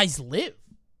do you guys live?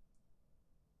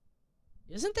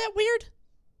 Isn't that weird?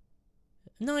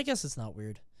 No, I guess it's not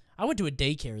weird. I went to a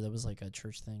daycare that was like a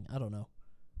church thing. I don't know.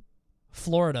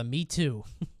 Florida, me too.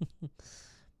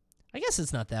 I guess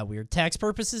it's not that weird. Tax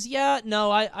purposes, yeah.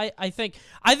 No, I think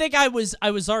I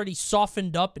was already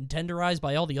softened up and tenderized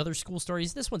by all the other school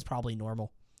stories. This one's probably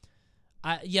normal.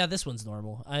 Yeah, this one's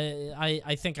normal.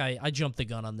 I think I jumped the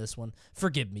gun on this one.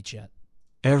 Forgive me, chat.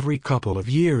 Every couple of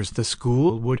years, the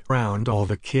school would round all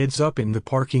the kids up in the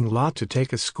parking lot to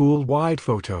take a school-wide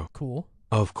photo. Cool.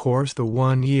 Of course, the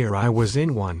one year I was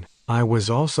in one, I was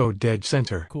also dead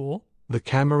center. Cool. The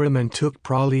cameraman took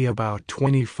probably about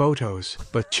 20 photos,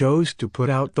 but chose to put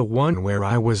out the one where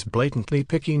I was blatantly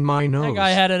picking my nose. That guy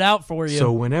had it out for you.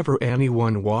 So whenever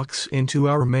anyone walks into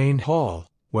our main hall,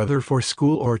 whether for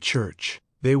school or church,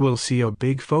 they will see a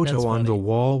big photo on the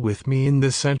wall with me in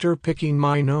the center picking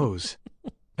my nose.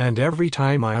 And every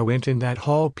time I went in that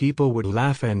hall, people would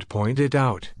laugh and point it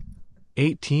out.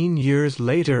 18 years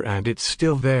later, and it's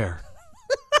still there.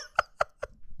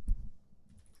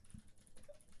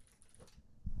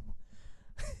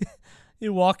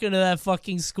 You walk into that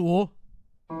fucking school.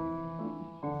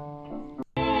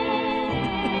 You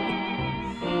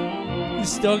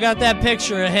still got that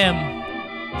picture of him.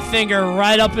 Finger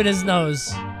right up in his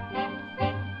nose.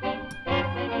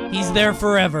 He's there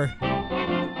forever.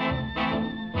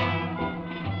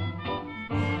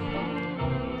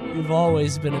 You've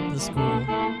always been at the school.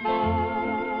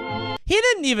 He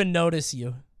didn't even notice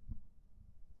you.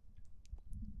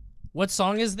 What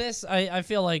song is this? I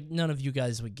feel like none of you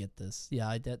guys would get this.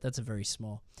 Yeah, that's a very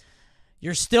small.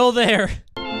 You're still there.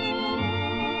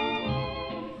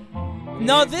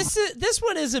 No, this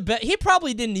one is a bit. He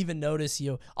probably didn't even notice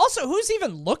you. Also, who's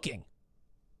even looking?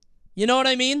 You know what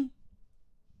I mean?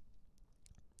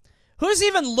 Who's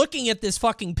even looking at this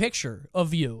fucking picture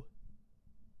of you?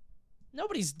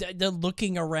 Nobody's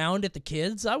looking around at the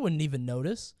kids. I wouldn't even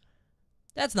notice.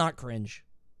 That's not cringe.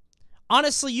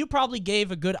 Honestly, you probably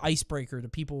gave a good icebreaker to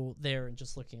people there and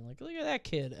just looking like, look at that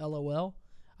kid, LOL.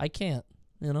 I can't,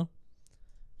 you know?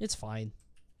 It's fine.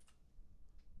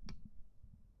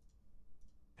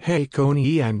 Hey,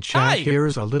 Coney and Chad, Hi.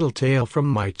 Here's a little tale from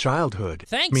my childhood.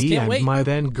 Thanks, Me can't and wait. my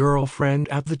then girlfriend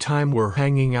at the time were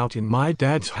hanging out in my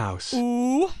dad's house.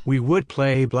 Ooh. We would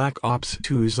play Black Ops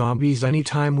 2 Zombies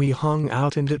anytime we hung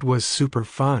out, and it was super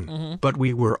fun. But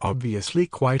we were obviously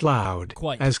quite loud,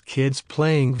 as kids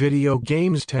playing video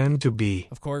games tend to be.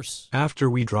 Of course. After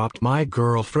we dropped my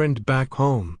girlfriend back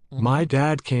home, my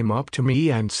dad came up to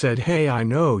me and said, "Hey, I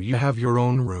know you have your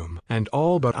own room and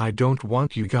all, but I don't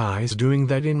want you guys doing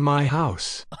that in my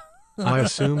house." I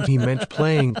assumed he meant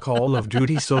playing Call of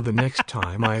Duty, so the next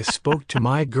time I spoke to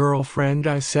my girlfriend,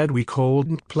 I said we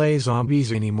couldn't play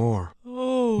zombies anymore.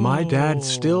 My dad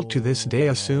still to this day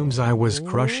assumes I was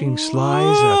crushing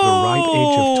slies at the right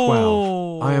age of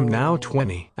 12. I am now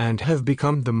 20 and have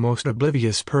become the most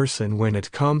oblivious person when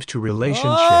it comes to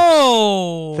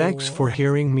relationships. Thanks for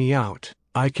hearing me out.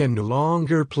 I can no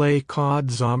longer play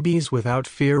COD Zombies without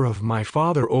fear of my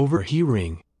father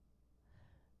overhearing.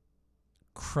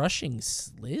 Crushing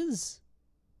Sliz?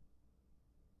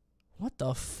 What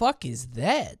the fuck is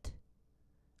that?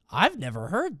 I've never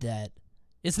heard that.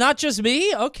 It's not just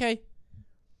me? Okay.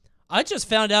 I just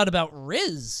found out about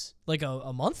Riz like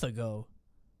a month ago.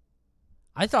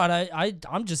 I thought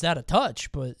I'm just out of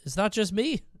touch, but it's not just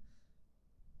me.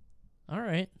 All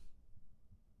right.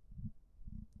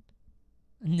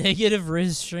 Negative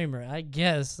Riz streamer, I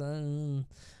guess.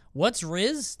 What's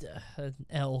Riz?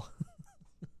 L.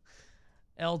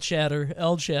 L chatter.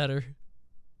 L chatter.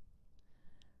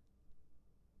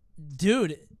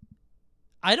 Dude,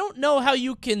 I don't know how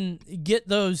you can get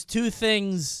those two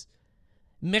things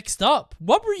mixed up.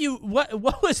 What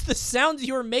was the sounds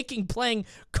you were making playing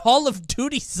Call of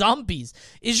Duty Zombies?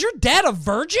 Is your dad a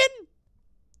virgin?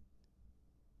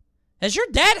 Has your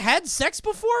dad had sex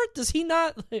before? Does he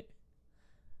not?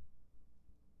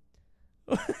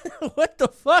 What the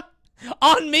fuck?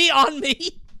 On me?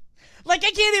 Like,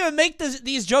 I can't even make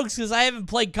these jokes because I haven't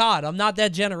played COD. I'm not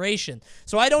that generation.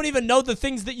 So I don't even know the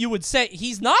things that you would say.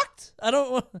 He's knocked? I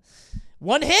don't...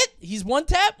 One hit? He's one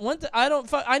tap? I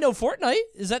know Fortnite.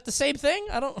 Is that the same thing?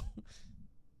 I don't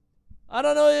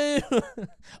know.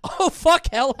 Oh, fuck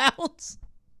Hellhounds.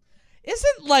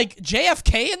 Isn't, like,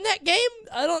 JFK in that game?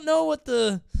 I don't know what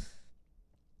the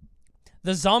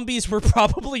zombies were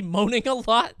probably moaning a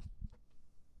lot.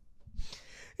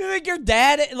 You think your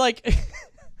dad, like...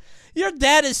 Your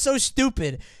dad is so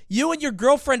stupid. You and your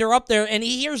girlfriend are up there, and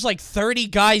he hears like 30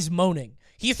 guys moaning.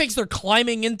 He thinks they're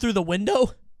climbing in through the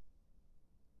window.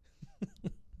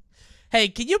 Hey,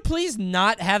 can you please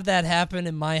not have that happen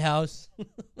in my house?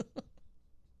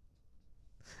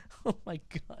 Oh, my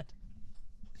God.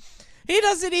 He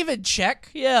doesn't even check.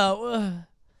 Yeah. All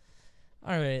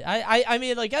right. I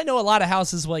mean, like, I know a lot of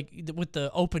houses, like, with the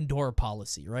open door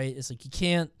policy, right? It's like,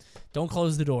 don't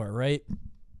close the door, right?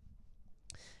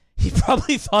 He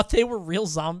probably thought they were real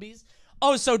zombies.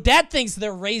 Oh, so Dad thinks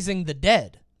they're raising the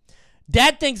dead.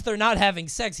 Dad thinks they're not having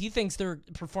sex. He thinks they're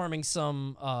performing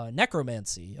some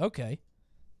necromancy. Okay.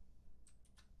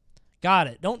 Got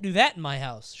it. Don't do that in my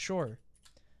house. Sure.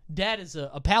 Dad is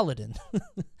a paladin.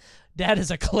 Dad is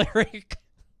a cleric.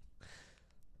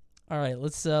 All right,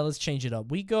 let's change it up.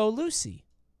 We go Lucy.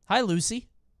 Hi, Lucy.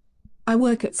 I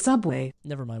work at Subway.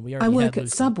 Never mind. We I already work had at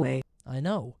Lucy. Subway. I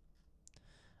know.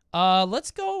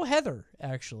 Let's go Heather,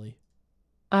 actually.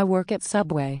 I work at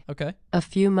Subway. Okay. A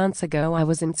few months ago, I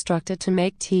was instructed to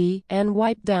make tea and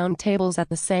wipe down tables at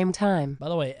the same time. By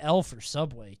the way, L for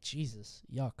Subway. Jesus.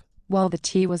 Yuck. While the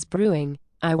tea was brewing,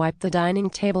 I wiped the dining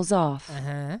tables off.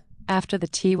 Uh-huh. After the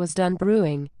tea was done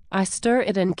brewing, I stir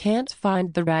it and can't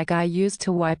find the rag I used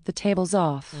to wipe the tables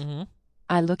off. Mm-hmm.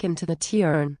 I look into the tea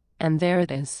urn, and there it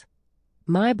is.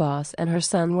 My boss and her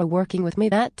son were working with me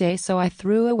that day, so I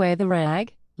threw away the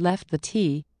rag, left the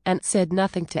tea, and said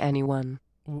nothing to anyone.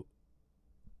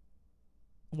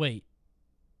 Wait.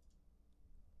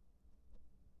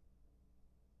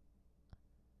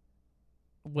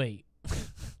 Wait.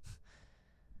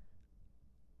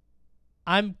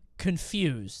 I'm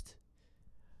confused.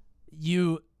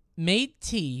 You made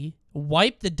tea,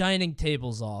 wiped the dining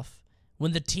tables off.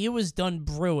 When the tea was done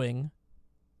brewing,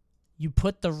 you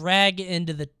put the rag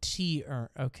into the tea urn.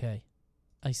 Okay.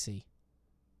 I see.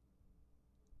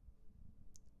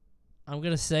 I'm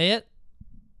going to say it.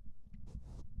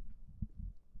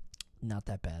 Not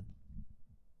that bad.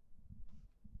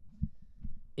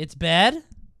 It's bad.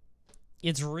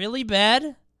 It's really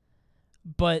bad.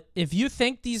 But if you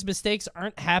think these mistakes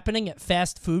aren't happening at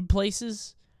fast food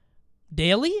places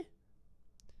daily,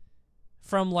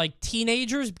 from like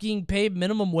teenagers being paid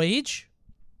minimum wage,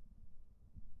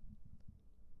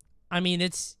 I mean,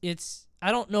 it's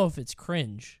I don't know if it's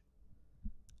cringe.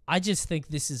 I just think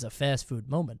this is a fast food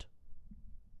moment.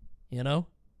 You know?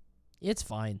 It's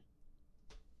fine.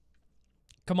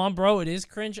 Come on, bro, it is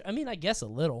cringe. I mean, I guess a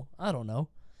little. I don't know.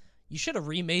 You should have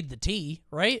remade the tea,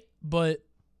 right? But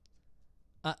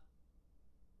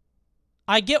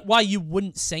I get why you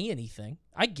wouldn't say anything.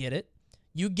 I get it.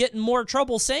 You get in more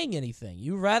trouble saying anything.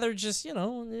 You rather just, you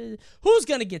know, who's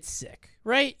going to get sick,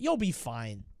 right? You'll be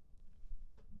fine.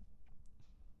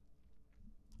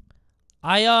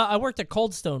 I worked at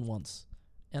Cold Stone once,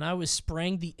 and I was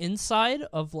spraying the inside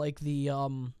of like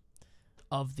the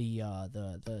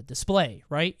display,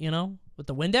 right? You know, with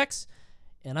the Windex,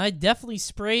 and I definitely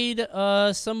sprayed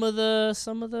some of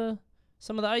the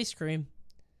ice cream.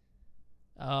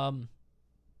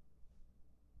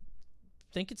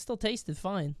 Think it still tasted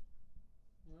fine.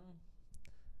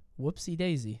 Whoopsie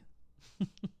daisy.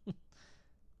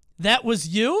 That was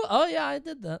you? Oh yeah, I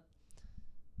did that.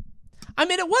 I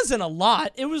mean, it wasn't a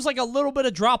lot. It was like a little bit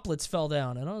of droplets fell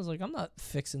down, and I was like, I'm not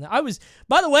fixing that.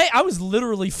 By the way, I was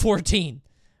literally 14.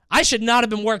 I should not have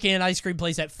been working in an ice cream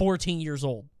place at 14 years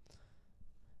old.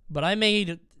 But I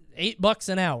made $8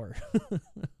 an hour.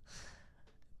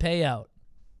 Payout.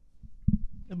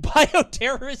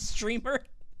 Bioterrorist streamer.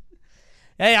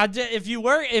 Hey, if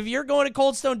you're going to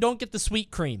Cold Stone, don't get the sweet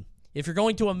cream. If you're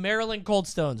going to a Maryland Cold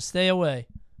Stone, stay away.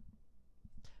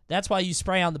 That's why you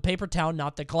spray on the paper towel,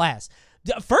 not the glass.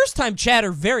 First-time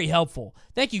chatter, very helpful.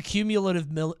 Thank you,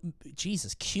 cumulative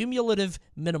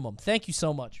minimum. Thank you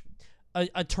so much.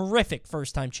 A terrific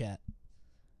first-time chat.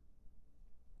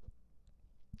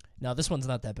 No, this one's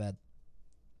not that bad.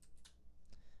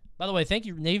 By the way, thank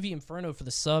you, Navy Inferno, for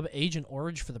the sub. Agent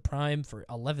Orange for the Prime for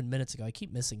 11 minutes ago. I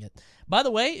keep missing it. By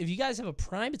the way, if you guys have a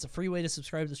Prime, it's a free way to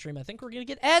subscribe to the stream. I think we're going to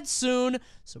get ads soon,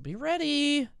 so be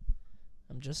ready.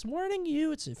 I'm just warning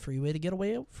you. It's a free way to get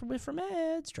away from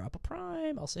ads. Drop a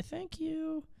Prime. I'll say thank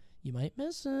you. You might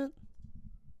miss it.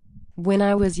 When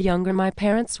I was younger, my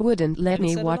parents wouldn't let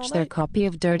me watch their copy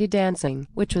of Dirty Dancing,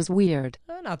 which was weird.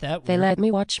 Not that weird. They let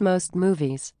me watch most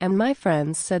movies, and my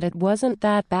friends said it wasn't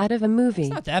that bad of a movie.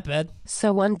 It's not that bad.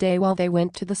 So one day while they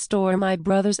went to the store, my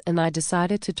brothers and I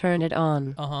decided to turn it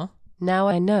on. Uh-huh. Now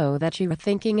I know that you were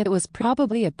thinking it was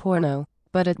probably a porno,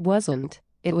 but it wasn't.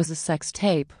 It was a sex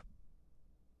tape.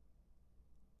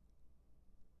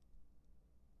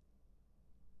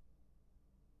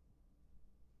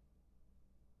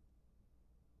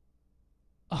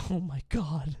 Oh my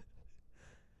god.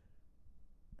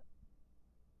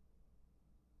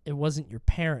 It wasn't your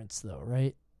parents, though,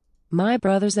 right? My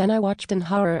brothers and I watched in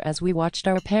horror as we watched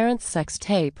our parents' sex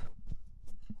tape.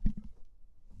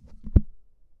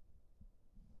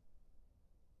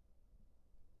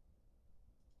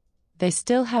 They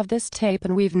still have this tape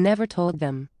and we've never told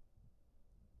them.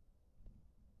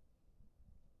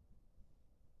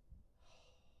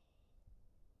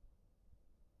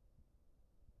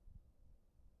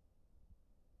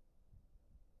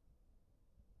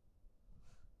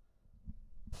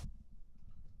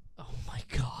 Oh my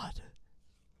god.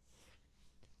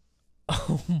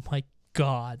 Oh my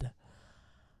god.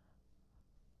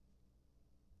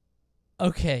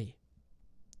 Okay.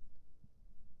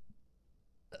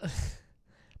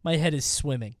 My head is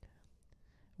swimming.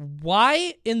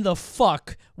 Why in the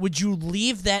fuck would you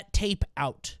leave that tape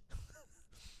out?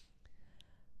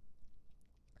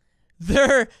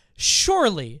 There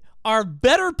surely are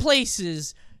better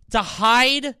places to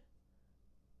hide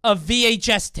a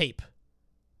VHS tape.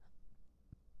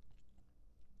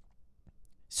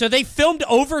 So they filmed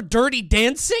over Dirty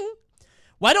Dancing?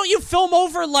 Why don't you film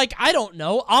over, like, I don't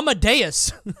know,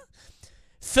 Amadeus?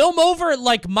 Film over,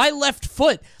 like, My Left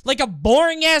Foot. Like a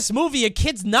boring-ass movie a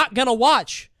kid's not gonna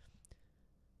watch.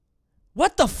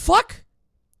 What the fuck?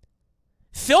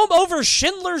 Film over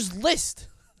Schindler's List.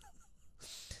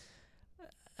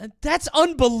 That's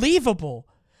unbelievable.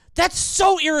 That's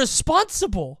so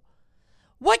irresponsible.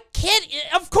 What kid?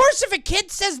 Of course, if a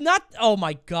kid says not... Oh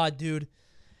my god, dude.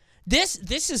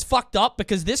 This is fucked up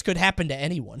because this could happen to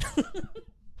anyone.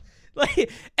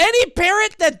 Like, any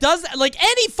parent that does that, like,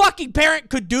 any fucking parent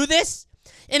could do this,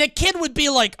 and a kid would be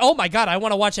like, oh my god, I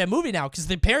want to watch that movie now because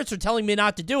the parents are telling me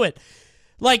not to do it.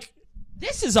 Like,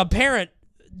 this is a parent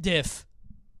diff.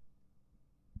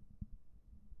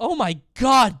 Oh my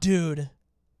god, dude.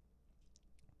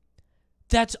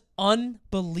 That's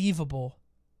unbelievable.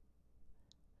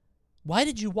 Why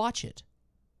did you watch it?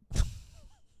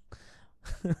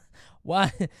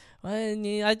 Why?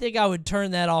 I think I would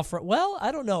turn that off. Well,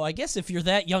 I don't know. I guess if you're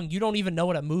that young, you don't even know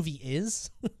what a movie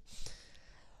is.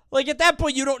 Like, at that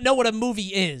point, you don't know what a movie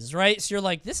is, right? So you're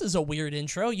like, this is a weird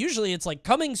intro. Usually it's like,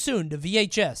 coming soon to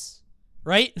VHS,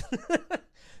 right?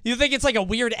 You think it's like a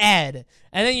weird ad.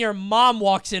 And then your mom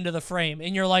walks into the frame,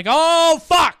 and you're like, oh,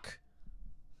 fuck!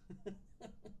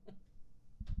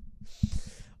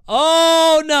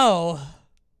 Oh, no.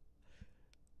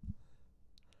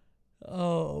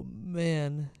 Oh,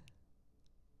 man.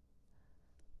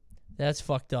 That's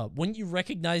fucked up. Wouldn't you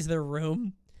recognize their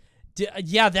room?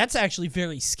 Yeah, that's actually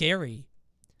very scary.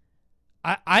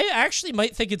 I actually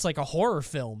might think it's like a horror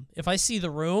film. If I see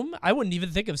the room, I wouldn't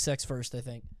even think of sex first, I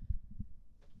think.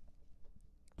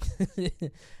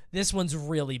 This one's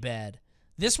really bad.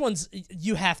 This one's...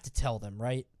 You have to tell them,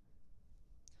 right?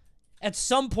 At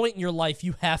some point in your life,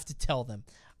 you have to tell them.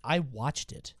 I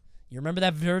watched it. You remember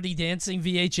that Dirty Dancing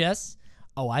VHS?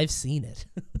 Oh, I've seen it.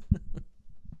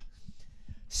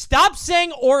 Stop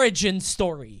saying origin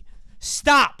story.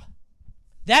 Stop.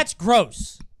 That's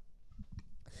gross.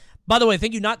 By the way,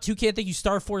 thank you, Not 2K. Thank you,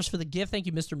 Star Force, for the gift. Thank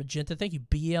you, Mr. Magenta. Thank you,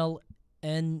 BLNG.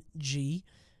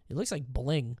 It looks like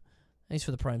bling. Thanks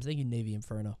for the primes. Thank you, Navy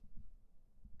Inferno.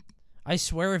 I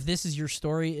swear if this is your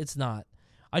story, it's not.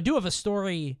 I do have a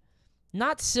story,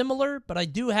 not similar, but I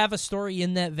do have a story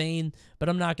in that vein, but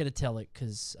I'm not going to tell it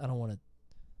because I don't want to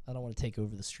take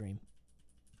over the stream.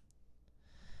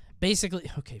 Basically,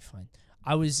 okay, fine.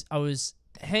 I was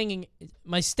hanging.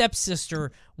 My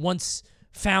stepsister once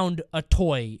found a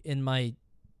toy in my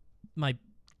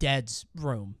dad's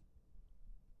room.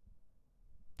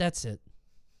 That's it.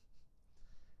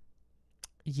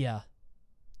 Yeah,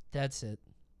 that's it.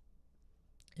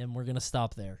 And we're gonna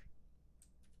stop there.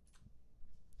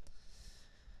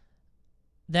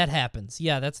 That happens.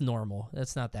 Yeah, that's normal.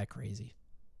 That's not that crazy.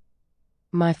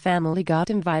 My family got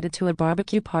invited to a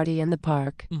barbecue party in the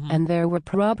park, and there were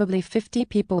probably 50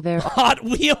 people there. Hot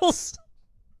Wheels?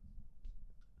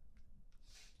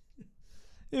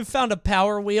 You found a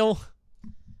Power Wheel?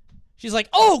 She's like,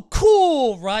 oh,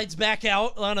 cool! Rides back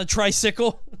out on a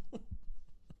tricycle.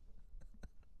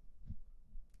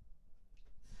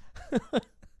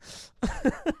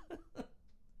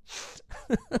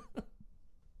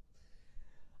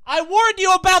 I warned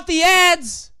you about the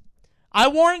ads! I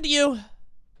warned you.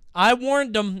 I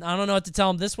warned them. I don't know what to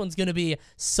tell them. This one's going to be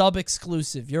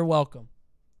sub-exclusive. You're welcome.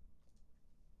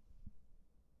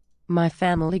 My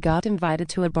family got invited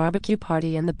to a barbecue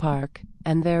party in the park,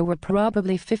 and there were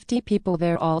probably 50 people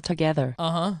there all together.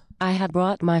 I had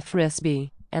brought my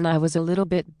Frisbee, and I was a little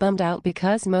bit bummed out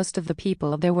because most of the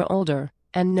people there were older,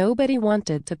 and nobody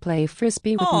wanted to play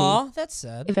frisbee with me. Aw, that's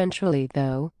sad. Eventually,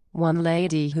 though, one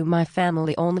lady who my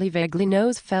family only vaguely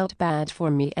knows felt bad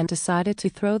for me and decided to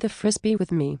throw the frisbee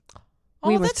with me.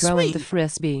 We were throwing the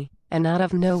frisbee, and out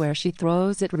of nowhere she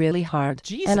throws it really hard,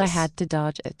 and I had to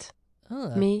dodge it.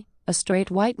 Me, a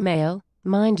straight white male,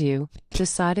 mind you,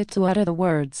 decided to utter the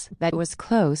words, "That was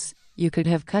close, you could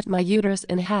have cut my uterus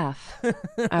in half."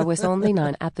 I was only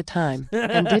 9 at the time,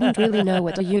 and didn't really know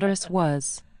what a uterus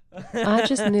was. I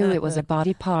just knew it was a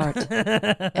body part.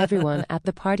 Everyone at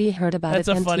the party heard about it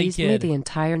and teased me the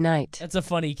entire night. That's a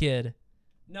funny kid.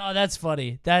 No, that's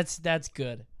funny. That's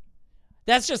good.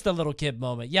 That's just a little kid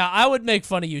moment. Yeah, I would make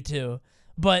fun of you too,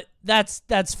 but that's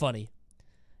funny.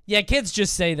 Yeah, kids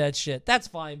just say that shit. That's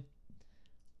fine.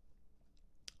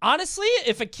 Honestly,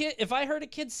 if I heard a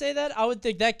kid say that, I would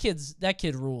think that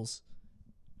kid rules.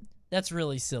 That's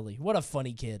really silly. What a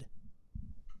funny kid.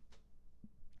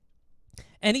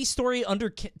 Any story under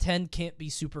 10 can't be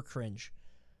super cringe.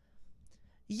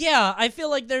 Yeah, I feel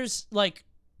like there's like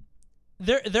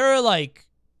there are like,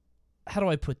 how do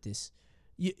I put this?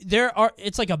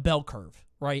 It's like a bell curve,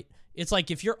 right? It's like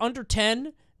if you're under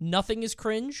 10, nothing is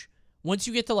cringe. Once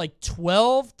you get to like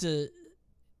 12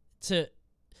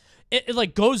 it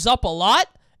like goes up a lot,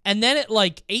 and then at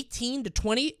like 18 to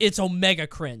 20, it's omega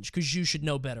cringe because you should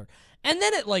know better. And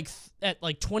then at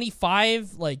like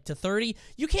 25 like to 30,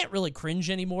 you can't really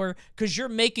cringe anymore because you're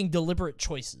making deliberate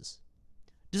choices.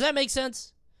 Does that make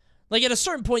sense? Like at a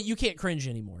certain point, you can't cringe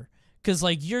anymore because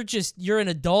like you're an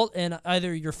adult and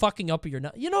either you're fucking up or you're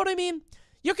not. You know what I mean?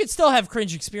 You could still have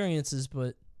cringe experiences,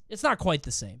 but it's not quite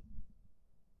the same.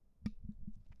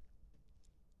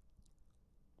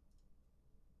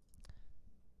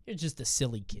 You're just a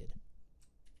silly kid.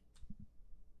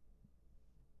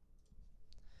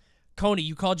 Coney,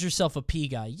 you called yourself a pee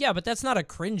guy. Yeah, but that's not a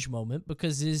cringe moment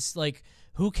because it's like,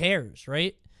 who cares,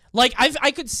 right? Like,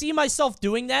 I could see myself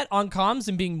doing that on comms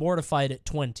and being mortified at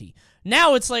 20.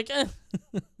 Now it's like,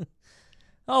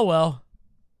 oh well.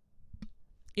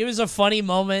 It was a funny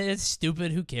moment. It's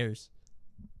stupid. Who cares?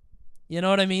 You know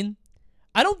what I mean?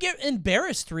 I don't get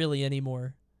embarrassed really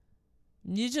anymore.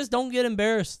 You just don't get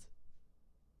embarrassed.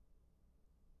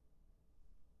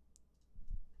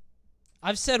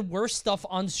 I've said worse stuff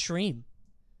on stream.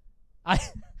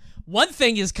 One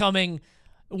thing is coming.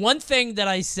 One thing that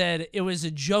I said, it was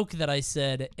a joke that I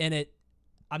said, and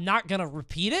I'm not gonna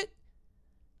repeat it.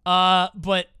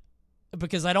 But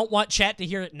because I don't want chat to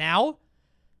hear it now,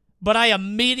 but I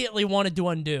immediately wanted to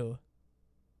undo.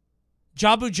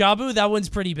 Jabu Jabu, that one's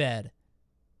pretty bad.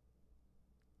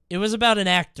 It was about an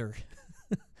actor.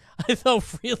 I felt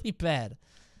really bad.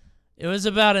 It was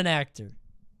about an actor.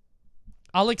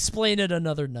 I'll explain it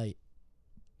another night.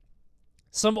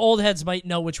 Some old heads might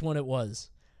know which one it was.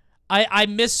 I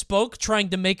misspoke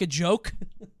trying to make a joke,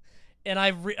 and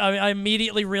I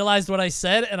immediately realized what I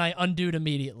said, and I undoed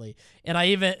immediately. And I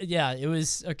even, yeah, it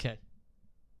was, okay.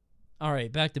 All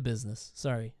right, back to business.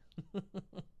 Sorry.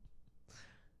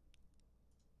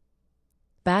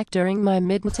 Back during my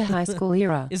mid to high school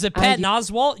era. Is it Patton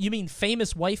Oswalt? You mean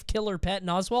famous wife killer Patton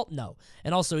Oswalt? No.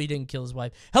 And also, he didn't kill his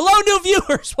wife. Hello, new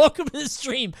viewers. Welcome to the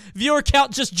stream. Viewer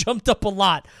count just jumped up a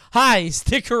lot. Hi,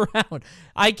 stick around.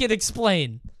 I can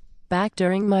explain. Back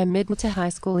during my mid to high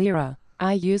school era,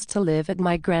 I used to live at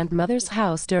my grandmother's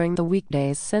house during the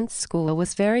weekdays since school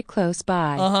was very close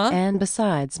by. And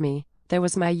besides me, there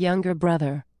was my younger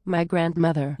brother, my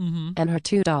grandmother, and her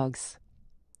 2 dogs.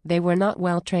 They were not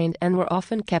well trained and were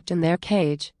often kept in their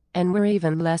cage, and were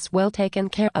even less well taken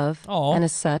care of, and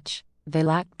as such, they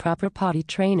lacked proper potty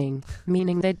training,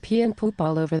 meaning they'd pee and poop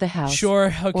all over the house.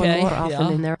 Sure, okay. Or more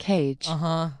often in their cage.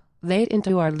 Late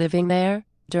into our living there,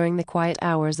 during the quiet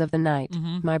hours of the night,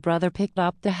 my brother picked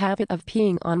up the habit of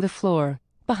peeing on the floor,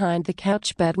 behind the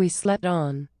couch bed we slept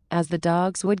on, as the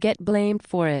dogs would get blamed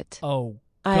for it. Oh,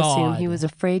 I assume he was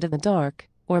afraid of the dark,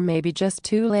 or maybe just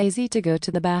too lazy to go to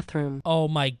the bathroom. Oh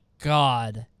my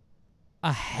God.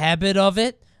 A habit of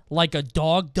it? Like a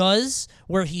dog does?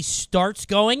 Where he starts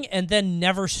going and then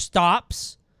never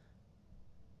stops?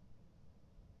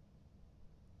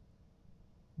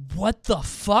 What the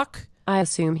fuck? I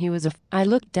assume he was I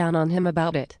looked down on him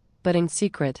about it, but in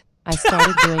secret, I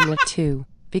started doing it too,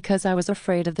 because I was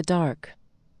afraid of the dark.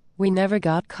 We never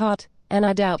got caught, and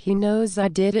I doubt he knows I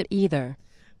did it either.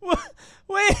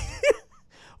 Wait.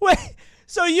 Wait,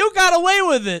 so you got away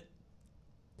with it?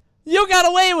 You got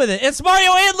away with it. It's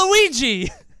Mario and Luigi.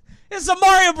 It's some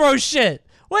Mario Bros shit.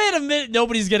 Wait a minute.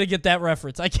 Nobody's going to get that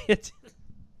reference. I can't.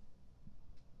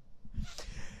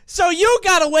 So you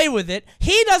got away with it.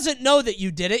 He doesn't know that you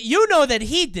did it. You know that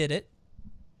he did it.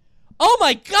 Oh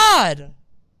my God.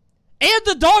 And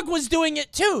the dog was doing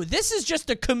it too. This is just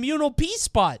a communal pee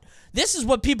spot. This is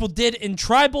what people did in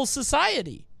tribal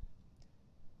society.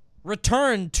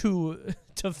 Return to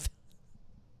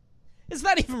it's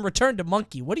not even return to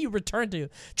monkey. What do you return to?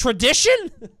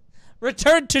 Tradition?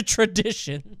 Return to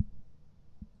tradition.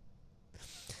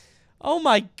 Oh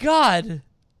my God.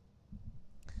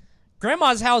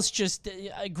 Grandma's house just...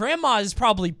 Grandma is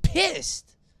probably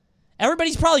pissed.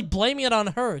 Everybody's probably blaming it on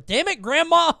her. Damn it,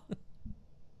 Grandma.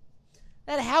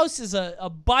 That house is a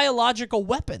biological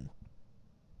weapon.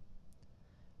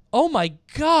 Oh my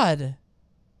God.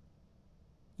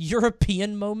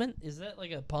 European moment? Is that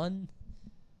like a pun?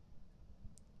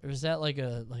 Or is that like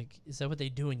a... is that what they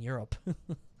do in Europe?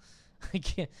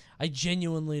 I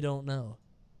genuinely don't know.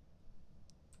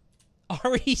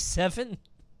 RE7?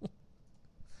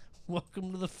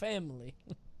 Welcome to the family.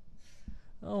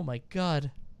 Oh my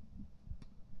God.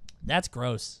 That's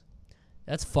gross.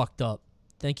 That's fucked up.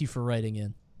 Thank you for writing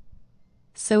in.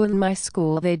 So in my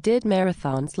school they did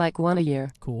marathons like one a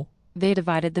year. Cool. They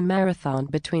divided the marathon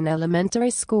between elementary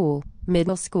school,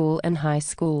 middle school, and high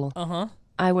school. Uh-huh.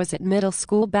 I was at middle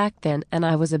school back then, and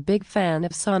I was a big fan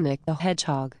of Sonic the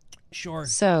Hedgehog. Sure.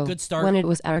 So, good start. When it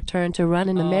was our turn to run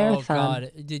in the marathon... Oh,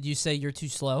 God. Did you say you're too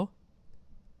slow?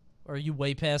 Or are you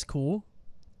way past cool?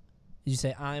 Did you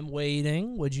say, I'm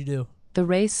waiting? What'd you do? The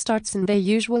race starts and they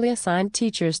usually assign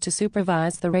teachers to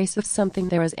supervise the race if something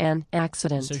there is an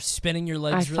accident. So spinning your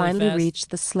legs really fast? I finally reached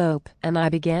the slope, and I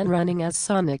began running as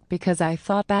Sonic because I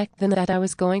thought back then that I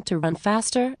was going to run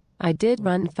faster. I did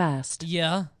run fast.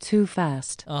 Yeah? Too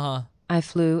fast. Uh-huh. I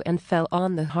flew and fell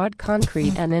on the hard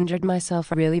concrete and injured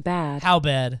myself really bad. How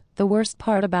bad? The worst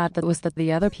part about that was that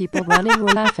the other people running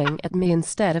were laughing at me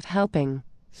instead of helping.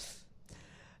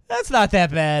 That's not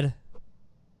that bad.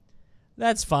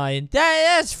 That's fine.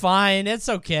 That's fine. It's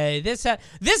okay.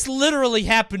 This literally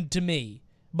happened to me,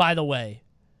 by the way.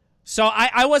 So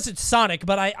I wasn't Sonic,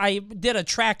 but I did a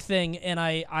track thing and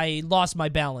I lost my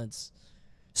balance.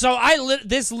 So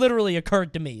this literally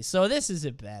occurred to me. So this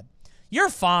isn't bad. You're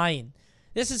fine.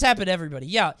 This has happened to everybody.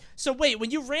 Yeah. So wait,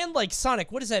 when you ran like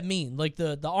Sonic, what does that mean? Like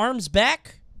the arms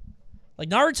back? Like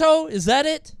Naruto? Is that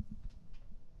it?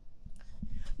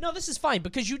 No, this is fine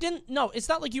because you didn't... No, it's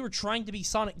not like you were trying to be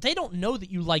Sonic. They don't know that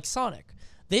you like Sonic.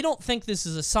 They don't think this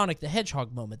is a Sonic the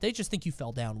Hedgehog moment. They just think you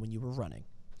fell down when you were running.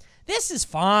 This is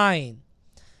fine.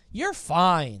 You're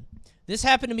fine. This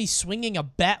happened to me swinging a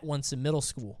bat once in middle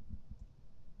school.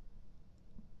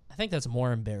 I think that's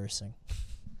more embarrassing.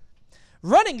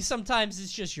 Running sometimes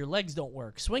is just your legs don't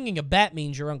work. Swinging a bat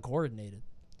means you're uncoordinated.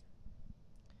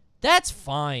 That's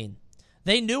fine.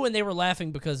 They knew and they were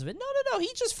laughing because of it. No, he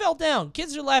just fell down.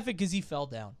 Kids are laughing because he fell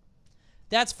down.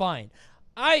 That's fine.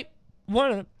 I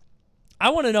want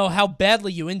to know how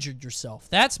badly you injured yourself.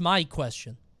 That's my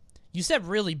question. You said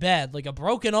really bad, like a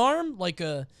broken arm, like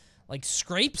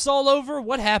scrapes all over.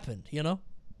 What happened, you know?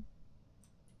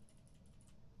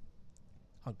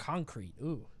 On concrete.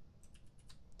 Ooh.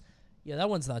 Yeah, that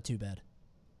one's not too bad.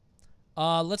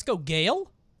 Let's go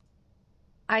Gale.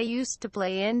 I used to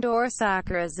play indoor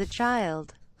soccer as a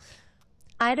child.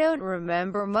 I don't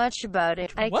remember much about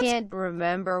it. I can't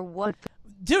remember what...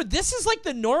 Dude, this is like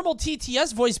the normal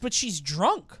TTS voice, but she's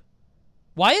drunk.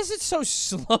 Why is it so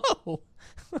slow?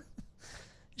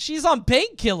 She's on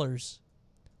painkillers.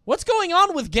 What's going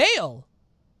on with Gale?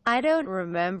 I don't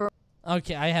remember.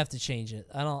 Okay, I have to change it.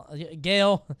 I don't...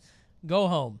 Gale, go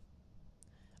home.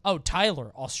 Oh,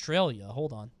 Tyler, Australia.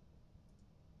 Hold on.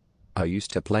 I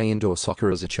used to play indoor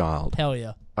soccer as a child. Hell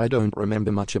yeah. I don't remember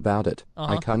much about it.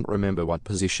 I can't remember what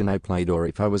position I played or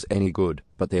if I was any good,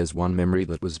 but there's one memory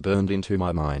that was burned into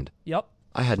my mind. Yep.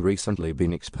 I had recently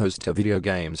been exposed to video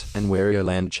games, and Wario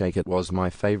Land Shake It was my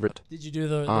favorite. Did you do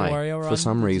the Wario run? For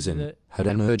some reason, had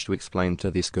an urge to explain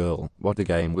to this girl what the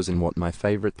game was and what my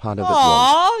favorite part of it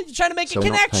was. You're trying to make a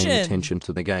connection. So not paying attention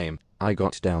to the game, I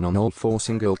got down on all four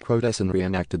single quotes and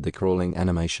reenacted the crawling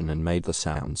animation and made the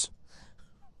sounds.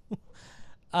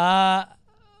 I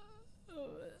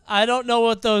don't know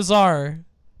what those are.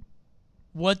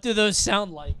 What do those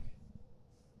sound like?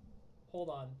 Hold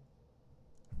on.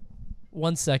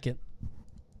 1 second.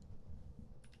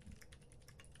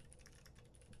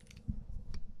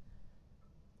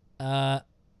 I'm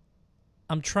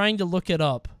trying to look it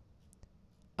up.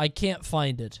 I can't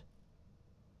find it.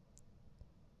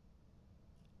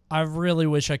 I really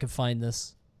wish I could find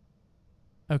this.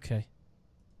 Okay.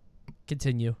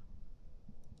 Continue.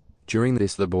 During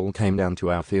this, the ball came down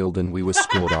to our field and we were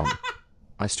scored on.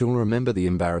 I still remember the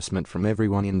embarrassment from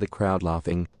everyone in the crowd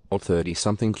laughing, all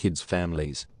 30-something kids'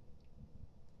 families.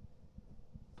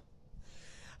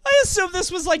 I assumed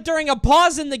this was like during a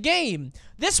pause in the game.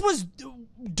 This was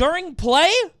during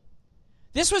play?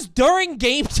 This was during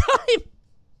game time?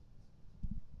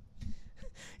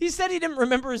 He said he didn't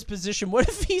remember his position. What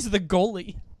if he's the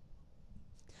goalie?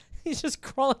 He's just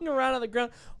crawling around on the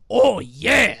ground. Oh,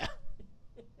 yeah.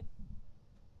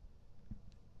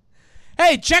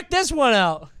 Hey, check this one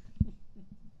out.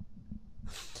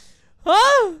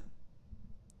 Huh?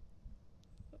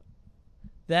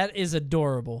 That is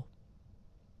adorable.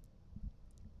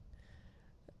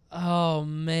 Oh,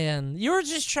 man. You were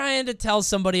just trying to tell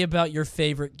somebody about your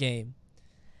favorite game.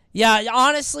 Yeah,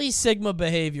 honestly, Sigma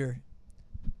behavior.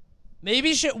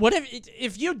 Maybe what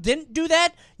if you didn't do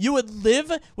that, you would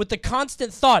live with the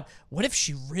constant thought, what if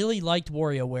she really liked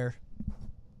WarioWare?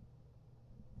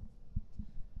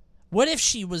 What if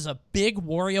she was a big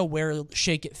WarioWare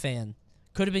Shake It fan?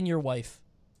 Could have been your wife.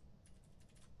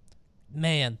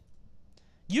 Man.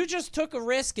 You just took a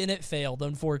risk and it failed,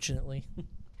 unfortunately.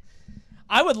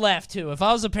 I would laugh too. If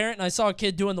I was a parent and I saw a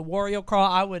kid doing the Wario crawl,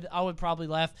 I would probably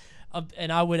laugh.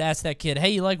 And I would ask that kid,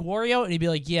 hey, you like Wario? And he'd be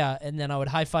like, yeah. And then I would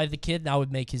high-five the kid, and I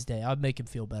would make his day. I would make him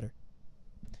feel better.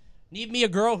 Need me a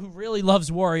girl who really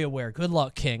loves WarioWare. Good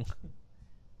luck, King.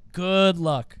 Good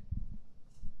luck.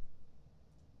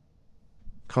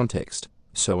 Context.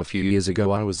 So a few years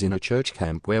ago I was in a church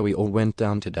camp where we all went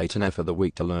down to Daytona for the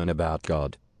week to learn about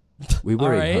God. We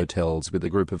were in hotels with a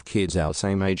group of kids our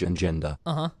same age and gender.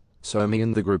 So me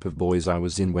and the group of boys I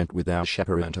was in went with our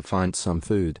chaperone to find some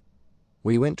food.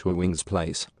 We went to a wings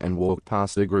place and walked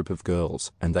past a group of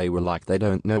girls, and they were like they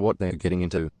don't know what they're getting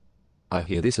into. I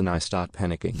hear this and I start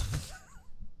panicking.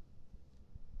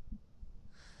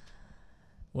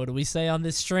 What do we say on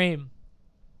this stream?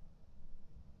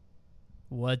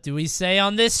 What do we say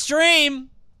on this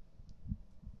stream?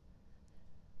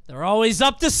 They're always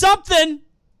up to something.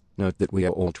 Note that we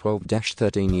are all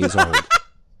 12-13 years old.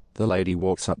 The lady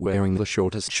walks up wearing the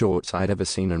shortest shorts I'd ever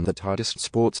seen and the tightest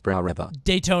sports bra ever.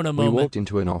 Daytona moment. We walked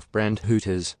into an off-brand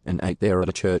Hooters and ate there at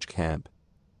a church camp.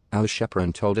 Our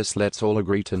chaperone told us let's all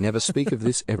agree to never speak of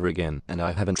this ever again, and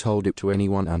I haven't told it to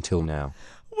anyone until now.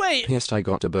 Wait. Yes, I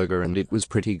got a burger and it was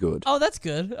pretty good. Oh, that's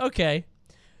good. Okay.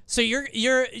 So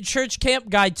your church camp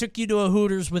guy took you to a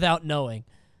Hooters without knowing.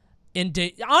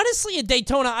 Honestly, in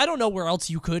Daytona, I don't know where else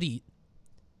you could eat.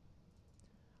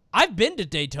 I've been to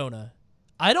Daytona.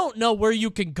 I don't know where you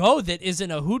can go that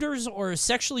isn't a Hooters or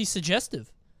sexually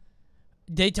suggestive.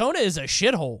 Daytona is a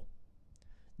shithole.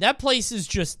 That place is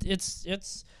just,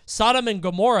 it's Sodom and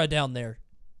Gomorrah down there.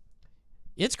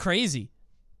 It's crazy.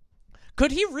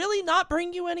 Could he really not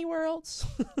bring you anywhere else?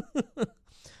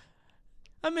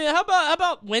 I mean, how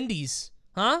about Wendy's?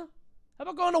 Huh? How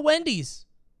about going to Wendy's?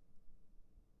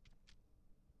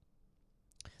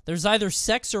 There's either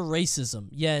sex or racism,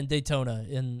 yeah, in Daytona,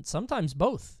 and sometimes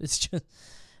both. It's just,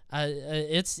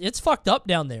 it's fucked up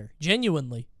down there,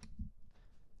 genuinely.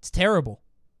 It's terrible.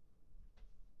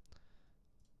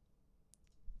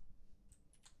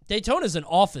 Daytona's an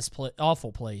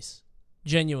awful place,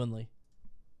 genuinely.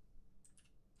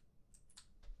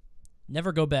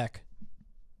 Never go back.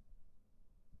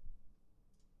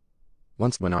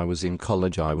 Once when I was in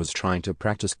college I was trying to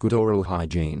practice good oral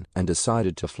hygiene and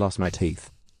decided to floss my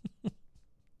teeth.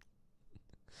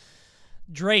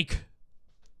 Drake.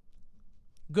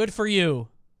 Good for you.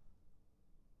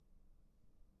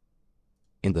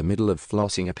 In the middle of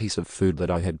flossing, a piece of food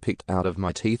that I had picked out of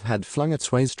my teeth had flung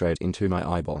its way straight into my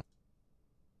eyeball.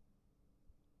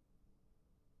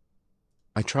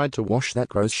 I tried to wash that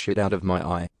gross shit out of my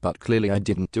eye, but clearly I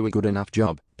didn't do a good enough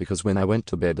job, because when I went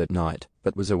to bed at night,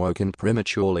 but was awoken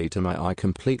prematurely to my eye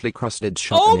completely crusted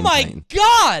shut and in pain. Oh my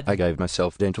god! I gave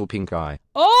myself dental pink eye.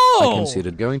 Oh! I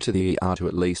considered going to the ER to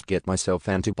at least get myself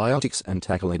antibiotics and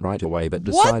tackle it right away, but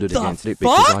decided against it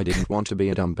because I didn't want to be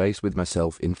a dumb base with my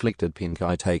self-inflicted pink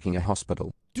eye taking a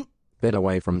hospital bed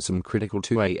away from some critical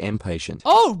 2 a.m. patient.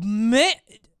 Oh man!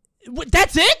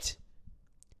 That's it?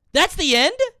 That's the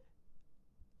end?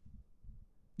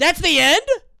 That's the end?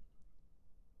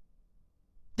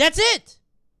 That's it?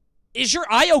 Is your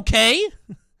eye okay?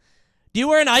 Do you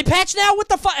wear an eye patch now? What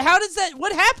the fuck? How does that...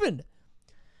 What happened?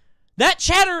 That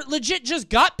chatter legit just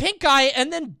got pink eye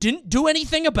and then didn't do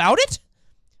anything about it?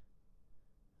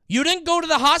 You didn't go to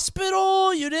the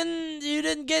hospital? You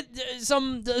didn't get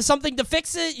something to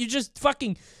fix it? You just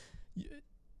fucking...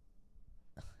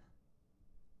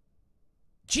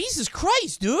 Jesus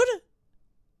Christ, dude.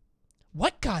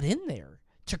 What got in there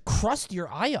to crust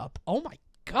your eye up? Oh my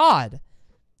god.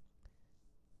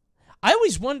 I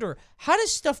always wonder, how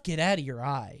does stuff get out of your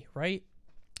eye, right?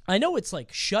 I know it's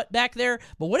like shut back there,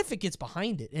 but what if it gets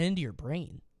behind it and into your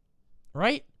brain,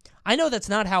 right? I know that's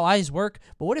not how eyes work,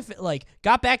 but what if it, like,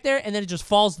 got back there and then it just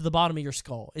falls to the bottom of your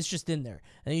skull? It's just in there.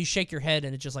 And then you shake your head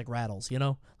and it just, like, rattles, you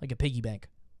know? Like a piggy bank.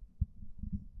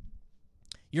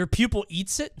 Your pupil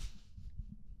eats it?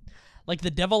 Like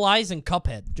the devil eyes in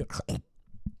Cuphead.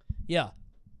 Yeah.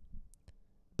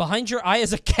 Behind your eye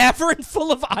is a cavern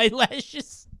full of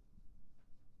eyelashes.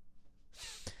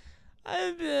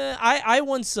 I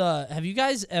once, have you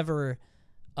guys ever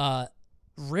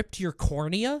ripped your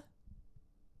cornea?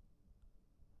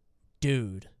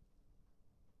 Dude.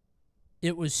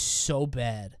 It was so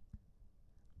bad.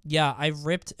 Yeah, I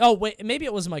ripped... Oh, wait, maybe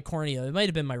it wasn't my cornea. It might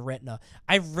have been my retina.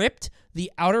 I ripped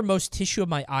the outermost tissue of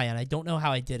my eye, and I don't know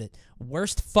how I did it.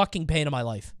 Worst fucking pain of my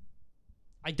life.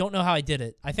 I don't know how I did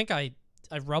it. I think I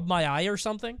rubbed my eye or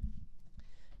something.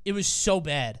 It was so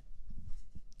bad.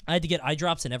 I had to get eye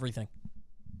drops and everything.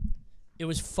 It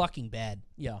was fucking bad.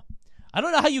 Yeah. I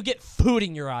don't know how you get food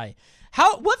in your eye.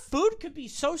 What food could be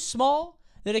so small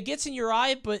that it gets in your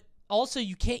eye, but also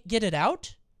you can't get it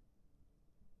out?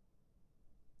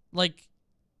 Like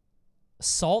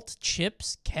salt,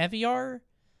 chips, caviar,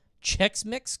 Chex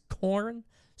Mix, corn.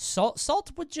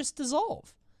 Salt would just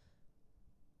dissolve.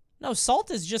 No,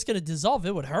 salt is just going to dissolve.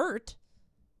 It would hurt.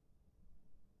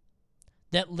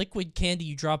 That liquid candy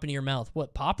you drop into your mouth.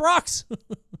 What, Pop Rocks?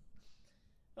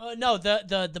 No,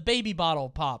 the baby bottle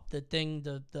pop. The thing,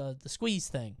 the squeeze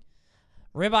thing.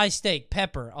 Ribeye steak,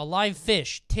 pepper, a live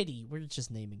fish, titty. We're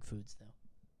just naming foods now.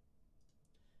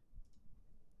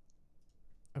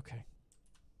 Okay.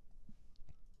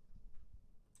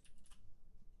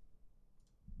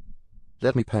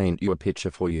 Let me paint you a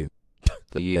picture for you.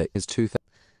 The year is 2000.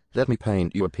 Let me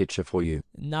paint you a picture for you.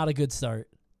 Not a good start.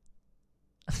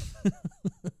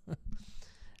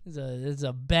 It's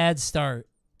a bad start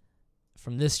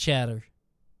from this chatter.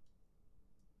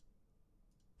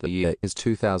 The year is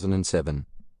 2007.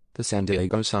 The San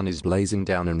Diego sun is blazing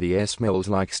down and the air smells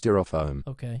like styrofoam.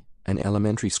 Okay. An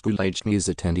elementary school-aged me is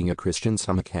attending a Christian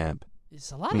summer camp.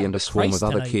 Me and a swarm of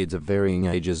other kids of varying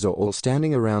ages are all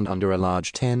standing around under a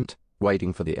large tent,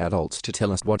 waiting for the adults to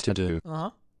tell us what to do.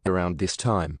 Around this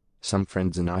time, some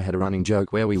friends and I had a running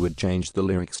joke where we would change the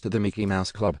lyrics to the Mickey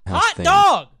Mouse Clubhouse theme. Hot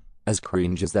dog! As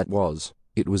cringe as that was,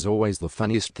 it was always the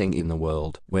funniest thing in the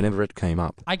world whenever it came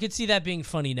up. I could see that being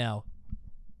funny now.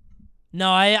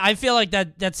 No, I feel like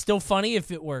that's still funny if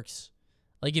it works.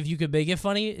 Like, if you could make it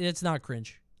funny, it's not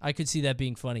cringe. I could see that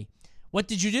being funny. What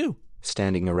did you do?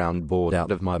 Standing around bored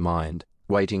out of my mind,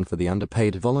 waiting for the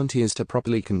underpaid volunteers to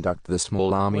properly conduct the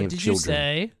small army of children. What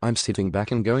did you say? I'm sitting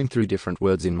back and going through different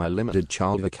words in my limited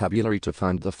child vocabulary to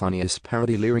find the funniest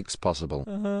parody lyrics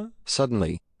possible.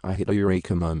 Suddenly, I hit a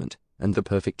eureka moment, and the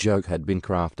perfect joke had been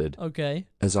crafted. Okay.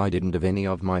 As I didn't have any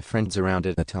of my friends around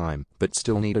at the time, but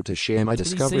still needed to share my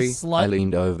discovery, I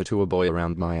leaned over to a boy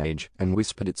around my age and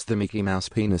whispered, "It's the Mickey Mouse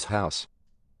penis house."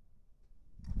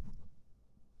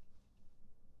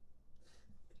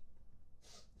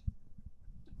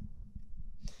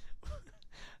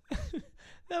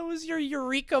 That was your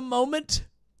eureka moment?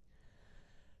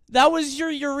 That was your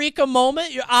eureka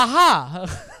moment?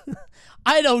 Aha!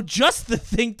 I know just the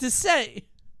thing to say.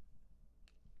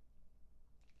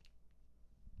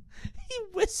 He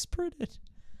whispered it.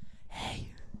 Hey,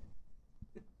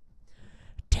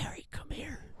 Terry, come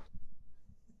here.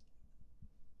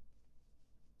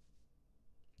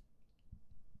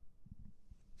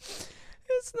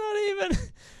 It's not even,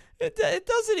 it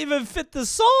doesn't even fit the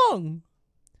song.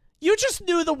 You just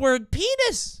knew the word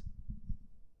penis.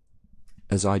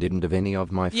 As I didn't have any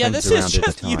of my friends around at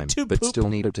the time, but still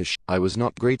needed to I was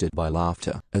not greeted by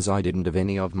laughter. As I didn't have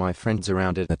any of my friends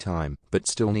around at the time, but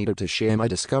still needed to share my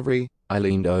discovery, I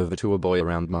leaned over to a boy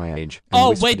around my age.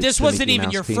 Oh, wait, this wasn't even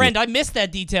your friend. I missed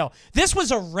that detail. This was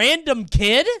a random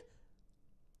kid?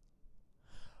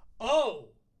 Oh.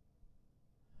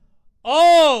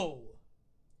 Oh.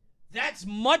 That's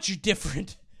much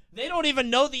different. They don't even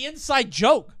know the inside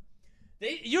joke.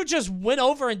 You just went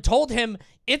over and told him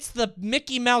it's the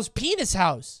Mickey Mouse penis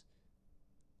house.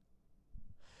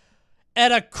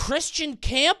 At a Christian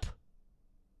camp?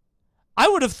 I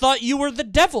would have thought you were the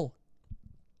devil.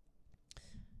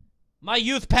 My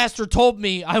youth pastor told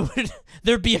me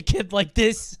there'd be a kid like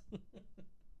this.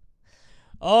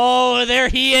 Oh, there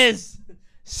he is.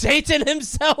 Satan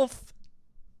himself.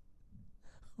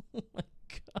 Oh my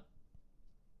God.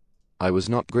 I was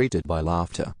not greeted by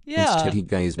laughter. Yeah. Instead, he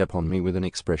gazed upon me with an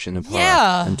expression of horror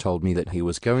and told me that he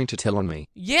was going to tell on me.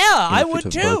 Yeah, I would too.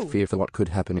 too. Both fear for what could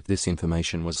happen if this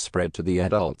information was spread to the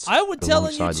adults. I would tell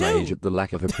on you alongside too. Rage at the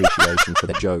lack of appreciation for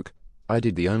that joke. I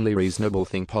did the only reasonable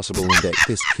thing possible and decked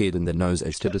this kid in the nose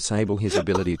as to disable his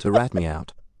ability to rat me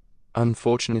out.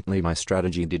 Unfortunately, my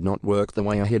strategy did not work the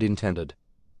way I had intended.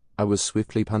 I was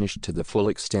swiftly punished to the full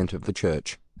extent of the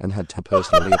church, and had to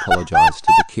personally apologize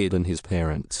to the kid and his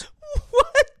parents.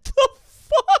 What the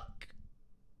fuck?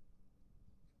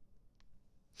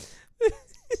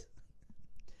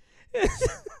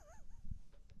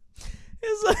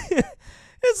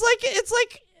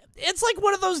 It's like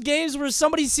one of those games where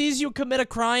somebody sees you commit a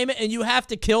crime and you have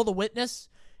to kill the witness.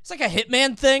 It's like a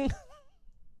Hitman thing.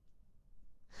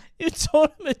 You told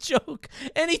him a joke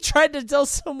and he tried to tell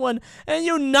someone and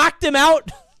you knocked him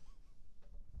out.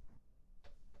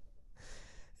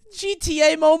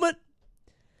 GTA moment.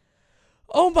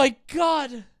 Oh my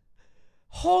god.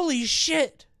 Holy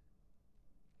shit.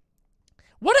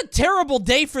 What a terrible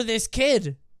day for this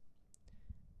kid.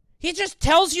 He just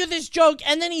tells you this joke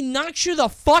and then he knocks you the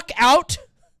fuck out.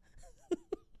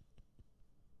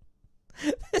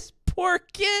 This poor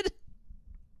kid.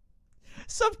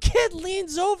 Some kid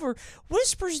leans over,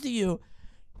 whispers to you,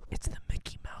 "It's the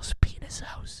Mickey Mouse penis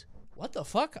house." What the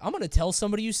fuck? I'm gonna tell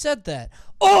somebody you said that.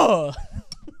 Oh!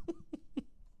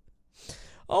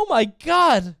 Oh my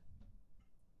god.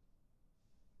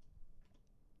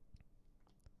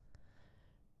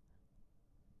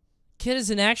 Kid is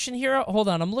an action hero? Hold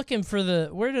on, I'm looking for the...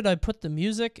 Where did I put the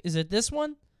music? Is it this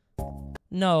one?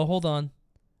 No, hold on.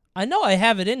 I know I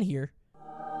have it in here.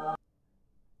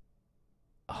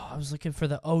 Oh, I was looking for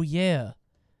the... Oh, yeah.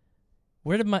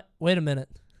 Where did my... Wait a minute.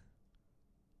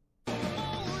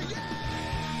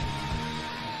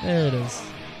 There it is.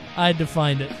 I had to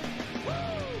find it.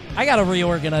 I gotta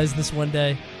reorganize this one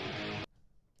day.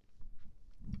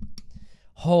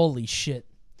 Holy shit.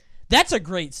 That's a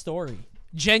great story.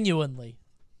 Genuinely.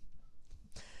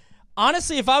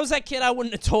 Honestly, if I was that kid, I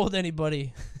wouldn't have told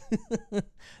anybody.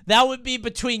 That would be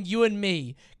between you and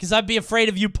me, because I'd be afraid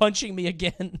of you punching me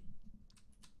again.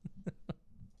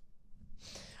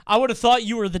 I would have thought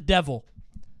you were the devil.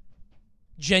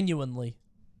 Genuinely.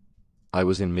 I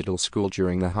was in middle school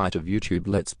during the height of YouTube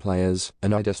Let's Players,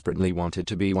 and I desperately wanted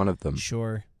to be one of them.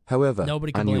 Sure. However,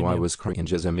 Nobody I can knew blame I you. was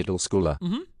cringe as a middle schooler.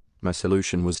 Mm-hmm. My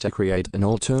solution was to create an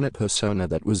alternate persona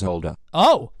that was older.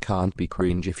 Oh! Can't be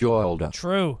cringe if you're older.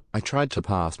 True. I tried to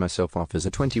pass myself off as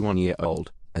a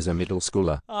 21-year-old, as a middle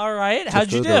schooler. Alright, To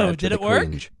how'd you further do? add to Did the it work?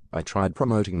 cringe, I tried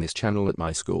promoting this channel at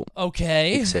my school.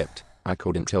 Okay. Except, I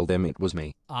couldn't tell them it was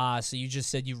me. Ah, so you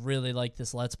just said you really liked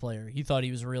this Let's Player. You thought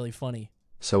he was really funny.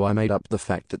 So I made up the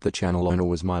fact that the channel owner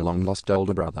was my long-lost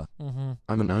older brother. Mm-hmm.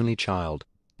 I'm an only child.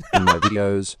 In my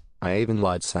videos, I even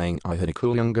lied saying I had a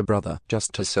cool younger brother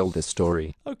just to sell this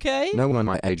story. Okay. No one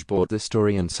my age bought this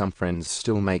story, and some friends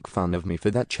still make fun of me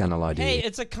for that channel idea. Hey,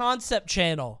 it's a concept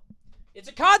channel. It's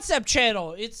a concept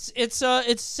channel. It's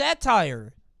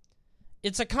satire.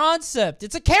 It's a concept.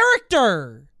 It's a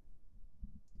character.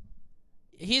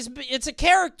 It's a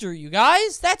character, you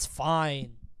guys. That's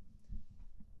fine.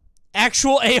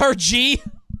 Actual ARG.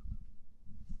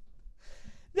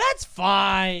 That's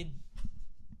fine.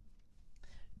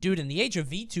 Dude, in the age of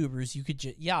VTubers, you could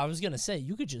just... Yeah, I was going to say,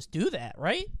 you could just do that,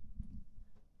 right?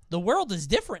 The world is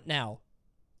different now.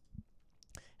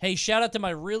 Hey, shout out to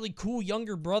my really cool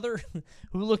younger brother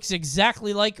who looks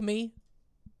exactly like me.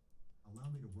 Allow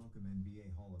me to welcome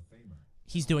NBA Hall of Famer.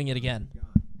 He's doing it again.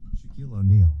 Shaquille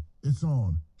O'Neal. It's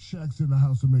on. Shaq's in the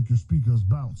house to make your speakers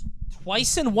bounce.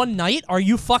 Twice in one night? Are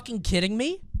you fucking kidding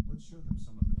me? Let's show them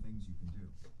some of the things you can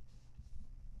do.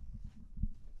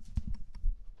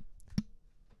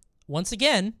 Once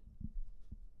again,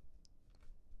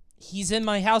 he's in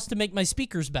my house to make my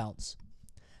speakers bounce.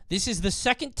 This is the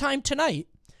second time tonight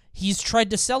he's tried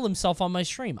to sell himself on my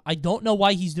stream. I don't know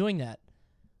why he's doing that.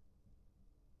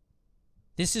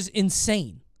 This is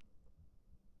insane.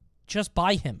 Just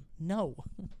buy him. No.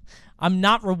 I'm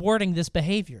not rewarding this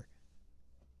behavior.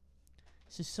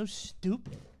 This is so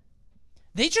stupid.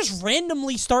 They just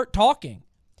randomly start talking.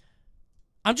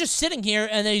 I'm just sitting here,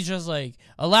 and he's just like,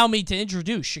 allow me to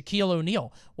introduce Shaquille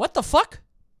O'Neal. What the fuck?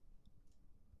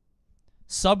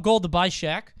 Sub goal to buy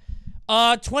Shaq.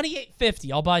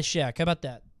 $28.50. I'll buy Shaq. How about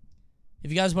that?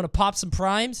 If you guys want to pop some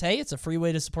primes, hey, it's a free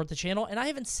way to support the channel. And I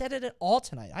haven't said it at all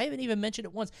tonight. I haven't even mentioned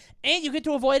it once. And you get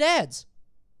to avoid ads.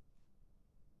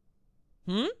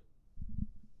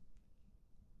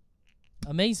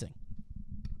 Amazing.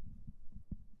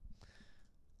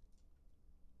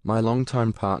 My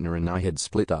longtime partner and I had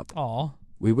split up. Aw.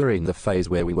 We were in the phase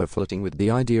where we were flirting with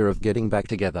the idea of getting back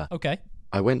together. Okay.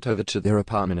 I went over to their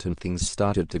apartment and things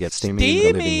started to get steamy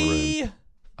in the living room.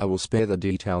 I will spare the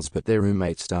details, but their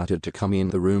roommate started to come in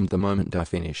the room the moment I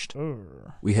finished.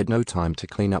 We had no time to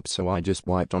clean up, so I just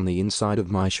wiped on the inside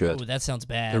of my shirt. Oh, that sounds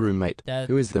bad. The roommate,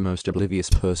 who is the most oblivious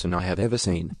person I have ever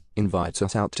seen, invites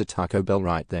us out to Taco Bell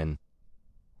right then.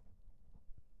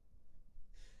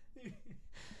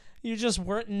 You just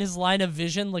weren't in his line of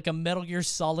vision like a Metal Gear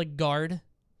Solid guard.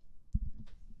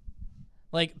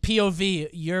 Like, POV,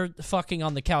 you're fucking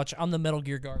on the couch. I'm the Metal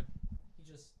Gear guard.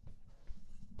 He just...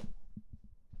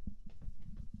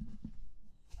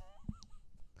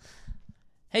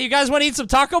 Hey, you guys want to eat some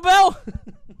Taco Bell?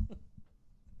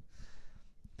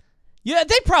 Yeah,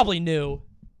 they probably knew.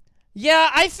 Yeah,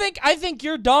 I think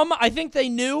you're dumb. I think they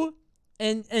knew,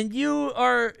 and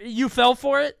you fell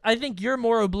for it. I think you're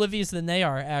more oblivious than they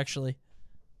are, actually.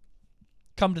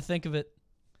 Come to think of it.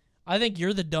 I think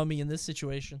you're the dummy in this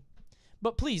situation.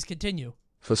 But please, continue.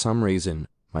 For some reason,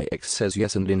 my ex says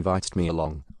yes and invites me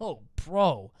along. Oh,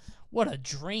 bro. What a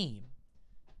dream.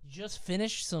 You just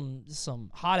finished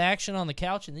some hot action on the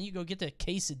couch, and then you go get the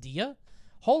quesadilla?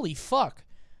 Holy fuck.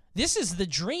 This is the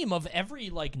dream of every,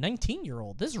 like,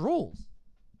 19-year-old. This rules.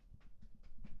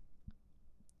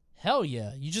 Hell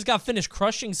yeah. You just got finished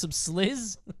crushing some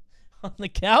sliz on the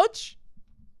couch?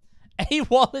 Hey,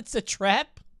 Wallet's a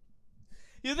trap?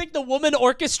 You think the woman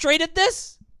orchestrated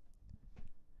this?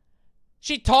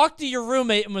 She talked to your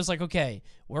roommate and was like, okay,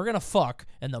 we're going to fuck,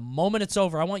 and the moment it's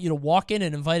over, I want you to walk in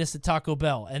and invite us to Taco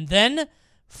Bell, and then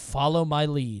follow my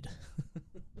lead.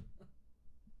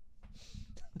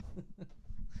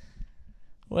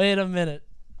 Wait a minute.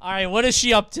 All right, what is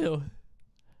she up to?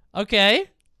 Okay.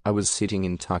 I was sitting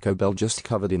in Taco Bell just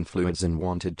covered in fluids and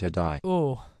wanted to die.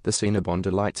 Ooh. The Cinnabon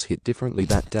delights hit differently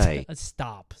that day.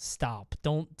 Stop.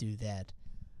 Don't do that.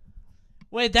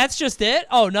 Wait, that's just it?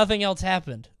 Oh, nothing else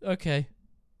happened. Okay.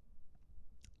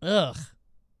 Ugh.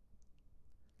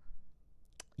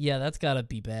 Yeah, that's gotta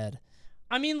be bad.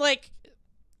 I mean, like...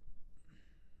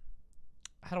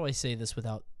 How do I say this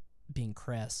without being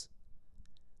crass?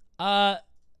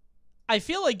 I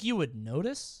feel like you would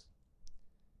notice.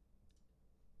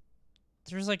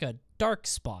 There's like a dark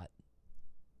spot.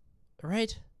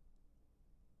 Right?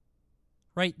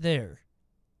 Right there.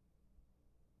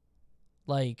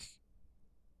 Like,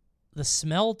 the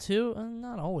smell too?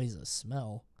 Not always a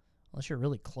smell. Unless you're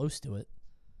really close to it.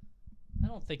 I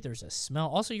don't think there's a smell.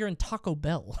 Also, you're in Taco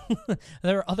Bell.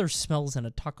 There are other smells in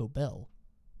a Taco Bell.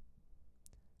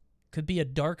 Could be a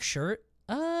dark shirt.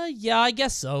 Yeah, I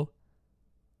guess so.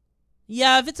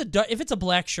 Yeah, if it's a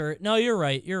black shirt. No, you're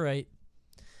right. You're right.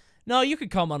 No, you could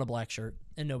come on a black shirt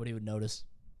and nobody would notice.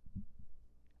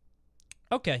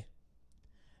 Okay.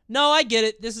 No, I get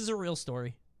it. This is a real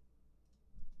story.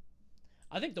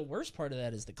 I think the worst part of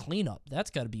that is the cleanup.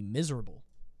 That's got to be miserable.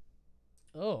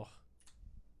 Oh.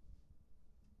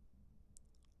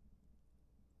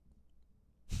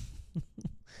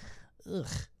 Ugh.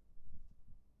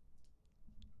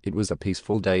 It was a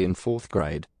peaceful day in 4th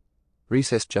grade.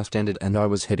 Recess just ended and I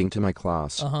was heading to my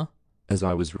class. Uh-huh. As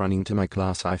I was running to my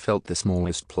class, I felt the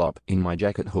smallest plop in my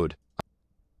jacket hood.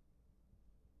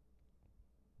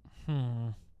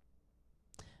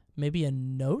 Maybe a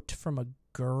note from a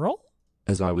girl?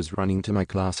 As I was running to my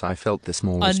class, I felt the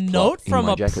smallest a plop note in from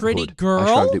my a jacket pretty hood. girl? I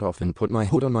shrugged it off and put my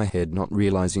hood on my head, not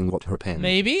realizing what happened.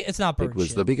 Maybe? It's not bird It was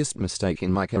shit. the biggest mistake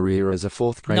in my career as a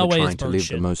 4th grader trying to live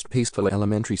the most peaceful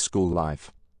elementary school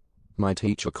life. My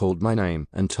teacher called my name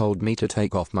and told me to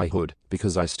take off my hood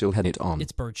because I still had it on.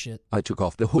 It's bird shit. I took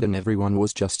off the hood and everyone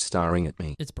was just staring at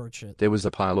me. It's bird shit. There was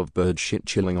a pile of bird shit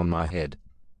chilling on my head.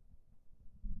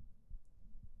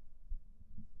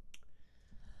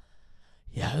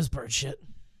 Yeah, it was bird shit.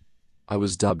 I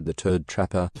was dubbed the turd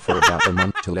trapper for about a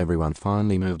month till everyone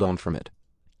finally moved on from it.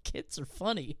 Kids are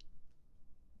funny.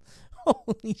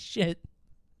 Holy shit.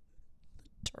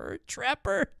 Turd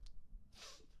trapper.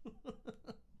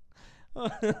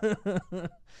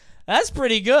 That's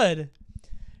pretty good.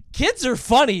 Kids are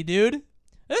funny, dude.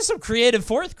 There's some creative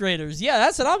 4th graders. Yeah,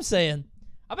 that's what I'm saying.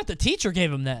 I bet the teacher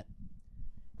gave him that.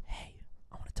 Hey,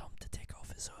 I want to tell him to take off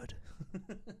his hood.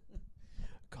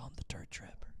 Call him the turd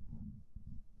trapper.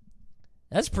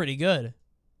 That's pretty good.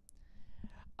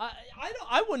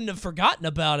 I wouldn't have forgotten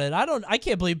about it. I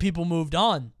can't believe people moved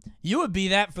on. You would be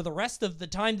that for the rest of the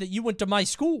time that you went to my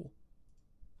school.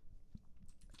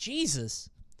 Jesus.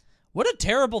 What a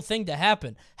terrible thing to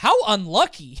happen. How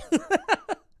unlucky.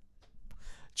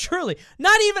 Truly.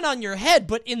 Not even on your head,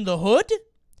 but in the hood?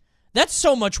 That's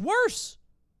so much worse.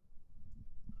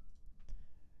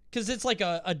 Because it's like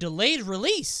a delayed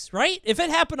release, right? If it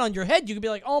happened on your head, you could be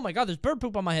like, oh my God, there's bird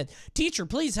poop on my head. Teacher,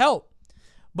 please help.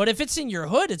 But if it's in your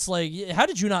hood, it's like, how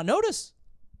did you not notice?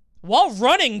 While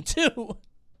running, too.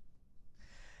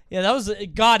 Yeah, that was,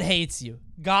 God hates you.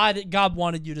 God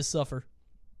wanted you to suffer.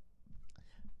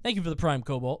 Thank you for the Prime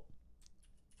Cobalt.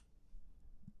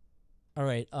 All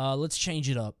right, let's change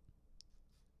it up.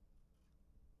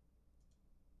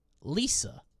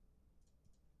 Lisa.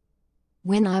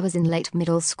 When I was in late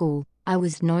middle school, I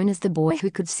was known as the boy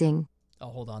who could sing. Oh,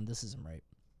 hold on. This isn't right.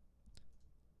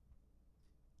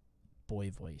 Boy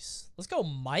voice. Let's go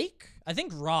Mike. I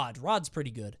think Rod. Rod's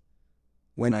pretty good.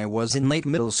 When I was in late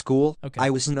middle school, I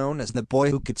was known as the boy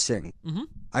who could sing.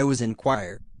 I was in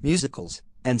choir, musicals,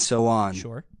 and so on.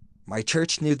 Sure. My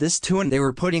church knew this too, and they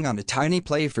were putting on a tiny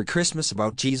play for Christmas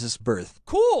about Jesus' birth.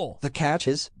 Cool! The catch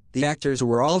is, the actors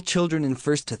were all children in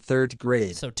 1st to 3rd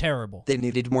grade. So terrible. They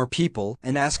needed more people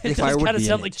and asked It if I does would kind of be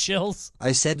sound in like it. Chills.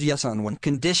 I said yes on one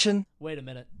condition. Wait a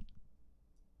minute.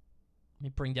 Let me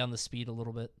bring down the speed a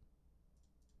little bit.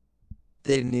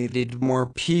 They needed more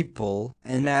people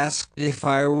and asked if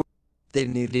I would. They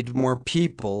needed more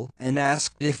people and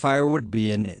asked if I would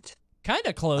be in it.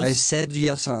 Kinda close. I said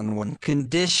yes on one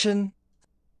condition.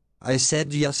 I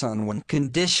said yes on one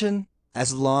condition,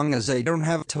 as long as I don't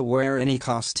have to wear any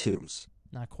costumes.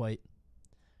 Not quite.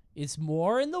 It's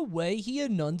more in the way he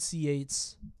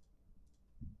enunciates.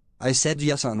 I said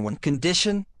yes on one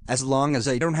condition, as long as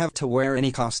I don't have to wear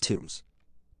any costumes.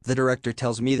 The director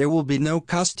tells me there will be no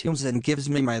costumes and gives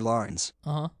me my lines.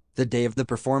 The day of the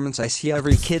performance, I see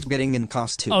every kid getting in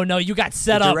costume. Oh no, you got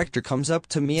set up. The director comes up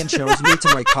to me and shows me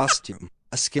to my costume.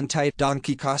 A skin-tight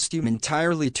donkey costume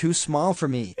entirely too small for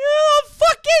me. You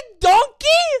fucking donkey?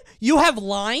 You have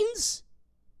lines?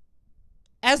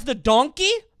 As the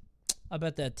donkey? I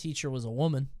bet that teacher was a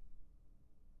woman.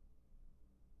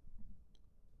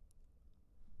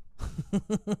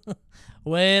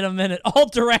 Wait a minute. All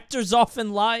directors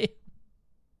often lie.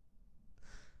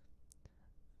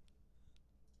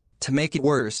 To make it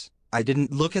worse, I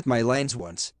didn't look at my lines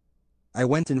once. I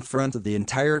went in front of the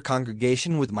entire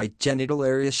congregation with my genital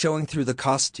area showing through the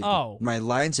costume, my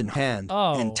lines in hand,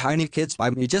 and tiny kids by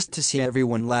me just to see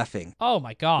everyone laughing. Oh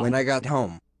my god. When I got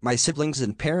home, my siblings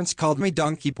and parents called me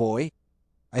Donkey Boy.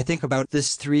 I think about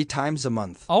this 3 times a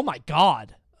month. Oh my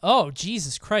god. Oh,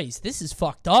 Jesus Christ. This is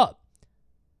fucked up.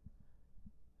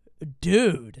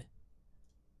 Dude.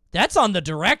 That's on the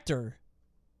director.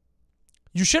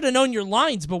 You should have known your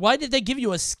lines, but why did they give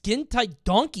you a skin-tight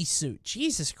donkey suit?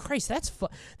 Jesus Christ,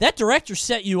 that director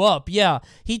set you up. Yeah,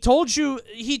 he told you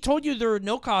there were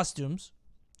no costumes.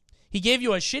 He gave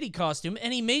you a shitty costume,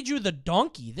 and he made you the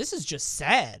donkey. This is just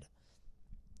sad.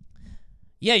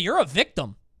 Yeah, you're a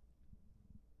victim.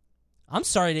 I'm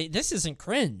sorry, this isn't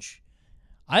cringe.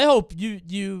 I hope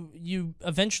you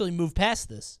eventually move past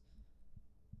this.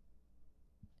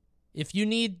 If you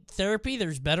need therapy,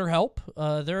 there's BetterHelp.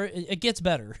 It gets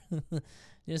better.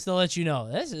 Just to let you know.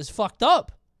 This is fucked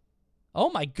up. Oh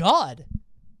my god.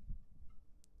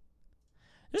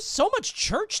 There's so much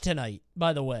church tonight,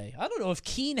 by the way. I don't know if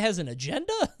Keen has an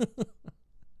agenda.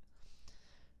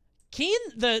 Keen,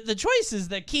 the choices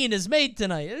that Keen has made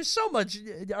tonight. There's so much.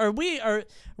 Are we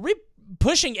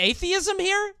pushing atheism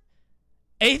here?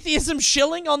 Atheism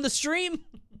shilling on the stream?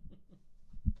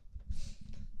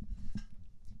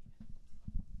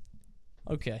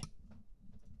 Okay.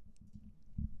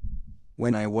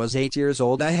 When I was 8 years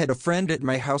old, I had a friend at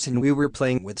my house and we were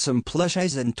playing with some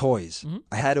plushies and toys.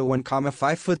 I had a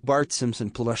 1.5-foot Bart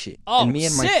Simpson plushie. Oh, and me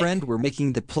and my sick. friend were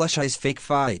making the plushies fake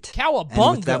fight. Cowabunga.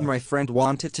 And with that, my friend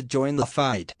wanted to join the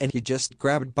fight. And he just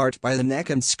grabbed Bart by the neck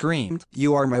and screamed,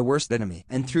 "You are my worst enemy,"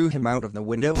 and threw him out of the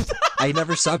window. I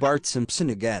never saw Bart Simpson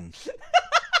again.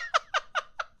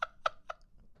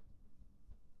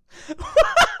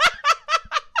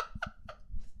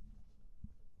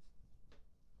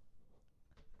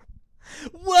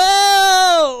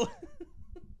 Whoa!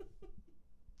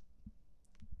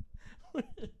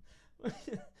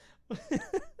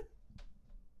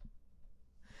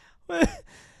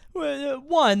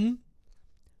 One,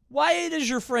 why does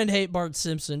your friend hate Bart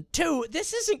Simpson? 2,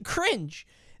 this isn't cringe.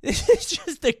 This is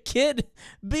just a kid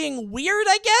being weird,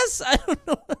 I guess? I don't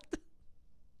know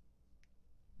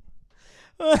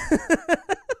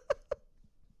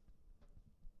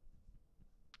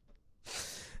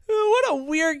what a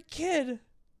weird kid.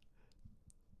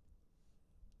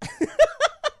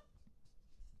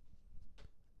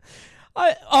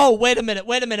 Wait a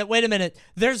minute.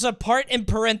 There's a part in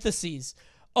parentheses.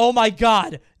 Oh my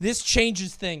god, this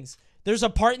changes things. There's a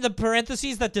part in the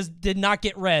parentheses that did not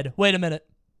get read. Wait a minute.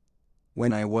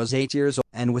 When I was 8 years old,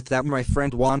 and with that my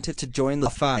friend wanted to join the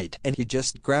fight, and he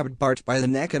just grabbed Bart by the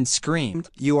neck and screamed,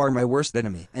 "You are my worst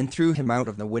enemy," and threw him out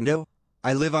of the window.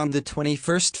 I live on the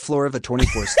 21st floor of a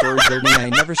 24-story building. I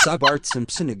never saw Bart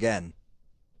Simpson again.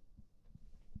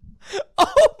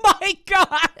 Oh my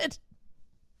god!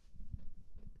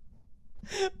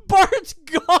 Bart's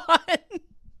gone!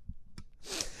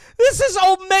 This is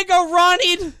Omega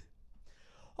Ronnie!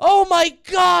 Oh my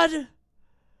god!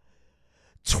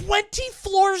 20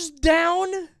 floors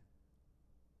down?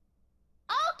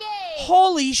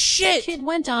 Holy shit! Kid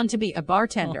went on to be a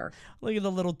bartender. Oh, look at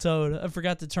the little toad. I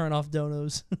forgot to turn off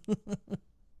donos.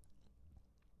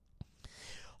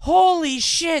 Holy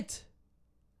shit!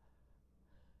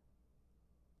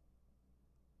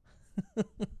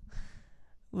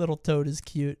 Little toad is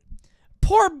cute.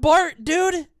 Poor Bart,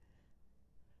 dude!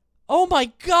 Oh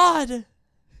my god!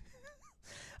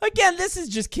 Again, this is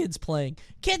just kids playing.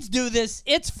 Kids do this.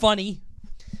 It's funny.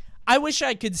 I wish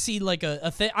I could see like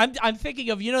a thing. I'm thinking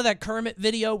of, you know, that Kermit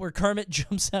video where Kermit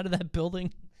jumps out of that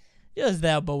building? He does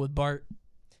that, but with Bart.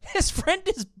 His friend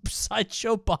is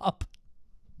Sideshow Bob.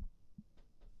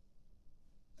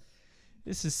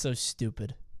 This is so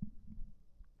stupid.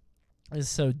 It's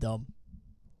so dumb.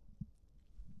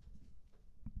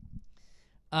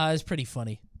 It's pretty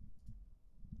funny.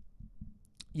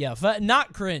 Yeah,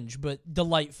 not cringe, but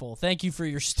delightful. Thank you for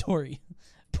your story.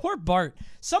 Poor Bart.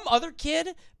 Some other kid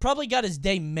probably got his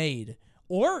day made.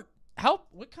 Or,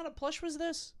 what kind of plush was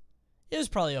this? It was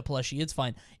probably a plushie. It's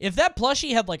fine. If that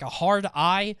plushie had like a hard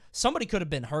eye, somebody could have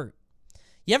been hurt.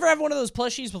 You ever have one of those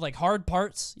plushies with like hard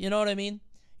parts? You know what I mean?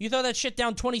 You throw that shit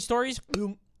down 20 stories,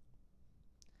 boom.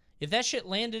 If that shit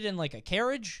landed in like a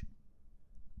carriage,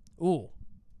 ooh,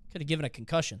 could have given a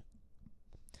concussion.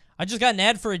 I just got an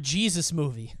ad for a Jesus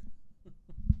movie.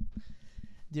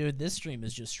 Dude, this stream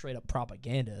is just straight up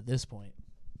propaganda at this point.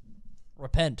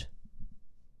 Repent.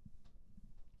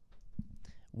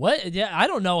 What? Yeah, I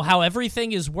don't know how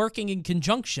everything is working in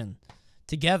conjunction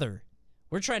together.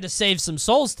 We're trying to save some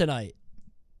souls tonight.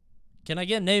 Can I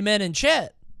get an amen in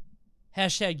chat?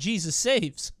 Hashtag Jesus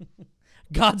saves.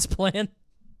 God's plan.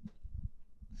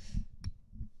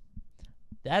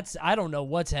 I don't know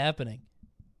what's happening.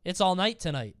 It's all night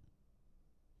tonight.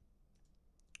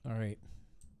 All right.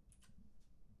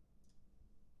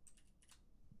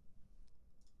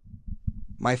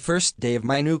 My first day of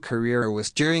my new career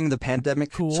was during the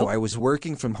pandemic, cool. So I was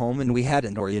working from home and we had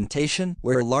an orientation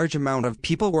where a large amount of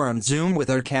people were on Zoom with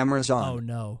their cameras on. Oh,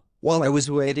 no. While I was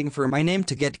waiting for my name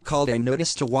to get called, I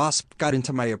noticed a wasp got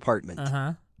into my apartment.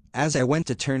 Uh-huh. As I went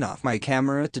to turn off my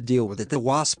camera to deal with it, the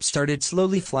wasp started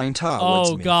slowly flying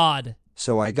towards me. Oh, God.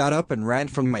 So I got up and ran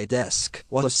from my desk,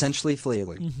 while essentially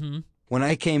flailing. Mm-hmm. When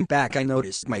I came back, I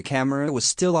noticed my camera was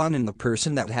still on and the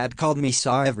person that had called me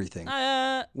saw everything.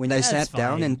 When I sat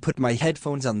down and put my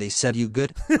headphones on, they said, "You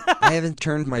good?" I haven't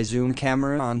turned my Zoom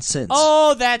camera on since.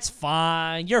 Oh, that's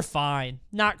fine. You're fine.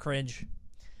 Not cringe.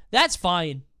 That's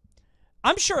fine.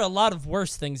 I'm sure a lot of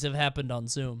worse things have happened on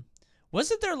Zoom.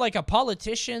 Wasn't there like a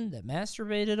politician that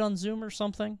masturbated on Zoom or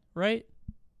something, right?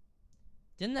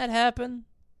 Didn't that happen?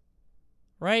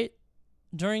 Right?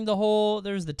 During the whole,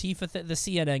 there's the Tifa, the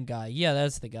CNN guy. Yeah,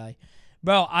 that's the guy.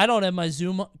 Bro, I don't have my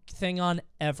Zoom thing on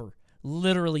ever.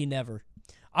 Literally never.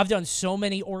 I've done so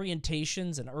many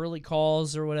orientations and early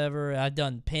calls or whatever. I've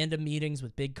done panda meetings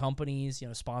with big companies, you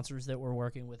know, sponsors that we're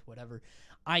working with, whatever.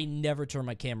 I never turn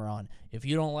my camera on. If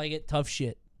you don't like it, tough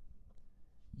shit.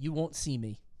 You won't see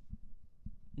me.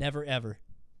 Never, ever.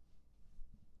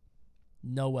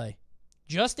 No way.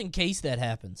 Just in case that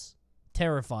happens.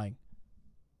 Terrifying.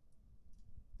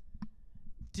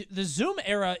 The Zoom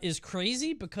era is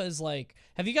crazy because, like,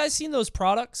 have you guys seen those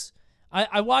products?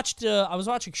 I was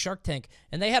watching Shark Tank,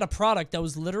 and they had a product that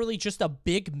was literally just a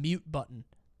big mute button.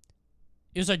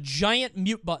 It was a giant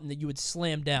mute button that you would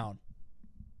slam down.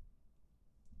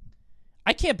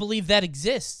 I can't believe that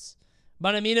exists.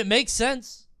 But, I mean, it makes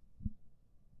sense.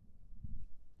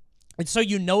 And so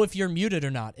you know if you're muted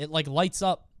or not. It, like, lights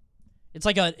up. It's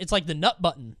like the nut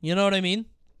button. You know what I mean?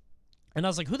 And I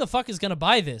was like, who the fuck is going to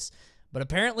buy this? But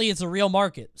apparently it's a real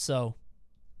market, so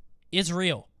it's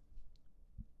real.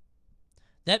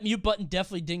 That mute button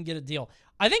definitely didn't get a deal.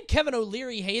 I think Kevin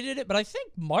O'Leary hated it, but I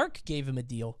think Mark gave him a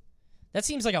deal. That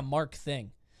seems like a Mark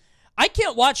thing. I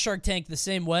can't watch Shark Tank the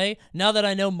same way now that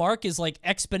I know Mark is like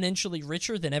exponentially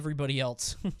richer than everybody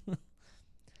else.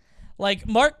 Like,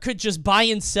 Mark could just buy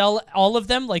and sell all of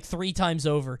them like 3 times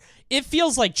over. It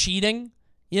feels like cheating.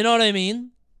 You know what I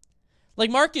mean? Like,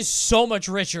 Mark is so much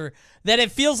richer that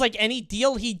it feels like any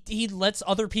deal he lets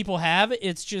other people have,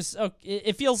 it's just,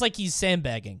 it feels like he's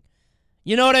sandbagging.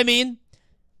 You know what I mean?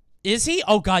 Is he?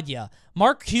 Oh, God, yeah.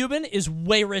 Mark Cuban is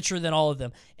way richer than all of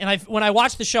them. And when I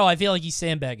watch the show, I feel like he's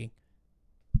sandbagging.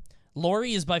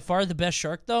 Lori is by far the best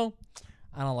shark, though.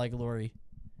 I don't like Lori.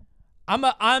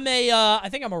 I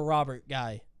think I'm a Robert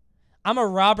guy. I'm a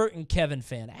Robert and Kevin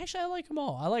fan. Actually, I like them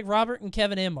all. I like Robert and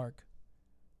Kevin and Mark.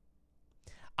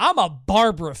 I'm a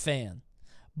Barbara fan.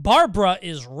 Barbara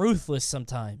is ruthless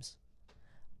sometimes.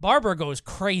 Barbara goes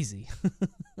crazy.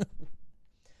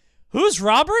 Who's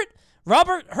Robert?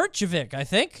 Robert Herjavec, I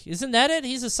think. Isn't that it?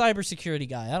 He's a cybersecurity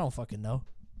guy. I don't fucking know.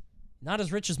 Not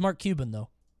as rich as Mark Cuban, though.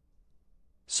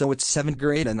 So it's 7th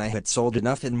grade and I had sold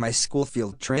enough in my school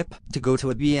field trip to go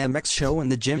to a BMX show in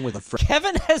the gym with a friend.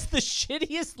 Kevin has the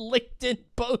shittiest LinkedIn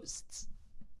posts.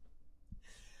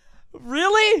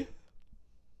 Really?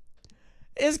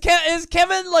 Is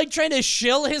Kevin, like, trying to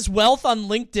shill his wealth on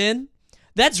LinkedIn?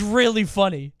 That's really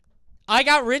funny. I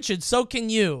got rich and so can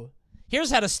you.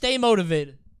 Here's how to stay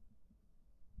motivated.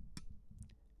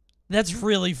 That's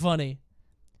really funny.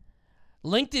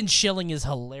 LinkedIn shilling is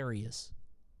hilarious.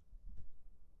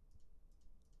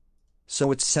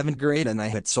 So it's 7th grade and I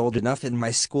had sold enough in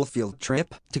my school field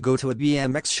trip to go to a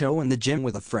BMX show in the gym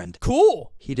with a friend.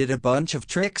 Cool. He did a bunch of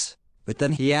tricks, but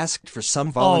then he asked for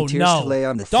some volunteers to lay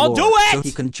on the floor. Don't do it! So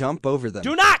he can jump over them.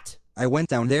 Do not! I went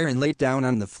down there and laid down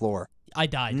on the floor. I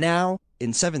died. Now,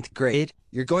 in 7th grade,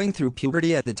 you're going through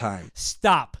puberty at the time.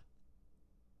 Stop.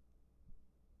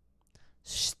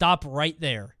 Stop right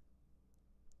there.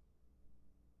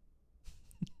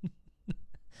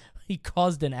 He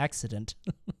caused an accident.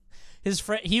 His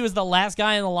friend, he was the last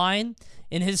guy in the line,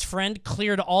 and his friend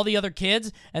cleared all the other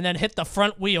kids and then hit the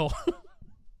front wheel.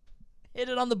 Hit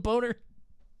it on the boner.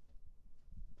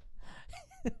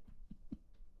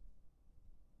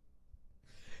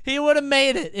 He would have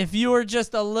made it if you were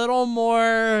just a little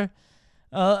more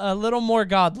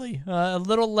godly, a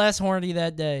little less horny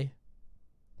that day.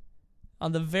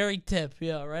 On the very tip,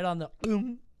 yeah, right on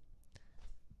the.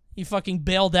 He fucking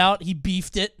bailed out. He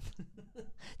beefed it.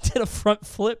 Did a front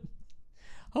flip.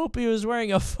 Hope he was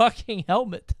wearing a fucking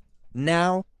helmet.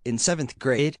 Now, in 7th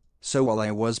grade, so while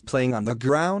I was playing on the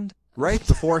ground, right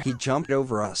before he jumped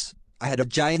over us, I had a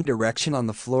giant erection on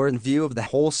the floor in view of the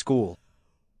whole school.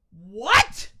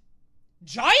 What?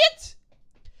 Giant?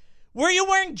 Were you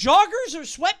wearing joggers or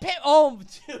sweatpants? Oh,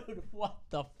 dude, what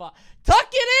the fuck? Tuck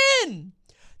it in!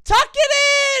 Tuck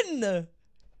it in!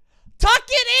 Tuck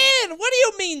it in! What do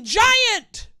you mean,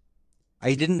 giant?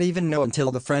 I didn't even know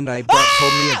until the friend I brought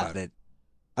told me about it.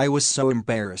 I was so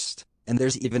embarrassed. And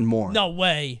there's even more. No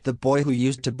way. The boy who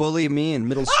used to bully me in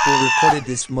middle school recorded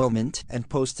this moment and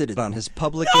posted it on his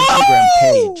public Instagram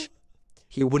page.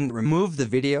 He wouldn't remove the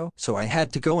video, so I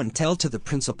had to go and tell to the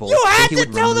principal. You had to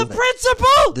tell the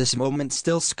principal! This moment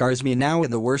still scars me now,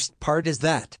 and the worst part is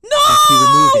that no! If he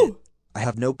removed it, I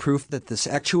have no proof that this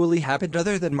actually happened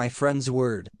other than my friend's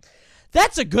word.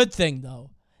 That's a good thing, though.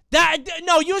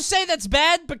 No, you say that's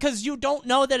bad because you don't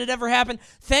know that it ever happened.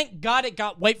 Thank God it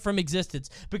got wiped from existence,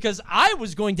 because I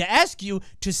was going to ask you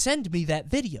to send me that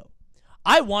video.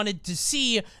 I wanted to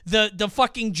see the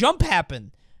fucking jump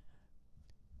happen.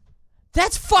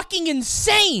 That's fucking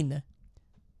insane.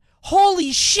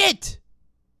 Holy shit.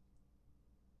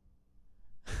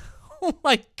 Oh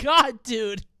my God,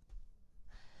 dude.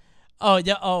 Oh,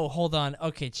 yeah. Oh, hold on.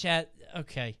 Okay, chat.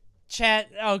 Okay. Chat.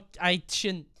 Oh, I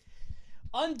shouldn't.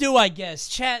 Undo, I guess.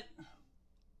 Chat.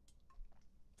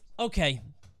 Okay.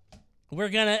 We're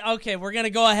gonna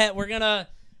go ahead. We're gonna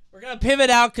pivot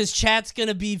out because chat's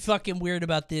gonna be fucking weird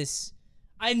about this.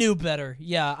 I knew better.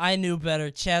 Yeah, I knew better.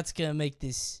 Chat's gonna make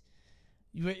this.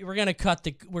 We're gonna cut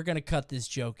this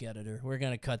joke, editor. We're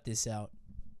gonna cut this out.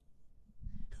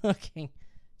 Okay.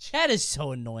 Chat is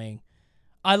so annoying.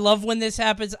 I love when this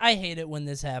happens. I hate it when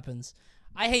this happens.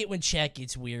 I hate when chat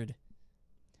gets weird.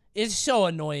 It's so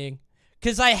annoying.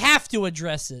 Because I have to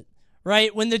address it,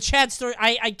 right? When the chat story,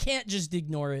 I can't just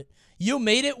ignore it. You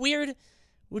made it weird?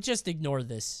 We'll just ignore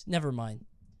this. Never mind.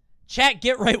 Chat,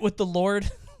 get right with the Lord.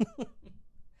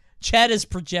 Chat is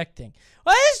projecting.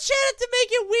 Why does chat have to make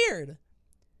it weird?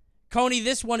 Coney,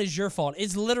 this one is your fault.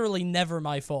 It's literally never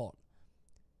my fault.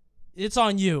 It's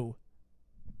on you.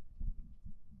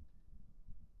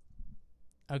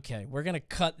 Okay, we're going to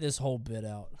cut this whole bit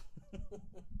out.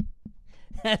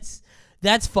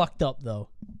 That's fucked up, though.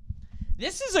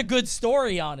 This is a good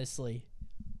story, honestly.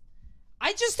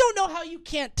 I just don't know how you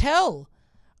can't tell.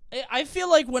 I feel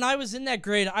like when I was in that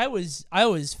grade, I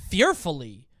was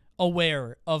fearfully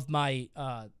aware of my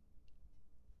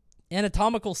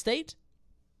anatomical state,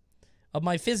 of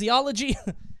my physiology.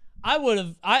 I would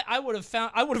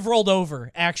have rolled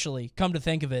over, actually, come to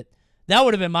think of it. That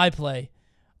would have been my play.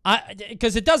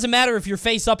 Because it doesn't matter if you're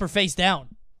face up or face down.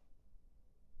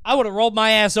 I would have rolled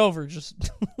my ass over. Just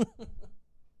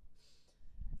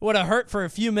would have hurt for a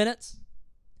few minutes.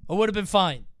 It would have been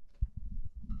fine.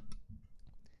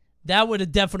 That would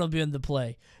have definitely been the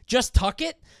play. Just tuck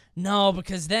it? No,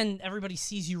 because then everybody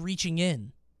sees you reaching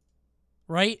in.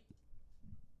 Right?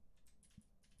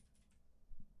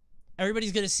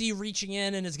 Everybody's going to see you reaching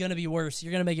in, and it's going to be worse. You're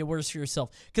going to make it worse for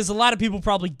yourself. Because a lot of people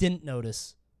probably didn't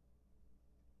notice.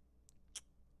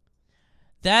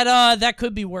 That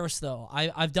could be worse, though.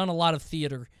 I've done a lot of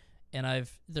theater, and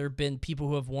there have been people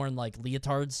who have worn like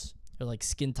leotards or like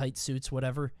skin tight suits,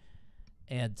 whatever,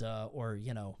 and or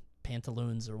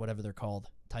pantaloons or whatever they're called,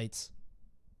 tights,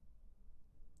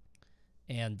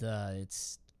 and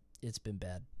it's been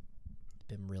bad,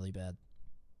 been really bad.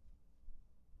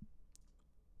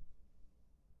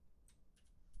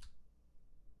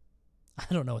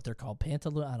 I don't know what they're called,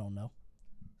 pantaloon. I don't know.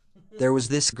 There was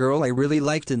this girl I really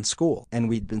liked in school, and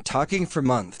we'd been talking for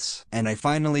months, and I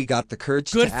finally got the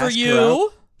courage to ask her out. Good for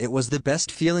you! It was the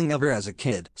best feeling ever as a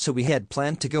kid, so we had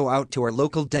planned to go out to our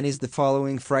local Denny's the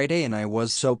following Friday, and I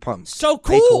was so pumped. So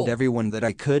cool! I told everyone that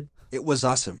I could. It was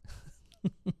awesome.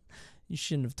 You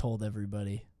shouldn't have told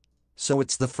everybody. So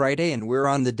it's the Friday, and we're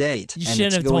on the date, and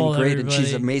it's going great, and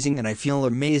she's amazing, and I feel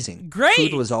amazing. Great!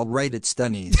 Food was all right at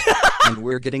Denny's, and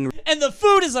we're getting... And the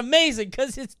food is amazing,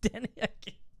 because it's Denny's.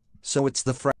 So it's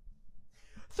the Friday.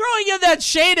 Throwing in that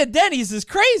shade at Denny's is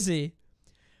crazy.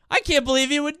 I can't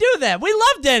believe you would do that. We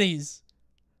love Denny's.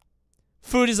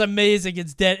 Food is amazing.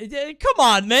 It's Denny's. Come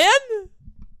on, man.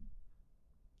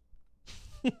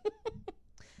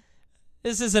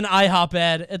 This is an IHOP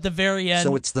ad at the very end.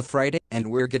 So it's the Friday,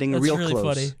 and we're getting real really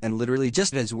close. Funny. And literally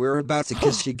just as we're about to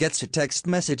kiss, she gets a text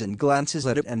message and glances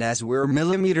at it, and as we're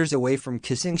millimeters away from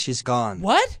kissing, she's gone.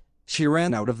 What? She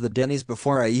ran out of the Denny's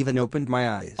before I even opened my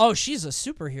eyes. Oh, she's a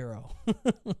superhero.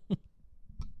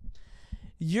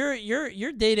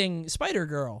 You're dating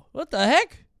Spider-Girl. What the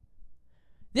heck?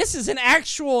 This is an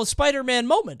actual Spider-Man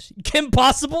moment. Kim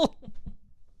Possible?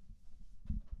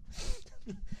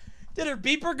 Did her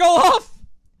beeper go off?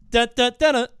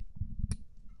 Da-da-da-da.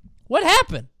 What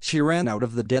happened? She ran out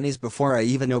of the Denny's before I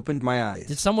even opened my eyes.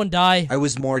 Did someone die? I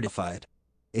was mortified.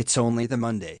 It's only the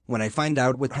Monday. When I find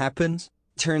out what happens,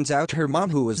 turns out her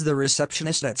mom, who was the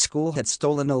receptionist at school, had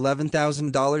stolen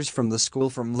 $11,000 from the school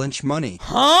from lunch money.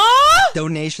 Huh?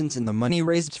 Donations and the money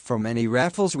raised from any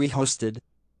raffles we hosted.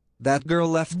 That girl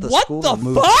left the what school the and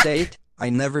moved fuck? state. I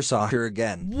never saw her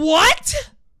again. What?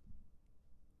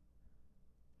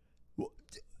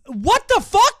 What the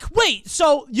fuck? Wait,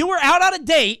 so you were out on a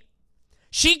date,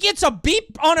 she gets a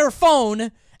beep on her phone,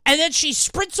 and then she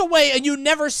sprints away and you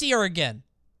never see her again.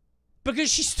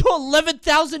 Because she stole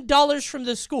 $11,000 from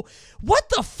the school. What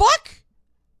the fuck?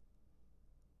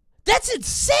 That's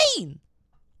insane.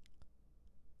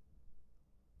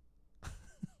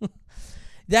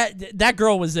 That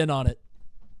girl was in on it.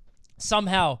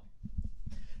 Somehow.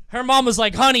 Her mom was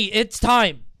like, honey, it's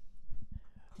time.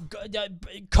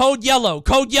 Code yellow.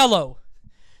 Code yellow.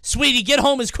 Sweetie, get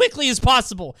home as quickly as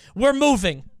possible. We're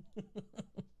moving.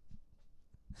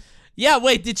 Yeah,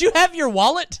 wait, did you have your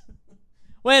wallet?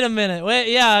 Wait a minute.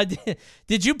 Wait, yeah.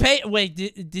 Did you pay? Wait,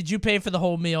 did you pay for the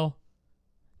whole meal?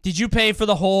 Did you pay for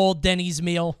the whole Denny's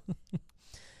meal?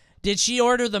 Did she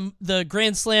order the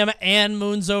Grand Slam and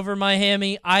Moons Over My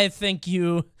Hammy? I think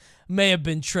you may have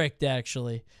been tricked,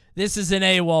 actually. This is an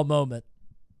AWOL moment.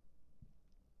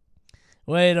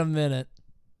 Wait a minute.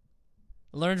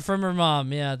 Learned from her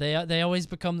mom. Yeah, they always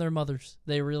become their mothers.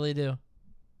 They really do.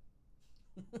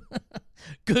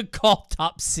 Good call,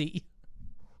 Top C.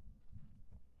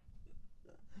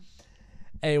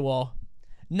 AWOL.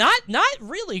 Not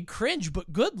really cringe,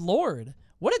 but good lord.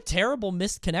 What a terrible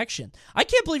missed connection. I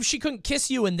can't believe she couldn't kiss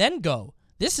you and then go.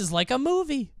 This is like a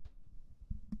movie.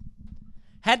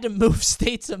 Had to move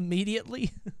states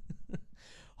immediately.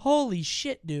 Holy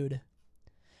shit, dude.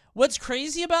 What's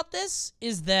crazy about this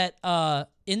is that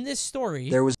in this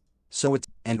story there was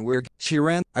she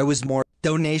ran. I was more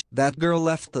donation. That girl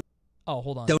left the. Oh,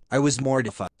 hold on. I was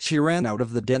mortified. She ran out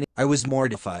of the Denny. I was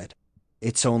mortified.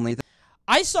 It's only the.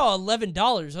 I saw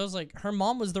 $11. I was like, her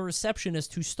mom was the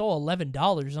receptionist who stole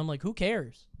 $11. I'm like, who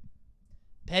cares?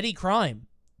 Petty crime.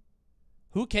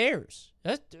 Who cares?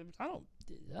 I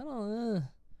don't.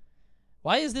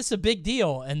 Why is this a big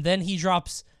deal? And then he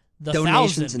drops the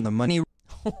donations 1,000 and the money.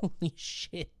 Holy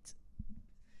shit.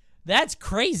 That's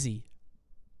crazy.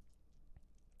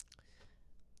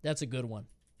 That's a good one.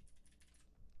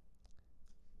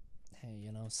 Hey,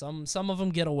 you know, some of them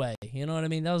get away. You know what I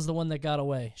mean? That was the one that got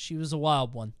away. She was a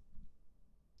wild one.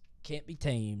 Can't be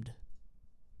tamed.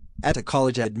 At a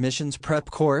college admissions prep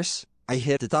course, I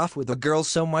hit it off with a girl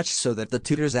so much so that the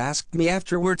tutors asked me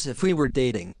afterwards if we were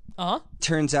dating. Uh-huh.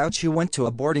 Turns out she went to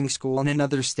a boarding school in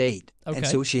another state, okay. And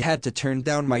so she had to turn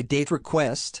down my date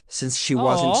request since she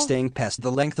wasn't staying past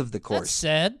the length of the course. That's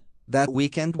sad. That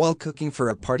weekend, while cooking for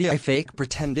a party, I fake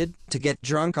pretended to get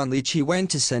drunk on lychee wine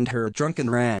to send her a drunken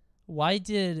rant. Why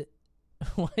did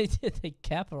they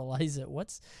capitalize it?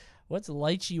 What's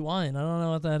lychee wine? I don't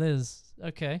know what that is.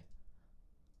 Okay.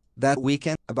 That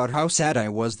weekend, about how sad I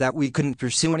was that we couldn't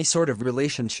pursue any sort of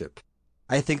relationship.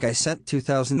 I think I sent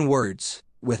 2,000 words.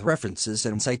 with references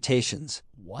and citations.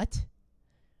 What?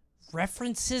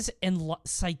 References and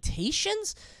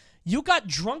citations? You got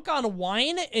drunk on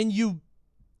wine and you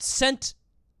sent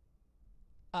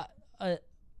a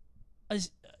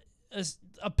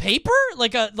paper?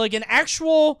 Like an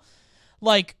actual,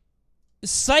 like,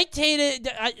 cited...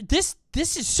 This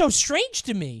is so strange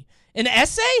to me. An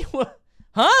essay?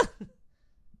 Huh?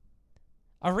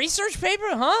 A research paper?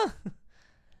 Huh?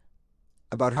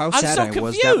 About how sad I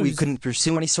was that we couldn't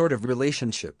pursue any sort of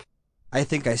relationship. I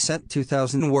think I sent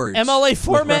 2,000 words. MLA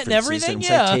format and everything? And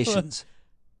yeah. Citations.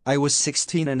 I was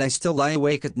 16 and I still lie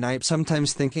awake at night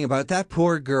sometimes thinking about that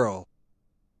poor girl.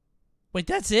 Wait,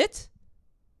 that's it?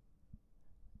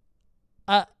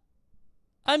 I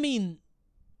mean...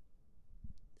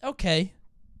 Okay.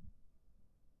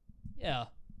 Yeah.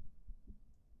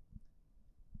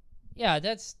 Yeah,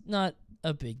 that's not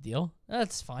a big deal.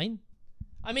 That's fine.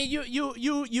 I mean,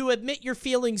 you admit your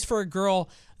feelings for a girl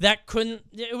that couldn't...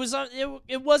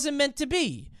 It wasn't meant to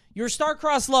be. You're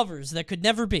star-crossed lovers that could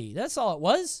never be. That's all it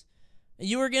was. And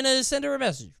you were going to send her a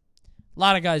message. A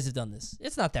lot of guys have done this.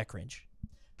 It's not that cringe.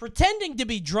 Pretending to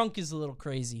be drunk is a little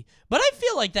crazy. But I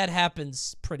feel like that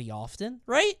happens pretty often,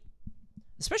 right?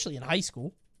 Especially in high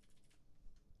school.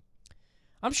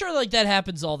 I'm sure like that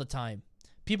happens all the time.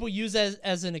 People use it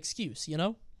as an excuse, you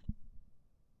know?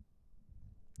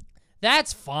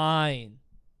 That's fine.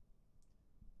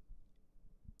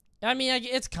 I mean,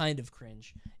 it's kind of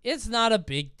cringe. It's not a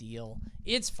big deal.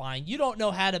 It's fine. You don't know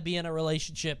how to be in a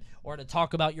relationship or to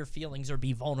talk about your feelings or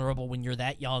be vulnerable when you're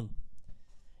that young.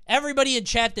 Everybody in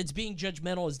chat that's being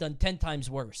judgmental has done 10 times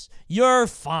worse. You're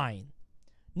fine.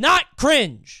 Not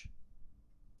cringe.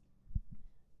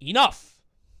 Enough.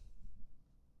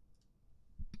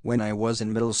 When I was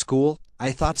in middle school,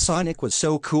 I thought Sonic was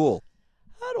so cool.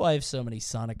 How do I have so many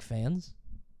Sonic fans?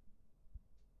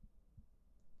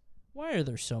 Why are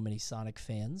there so many Sonic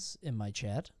fans in my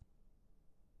chat?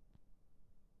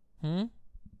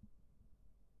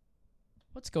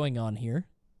 What's going on here?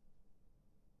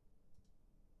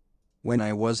 When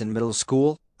I was in middle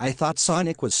school, I thought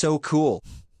Sonic was so cool.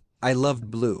 I loved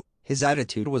Blue. His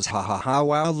attitude was ha ha ha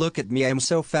wow, look at me, I'm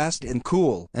so fast and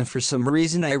cool. And for some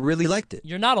reason I really liked it.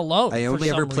 You're not alone. I only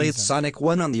ever played Sonic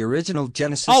 1 on the original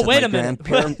Genesis at my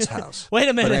grandparents' house. Wait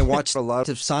a minute. But I watched a lot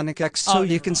of Sonic X, so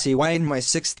you can see why in my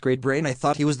 6th grade brain I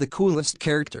thought he was the coolest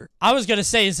character. I was gonna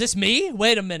say, is this me?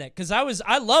 Wait a minute, because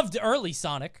I loved early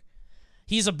Sonic.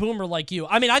 He's a boomer like you.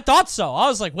 I mean, I thought so. I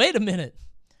was like, wait a minute.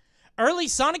 Early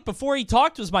Sonic before he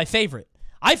talked was my favorite.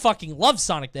 I fucking loved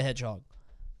Sonic the Hedgehog.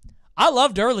 I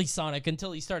loved early Sonic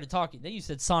until he started talking. Then you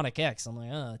said Sonic X. I'm like,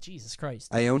 oh, Jesus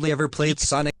Christ. I only ever played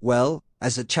Sonic, well,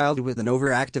 as a child with an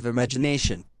overactive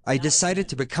imagination. I decided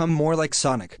to become more like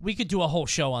Sonic. We could do a whole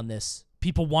show on this.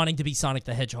 People wanting to be Sonic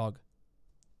the Hedgehog.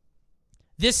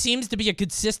 This seems to be a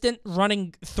consistent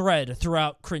running thread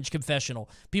throughout Cringe Confessional.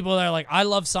 People that are like, I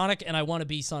love Sonic and I want to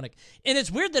be Sonic. And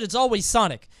it's weird that it's always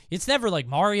Sonic. It's never like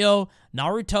Mario,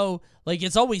 Naruto. Like,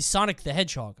 it's always Sonic the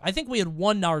Hedgehog. I think we had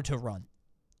one Naruto run.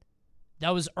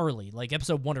 That was early, like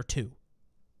episode 1 or 2.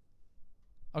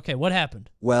 Okay, what happened?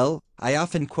 Well, I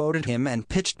often quoted him and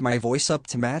pitched my voice up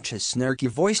to match his snarky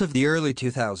voice of the early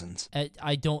 2000s.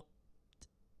 I don't...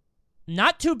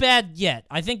 Not too bad yet.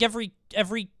 I think every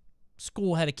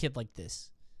school had a kid like this.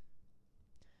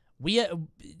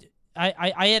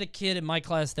 I had a kid in my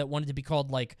class that wanted to be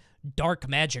called, like, Dark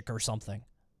Magic or something.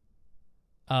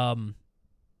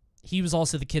 He was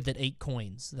also the kid that ate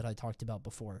coins that I talked about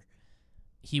before.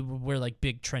 He would wear, like,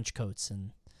 big trench coats,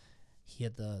 and he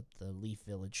had the Leaf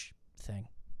Village thing.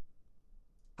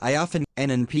 I often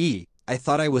NNP. I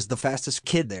thought I was the fastest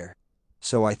kid there.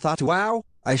 So I thought, wow,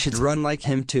 I should run like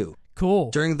him too.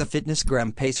 Cool. During the fitness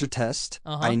gram pacer test,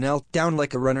 I knelt down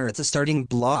like a runner at the starting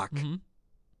block.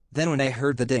 Then when I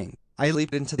heard the ding, I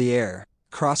leaped into the air,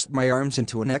 crossed my arms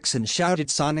into an X and shouted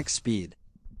Sonic speed.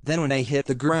 Then when I hit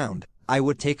the ground, I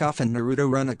would take off and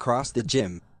Naruto run across the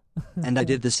gym. And I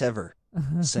did this ever.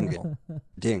 Single.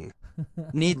 Ding.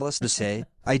 Needless to say,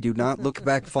 I do not look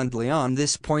back fondly on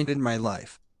this point in my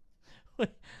life.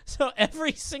 So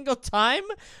every single time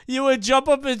you would jump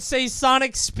up and say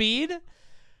Sonic speed?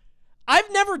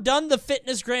 I've never done the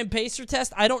fitness gram pacer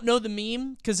test. I don't know the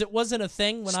meme because it wasn't a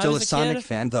thing when I was a kid. Still a Sonic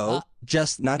fan though,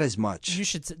 just not as much. You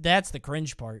should. That's the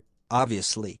cringe part.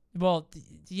 Obviously. Well,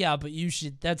 yeah, but you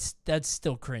should. That's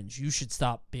still cringe. You should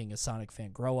stop being a Sonic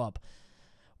fan. Grow up.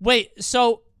 Wait,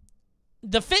 so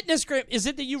the fitness gram, is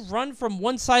it that you run from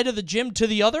one side of the gym to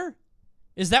the other?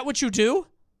 Is that what you do?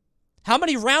 How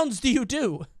many rounds do you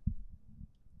do?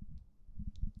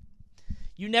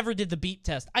 You never did the beep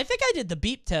test. I think I did the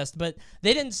beep test, but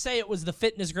they didn't say it was the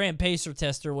Fitness Grand Pacer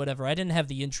test or whatever. I didn't have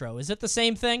the intro. Is it the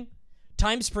same thing?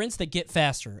 Time sprints that get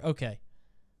faster. Okay.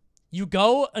 You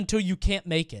go until you can't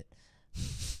make it.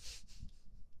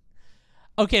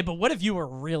 Okay, but what if you were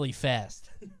really fast?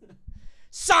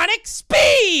 Sonic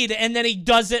speed! And then he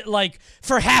does it, like,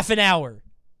 for half an hour.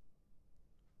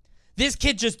 This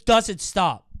kid just doesn't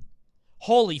stop.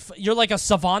 Holy you're like a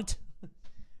savant.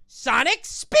 Sonic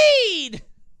speed!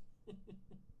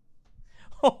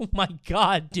 Oh my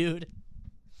god, dude.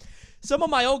 Some of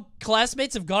my old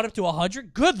classmates have gone up to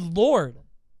 100. Good lord.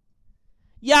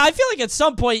 Yeah, I feel like at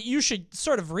some point you should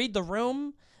sort of read the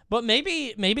room, but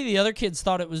maybe the other kids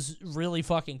thought it was really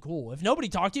fucking cool. If nobody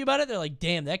talked to you about it, they're like,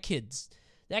 damn, that kid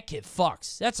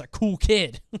fucks. That's a cool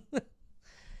kid.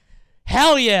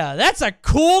 Hell yeah, that's a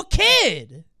cool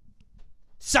kid.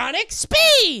 Sonic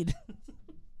speed!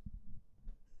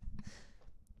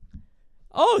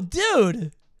 Oh,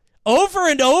 dude. Over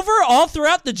and over all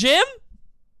throughout the gym?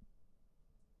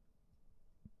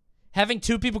 Having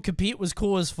two people compete was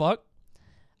cool as fuck.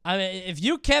 I mean, if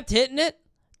you kept hitting it,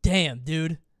 damn,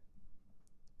 dude.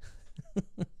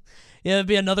 Yeah, there'd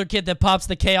be another kid that pops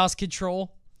the chaos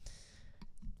control.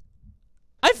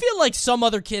 I feel like some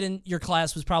other kid in your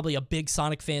class was probably a big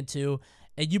Sonic fan too,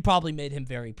 and you probably made him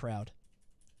very proud.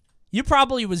 You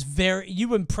probably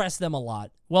you impressed them a lot.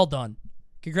 Well done.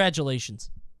 Congratulations.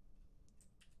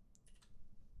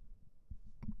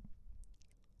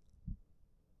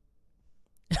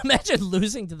 Imagine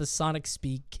losing to the Sonic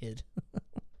Speed kid.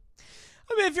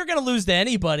 I mean, if you're going to lose to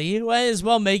anybody, you might as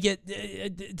well make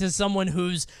it to someone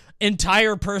whose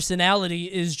entire personality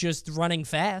is just running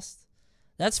fast.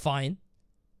 That's fine.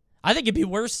 I think it'd be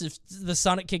worse if the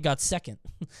Sonic kid got second.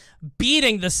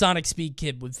 Beating the Sonic Speed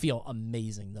kid would feel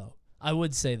amazing, though. I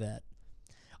would say that.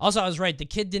 Also, I was right. The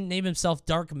kid didn't name himself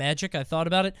Dark Magic. I thought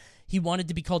about it. He wanted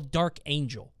to be called Dark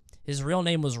Angel. His real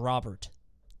name was Robert.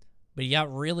 But he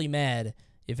got really mad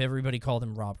if everybody called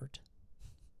him Robert.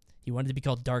 He wanted to be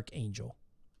called Dark Angel.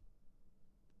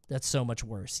 That's so much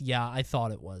worse. Yeah, I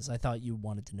thought it was. I thought you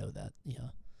wanted to know that. Yeah.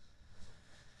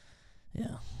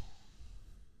 Yeah.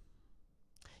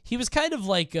 He was kind of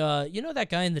like, you know that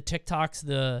guy in the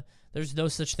TikToks, there's no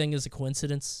such thing as a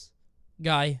coincidence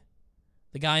guy?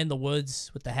 The guy in the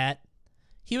woods with the hat?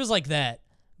 He was like that,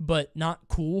 but not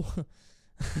cool.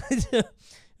 It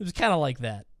was kind of like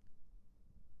that.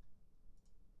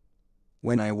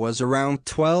 When I was around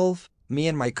 12, me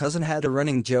and my cousin had a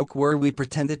running joke where we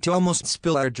pretended to almost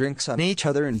spill our drinks on each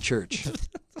other in church.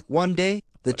 One day,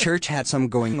 the church had some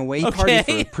going away party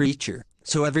for a preacher,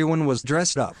 so everyone was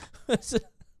dressed up.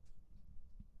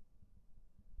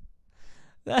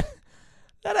 That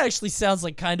actually sounds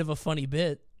like kind of a funny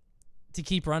bit to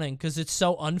keep running, because it's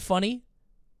so unfunny.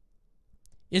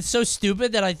 It's so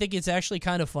stupid that I think it's actually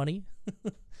kind of funny.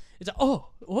 It's oh,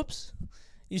 whoops.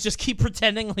 You just keep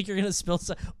pretending like you're going to spill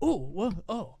some.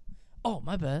 Oh,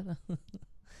 my bad.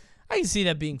 I can see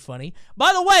that being funny.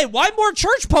 By the way, why more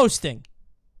church posting?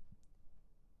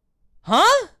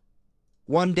 Huh?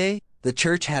 One day, the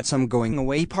church had some going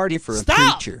away party for a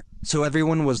preacher, so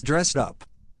everyone was dressed up.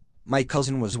 My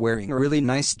cousin was wearing a really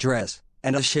nice dress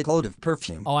and a shitload of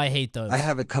perfume. Oh, I hate those. I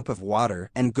have a cup of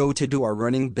water and go to do our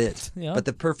running bit, but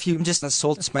the perfume just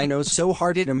assaults my nose so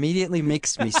hard it immediately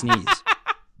makes me sneeze.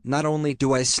 Not only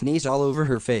do I sneeze all over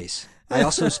her face, I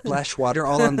also splash water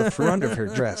all on the front of her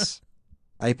dress.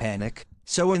 I panic,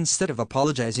 so instead of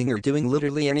apologizing or doing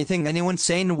literally anything anyone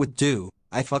sane would do,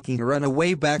 I fucking run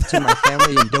away back to my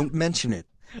family and don't mention it.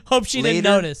 Hope she didn't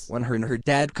notice. When her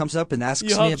dad comes up and asks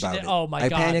me about it, oh my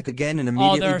God. I panic again and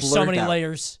immediately blurt out. Oh, there are so many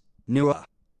layers. Nua,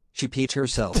 she peed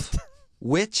herself.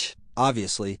 Which,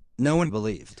 obviously, no one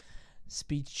believed.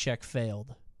 Speech check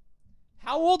failed.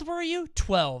 How old were you?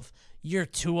 12. You're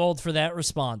too old for that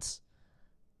response.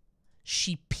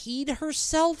 She peed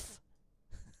herself?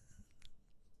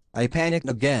 I panicked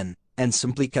again, and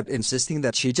simply kept insisting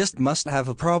that she just must have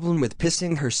a problem with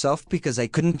pissing herself because I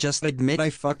couldn't just admit I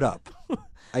fucked up.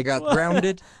 I got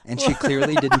grounded, and she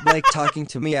clearly didn't like talking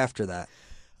to me after that.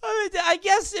 I mean, I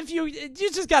guess if you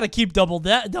just gotta keep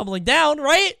doubling down,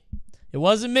 right? It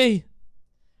wasn't me.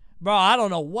 Bro, I don't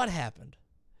know what happened.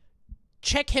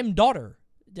 Check him daughter.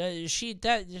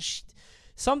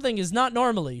 Something is not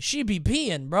normally. She be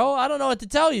peeing, bro. I don't know what to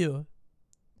tell you.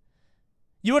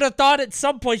 You would have thought at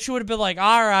some point she would have been like,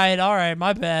 all right,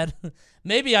 my bad.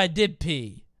 Maybe I did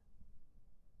pee.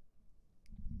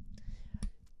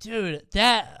 Dude,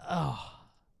 I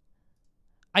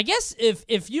guess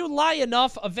if you lie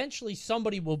enough, eventually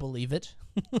somebody will believe it.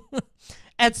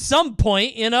 At some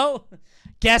point, you know?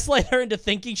 Gaslight her into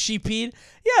thinking she peed.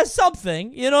 Yeah,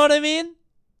 something. You know what I mean?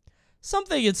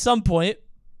 Something at some point.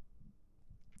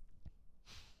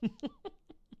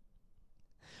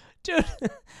 Dude,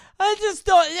 I just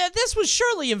thought, yeah, this was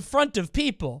surely in front of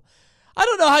people. I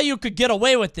don't know how you could get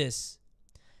away with this.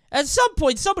 At some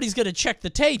point, somebody's going to check the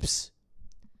tapes.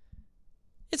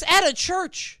 It's at a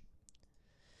church.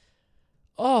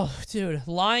 Oh, dude,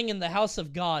 lying in the house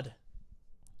of God.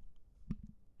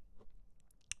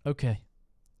 Okay.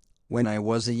 When I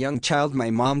was a young child,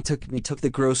 my mom took me to the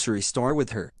grocery store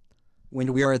with her.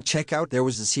 When we were at checkout, there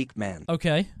was a Sikh man.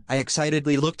 Okay. I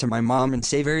excitedly looked to my mom and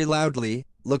say very loudly,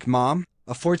 "Look, Mom,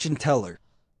 a fortune teller,"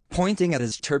 pointing at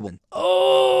his turban.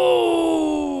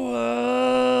 Oh,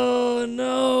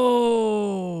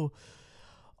 no.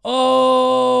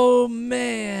 Oh,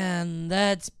 man,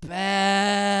 that's bad.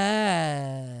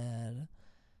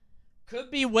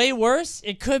 Could be way worse.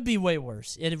 It could be way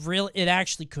worse. It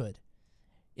actually could.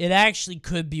 It actually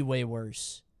could be way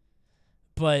worse.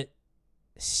 But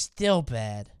still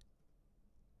bad.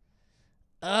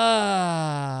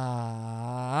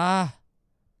 Ow.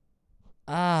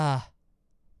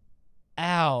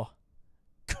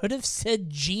 Could have said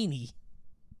genie.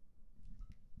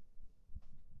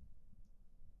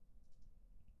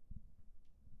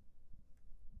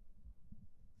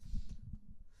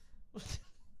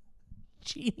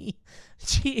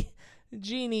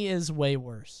 Genie is way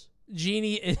worse.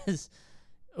 Genie is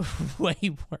way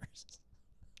worse.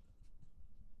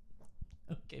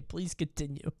 Okay, please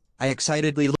continue. I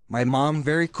excitedly looked. My mom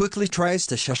very quickly tries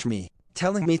to shush me,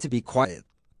 telling me to be quiet.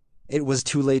 It was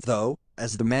too late though,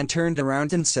 as the man turned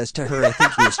around and says to her, "I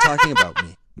think he was talking about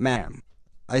me, ma'am."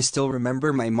 I still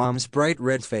remember my mom's bright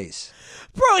red face.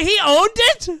 Bro, he owned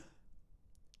it?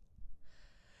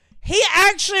 He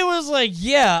actually was like,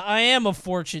 "Yeah, I am a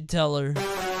fortune teller.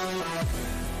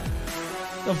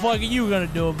 The fuck are you gonna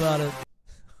do about it?"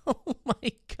 Oh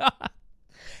my god.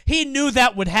 He knew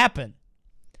that would happen.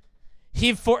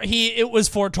 It was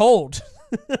foretold.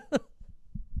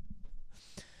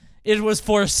 It was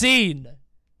foreseen.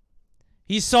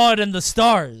 He saw it in the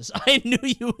stars. I knew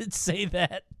you would say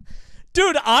that.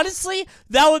 Dude, honestly,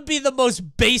 that would be the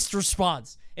most based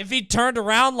response. If he turned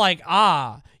around like,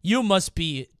 "Ah, you must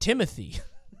be Timothy."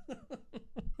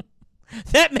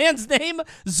 That man's name?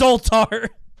 Zoltar.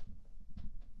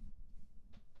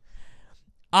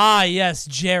 "Ah, yes,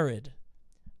 Jared.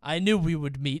 I knew we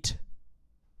would meet."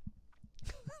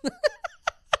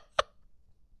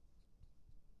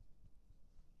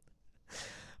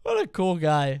 What a cool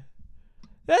guy.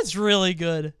 That's really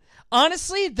good.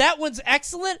 Honestly, that one's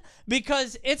excellent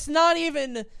because it's not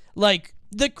even, like,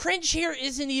 the cringe here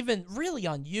isn't even really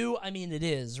on you. I mean, it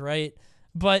is, right?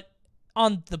 But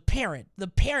on the parent. The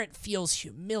parent feels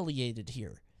humiliated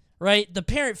here, right? The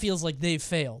parent feels like they've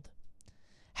failed.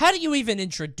 How do you even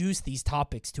introduce these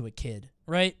topics to a kid,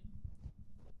 right?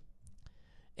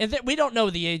 And we don't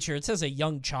know the age here. It says a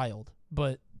young child,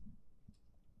 but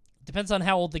depends on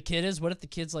how old the kid is. What if the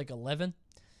kid's like 11?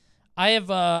 I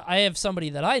have somebody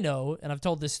that I know, and I've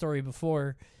told this story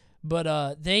before,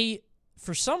 but they,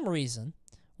 for some reason,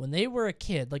 when they were a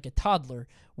kid, like a toddler,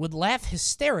 would laugh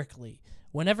hysterically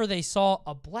whenever they saw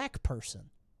a black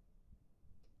person,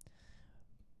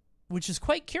 which is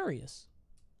quite curious.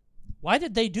 Why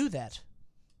did they do that?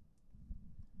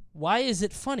 Why is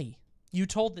it funny? You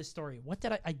told this story. What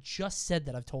did I just said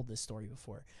that I've told this story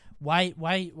before. Why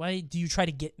do you try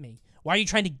to get me? Why are you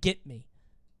trying to get me?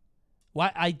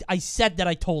 Why I said that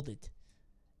I told it.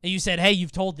 And you said, "Hey,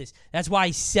 you've told this." That's why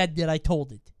I said that I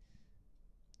told it.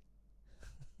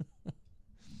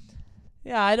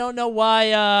 Yeah, I don't know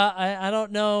why I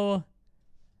don't know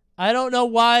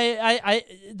why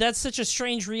that's such a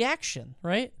strange reaction,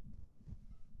 right?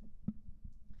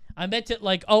 I meant it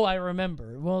like, "Oh, I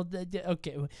remember." Well,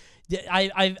 okay.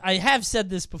 I have said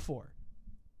this before.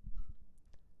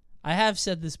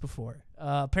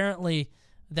 Apparently,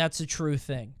 that's a true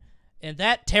thing. And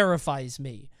that terrifies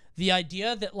me. The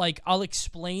idea that, like, I'll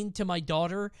explain to my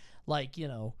daughter, like, you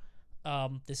know,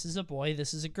 this is a boy,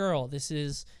 this is a girl, this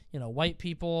is, you know, white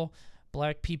people,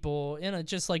 black people, you know,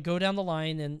 just, like, go down the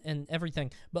line and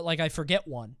everything. But, like, I forget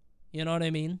one. You know what I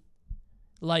mean?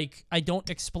 Like, I don't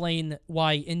explain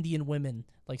why Indian women,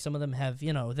 like, some of them have,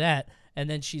 you know, that. And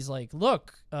then she's like,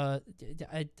 "Look, fuck,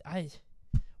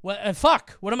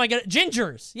 what am I gonna,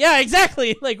 gingers." Yeah,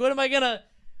 exactly. Like, what am I gonna,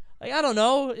 like, I don't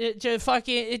know.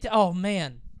 Oh,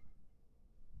 man.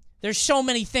 There's so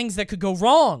many things that could go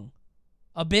wrong.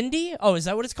 A bindi? Oh, is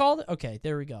that what it's called? Okay,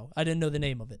 there we go. I didn't know the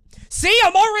name of it. See,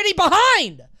 I'm already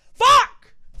behind.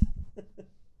 Fuck!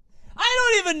 I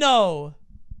don't even know.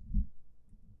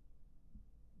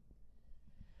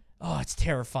 Oh, it's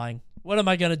terrifying. What am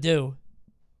I gonna do?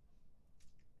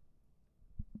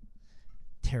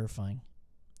 terrifying.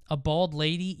 A bald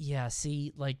lady? Yeah,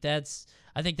 see, like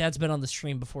I think that's been on the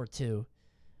stream before too.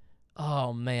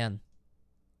 Oh, man.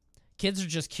 Kids are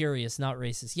just curious, not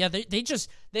racist. Yeah,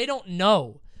 they don't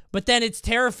know. But then it's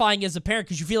terrifying as a parent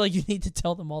because you feel like you need to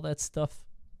tell them all that stuff.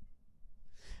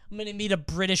 I'm going to meet a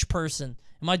British person,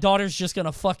 and my daughter's just going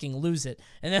to fucking lose it.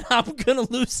 And then I'm going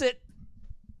to lose it.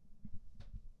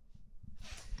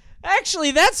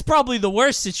 Actually, that's probably the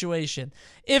worst situation.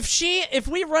 If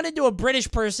we run into a British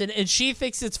person and she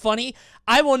thinks it's funny,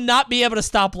 I will not be able to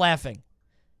stop laughing.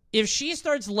 If she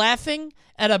starts laughing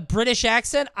at a British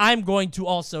accent, I'm going to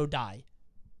also die.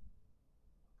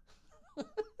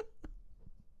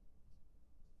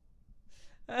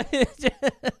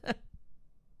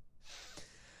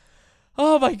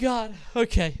 Oh my God.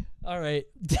 Okay. All right.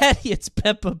 Daddy, it's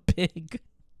Peppa Pig.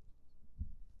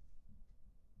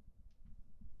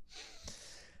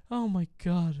 Oh my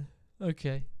God.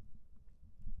 Okay.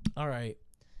 All right.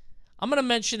 I'm going to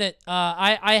mention it.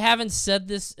 I haven't said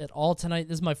this at all tonight.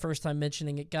 This is my first time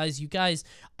mentioning it, guys. You guys,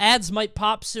 ads might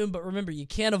pop soon, but remember, you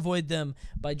can't avoid them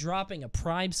by dropping a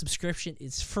Prime subscription.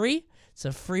 It's free. It's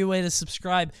a free way to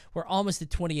subscribe. We're almost at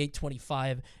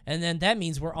 2825, and then that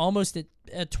means we're almost at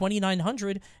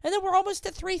 2,900, and then we're almost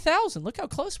at 3,000. Look how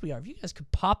close we are. If you guys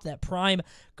could pop that Prime,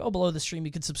 go below the stream.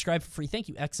 You can subscribe for free. Thank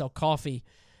you, XL Coffee.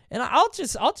 And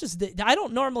I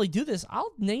don't normally do this.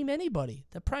 I'll name anybody.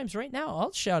 The Prime's right now.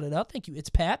 I'll shout it out. Thank you. It's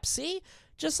Pap. See?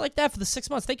 Just like that for the 6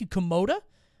 months. Thank you, Komoda.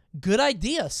 Good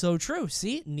idea. So true.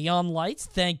 See? Neon Lights.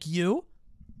 Thank you.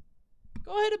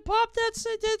 Go ahead and pop that.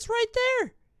 That's right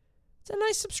there. It's a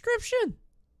nice subscription.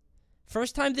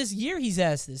 First time this year he's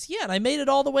asked this. Yeah, and I made it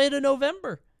all the way to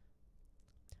November.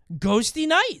 Ghosty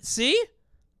Knight. See?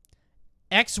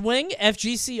 X-Wing,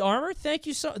 FGC Armor, thank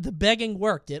you so... The begging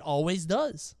worked. It always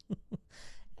does.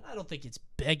 I don't think it's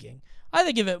begging. I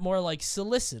think of it more like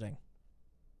soliciting.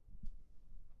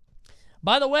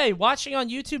 By the way, watching on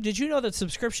YouTube, did you know that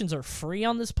subscriptions are free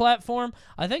on this platform?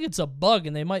 I think it's a bug,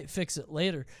 and they might fix it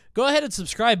later. Go ahead and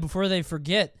subscribe before they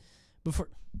forget.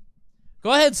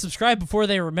 Go ahead and subscribe before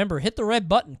they remember. Hit the red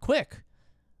button, quick.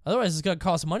 Otherwise, it's going to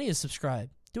cost money to subscribe.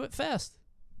 Do it fast.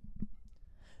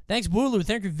 Thanks, Wooloo.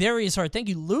 Thank you, Various Heart. Thank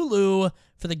you, Lulu,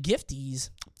 for the gifties.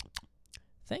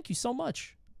 Thank you so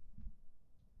much.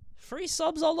 Free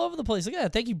subs all over the place. Look at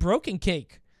that. Thank you, Broken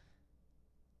Cake.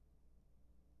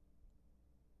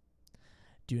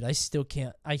 Dude, I still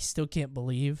can't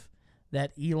believe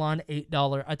that Elon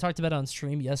 $8. I talked about it on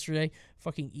stream yesterday.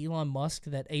 Fucking Elon Musk,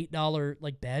 that $8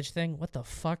 like badge thing. What the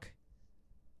fuck?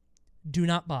 Do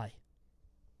not buy.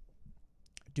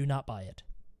 Do not buy it.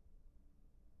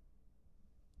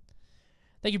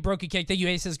 Thank you, Broken Cake. Thank you,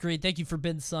 Aces Greed. Thank you,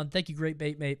 Forbidden Sun. Thank you, Great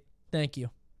Bait Mate. Thank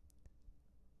you.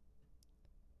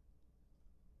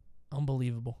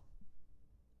 Unbelievable.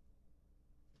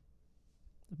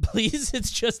 Please,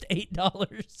 it's just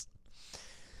 $8.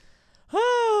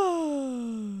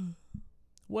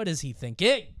 What is he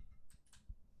thinking?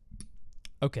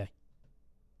 Okay.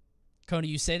 Coney,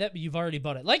 you say that, but you've already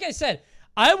bought it. Like I said,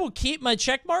 I will keep my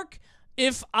check mark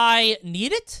if I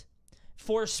need it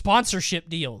for sponsorship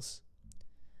deals.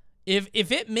 If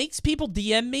it makes people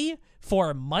DM me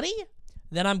for money,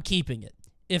 then I'm keeping it.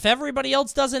 If everybody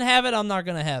else doesn't have it, I'm not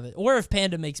going to have it. Or if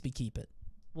Panda makes me keep it.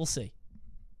 We'll see.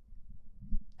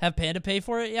 Have Panda pay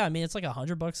for it? Yeah, I mean, it's like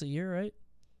 $100 a year, right?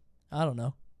 I don't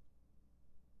know.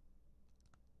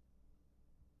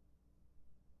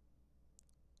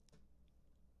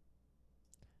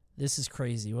 This is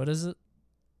crazy. What is it?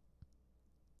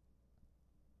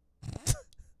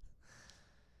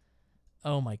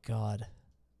 Oh my God.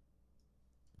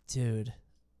 Dude.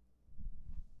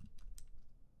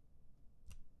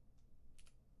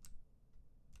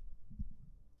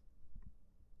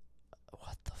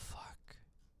 What the fuck?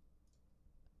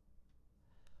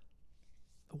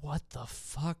 What the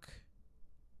fuck?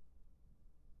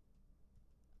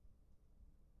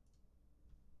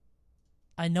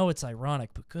 I know it's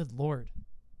ironic, but good Lord.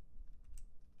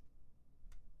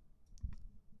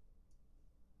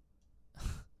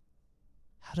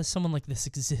 How does someone like this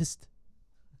exist?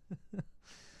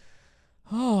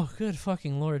 Oh, good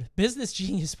fucking Lord. Business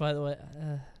genius, by the way.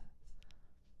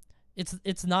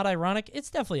 It's not ironic. It's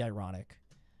definitely ironic.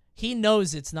 He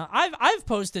knows it's not. I've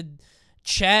posted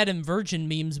Chad and Virgin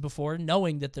memes before,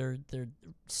 knowing that they're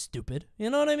stupid. You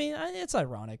know what I mean? It's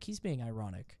ironic. He's being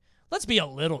ironic. Let's be a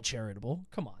little charitable.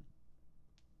 Come on.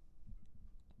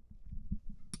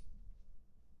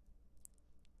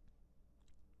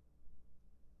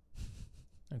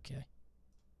 Okay.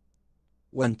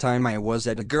 One time I was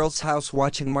at a girl's house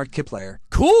watching Markiplier.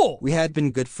 Cool! We had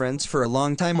been good friends for a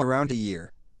long time, around a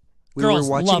year. We were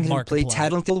watching him play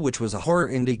Tattletale, which was a horror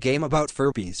indie game about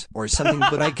furbies or something,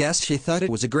 but I guess she thought it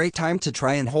was a great time to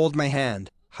try and hold my hand.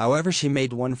 However, she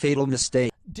made one fatal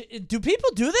mistake. Do people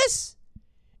do this?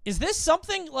 Is this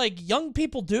something, like, young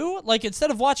people do? Like,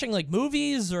 instead of watching, like,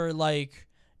 movies or, like,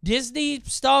 Disney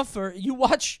stuff, or you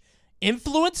watch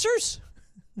influencers?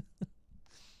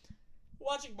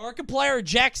 Watching Markiplier or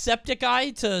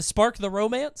Jacksepticeye to spark the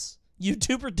romance?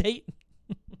 YouTuber date?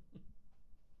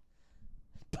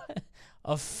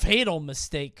 A fatal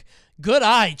mistake. Good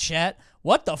eye, chat.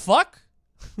 What the fuck?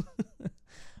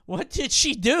 What did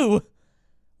she do?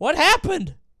 What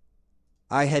happened?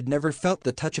 I had never felt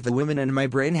the touch of a woman, and my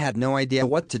brain had no idea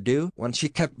what to do when she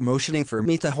kept motioning for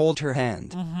me to hold her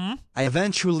hand. I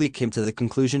eventually came to the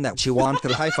conclusion that she wanted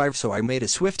a high five, so I made a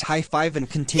swift high five and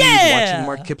continued watching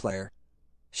Markiplier.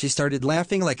 She started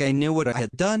laughing like I knew what I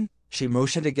had done. She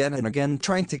motioned again and again,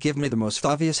 trying to give me the most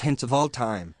obvious hint of all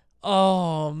time.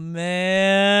 Oh,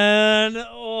 man.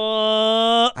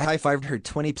 I high-fived her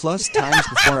 20-plus times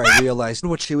before I realized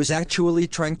what she was actually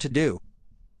trying to do.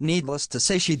 Needless to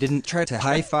say, she didn't try to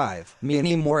high-five me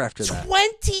anymore after that.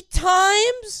 20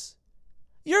 times?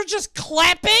 You're just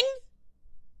clapping?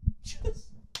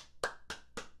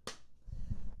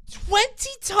 20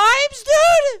 times,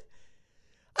 dude?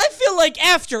 I feel like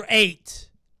after 8.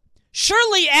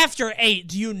 Surely after 8,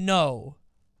 do you know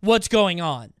what's going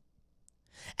on?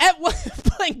 At what,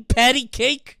 playing patty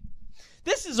cake?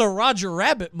 This is a Roger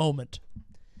Rabbit moment.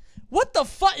 What the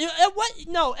fuck?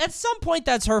 No, at some point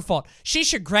that's her fault. She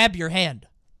should grab your hand.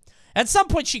 At some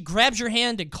point she grabs your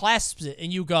hand and clasps it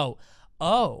and you go,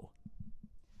 oh,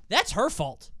 that's her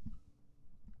fault.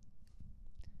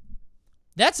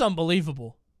 That's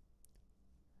unbelievable.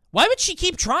 Why would she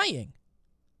keep trying?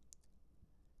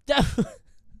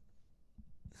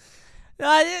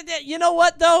 You know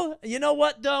what, though?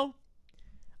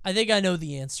 I think I know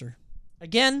the answer.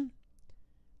 Again,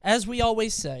 as we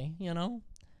always say, you know,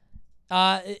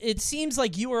 it seems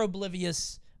like you were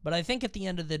oblivious, but I think at the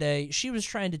end of the day, she was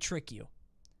trying to trick you.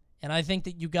 And I think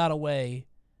that you got away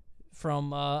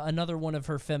from another one of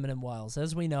her feminine wiles.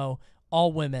 As we know,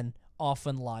 all women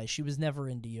often lie. She was never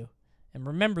into you. And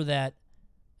remember that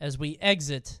as we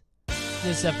exit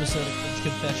this episode of Cringe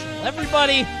Confessional.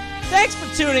 Everybody, thanks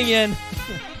for tuning in.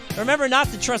 Remember not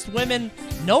to trust women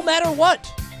no matter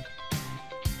what.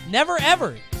 Never,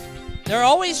 ever. They're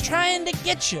always trying to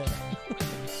get you.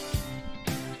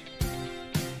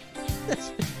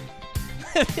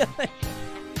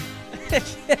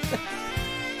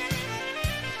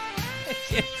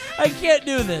 I can't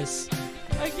do this.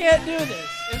 I can't do this.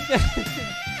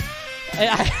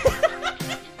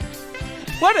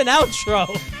 What an outro.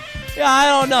 Yeah, I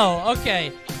don't know.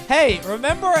 Okay. Hey,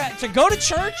 remember to go to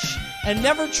church and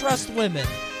never trust women.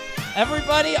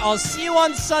 Everybody, I'll see you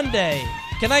on Sunday.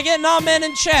 Can I get an amen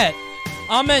in chat?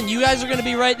 Amen. You guys are going to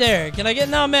be right there. Can I get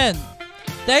an amen?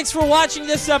 Thanks for watching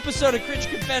this episode of Cringe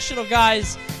Confessional,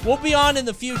 guys. We'll be on in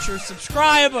the future.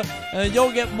 Subscribe, and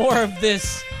you'll get more of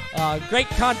this great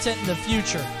content in the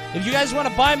future. If you guys want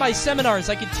to buy my seminars,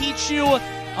 I can teach you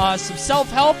some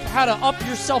self-help, how to up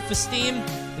your self-esteem.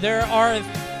 There are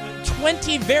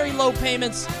 20 very low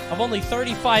payments of only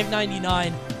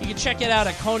 $35.99. You can check it out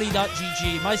at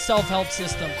Coney.gg. My self-help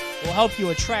system will help you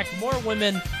attract more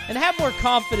women and have more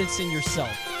confidence in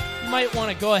yourself. You might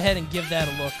want to go ahead and give that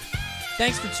a look.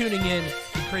 Thanks for tuning in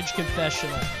to Cringe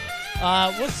Confessional.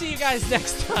 We'll see you guys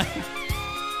next time.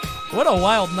 What a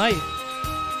wild night.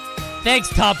 Thanks,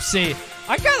 Top C.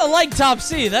 I kind of like Top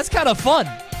C. That's kind of fun.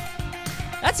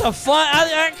 That's a fun...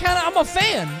 I'm a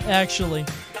fan, actually.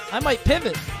 I might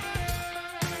pivot.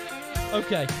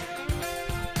 Okay.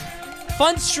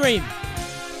 Fun stream.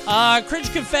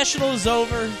 Cringe Confessional is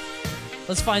over.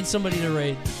 Let's find somebody to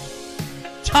raid.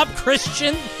 Top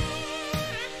Christian.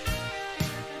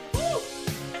 Woo.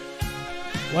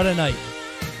 What a night.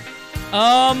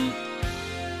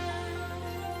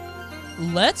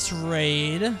 Let's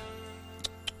raid...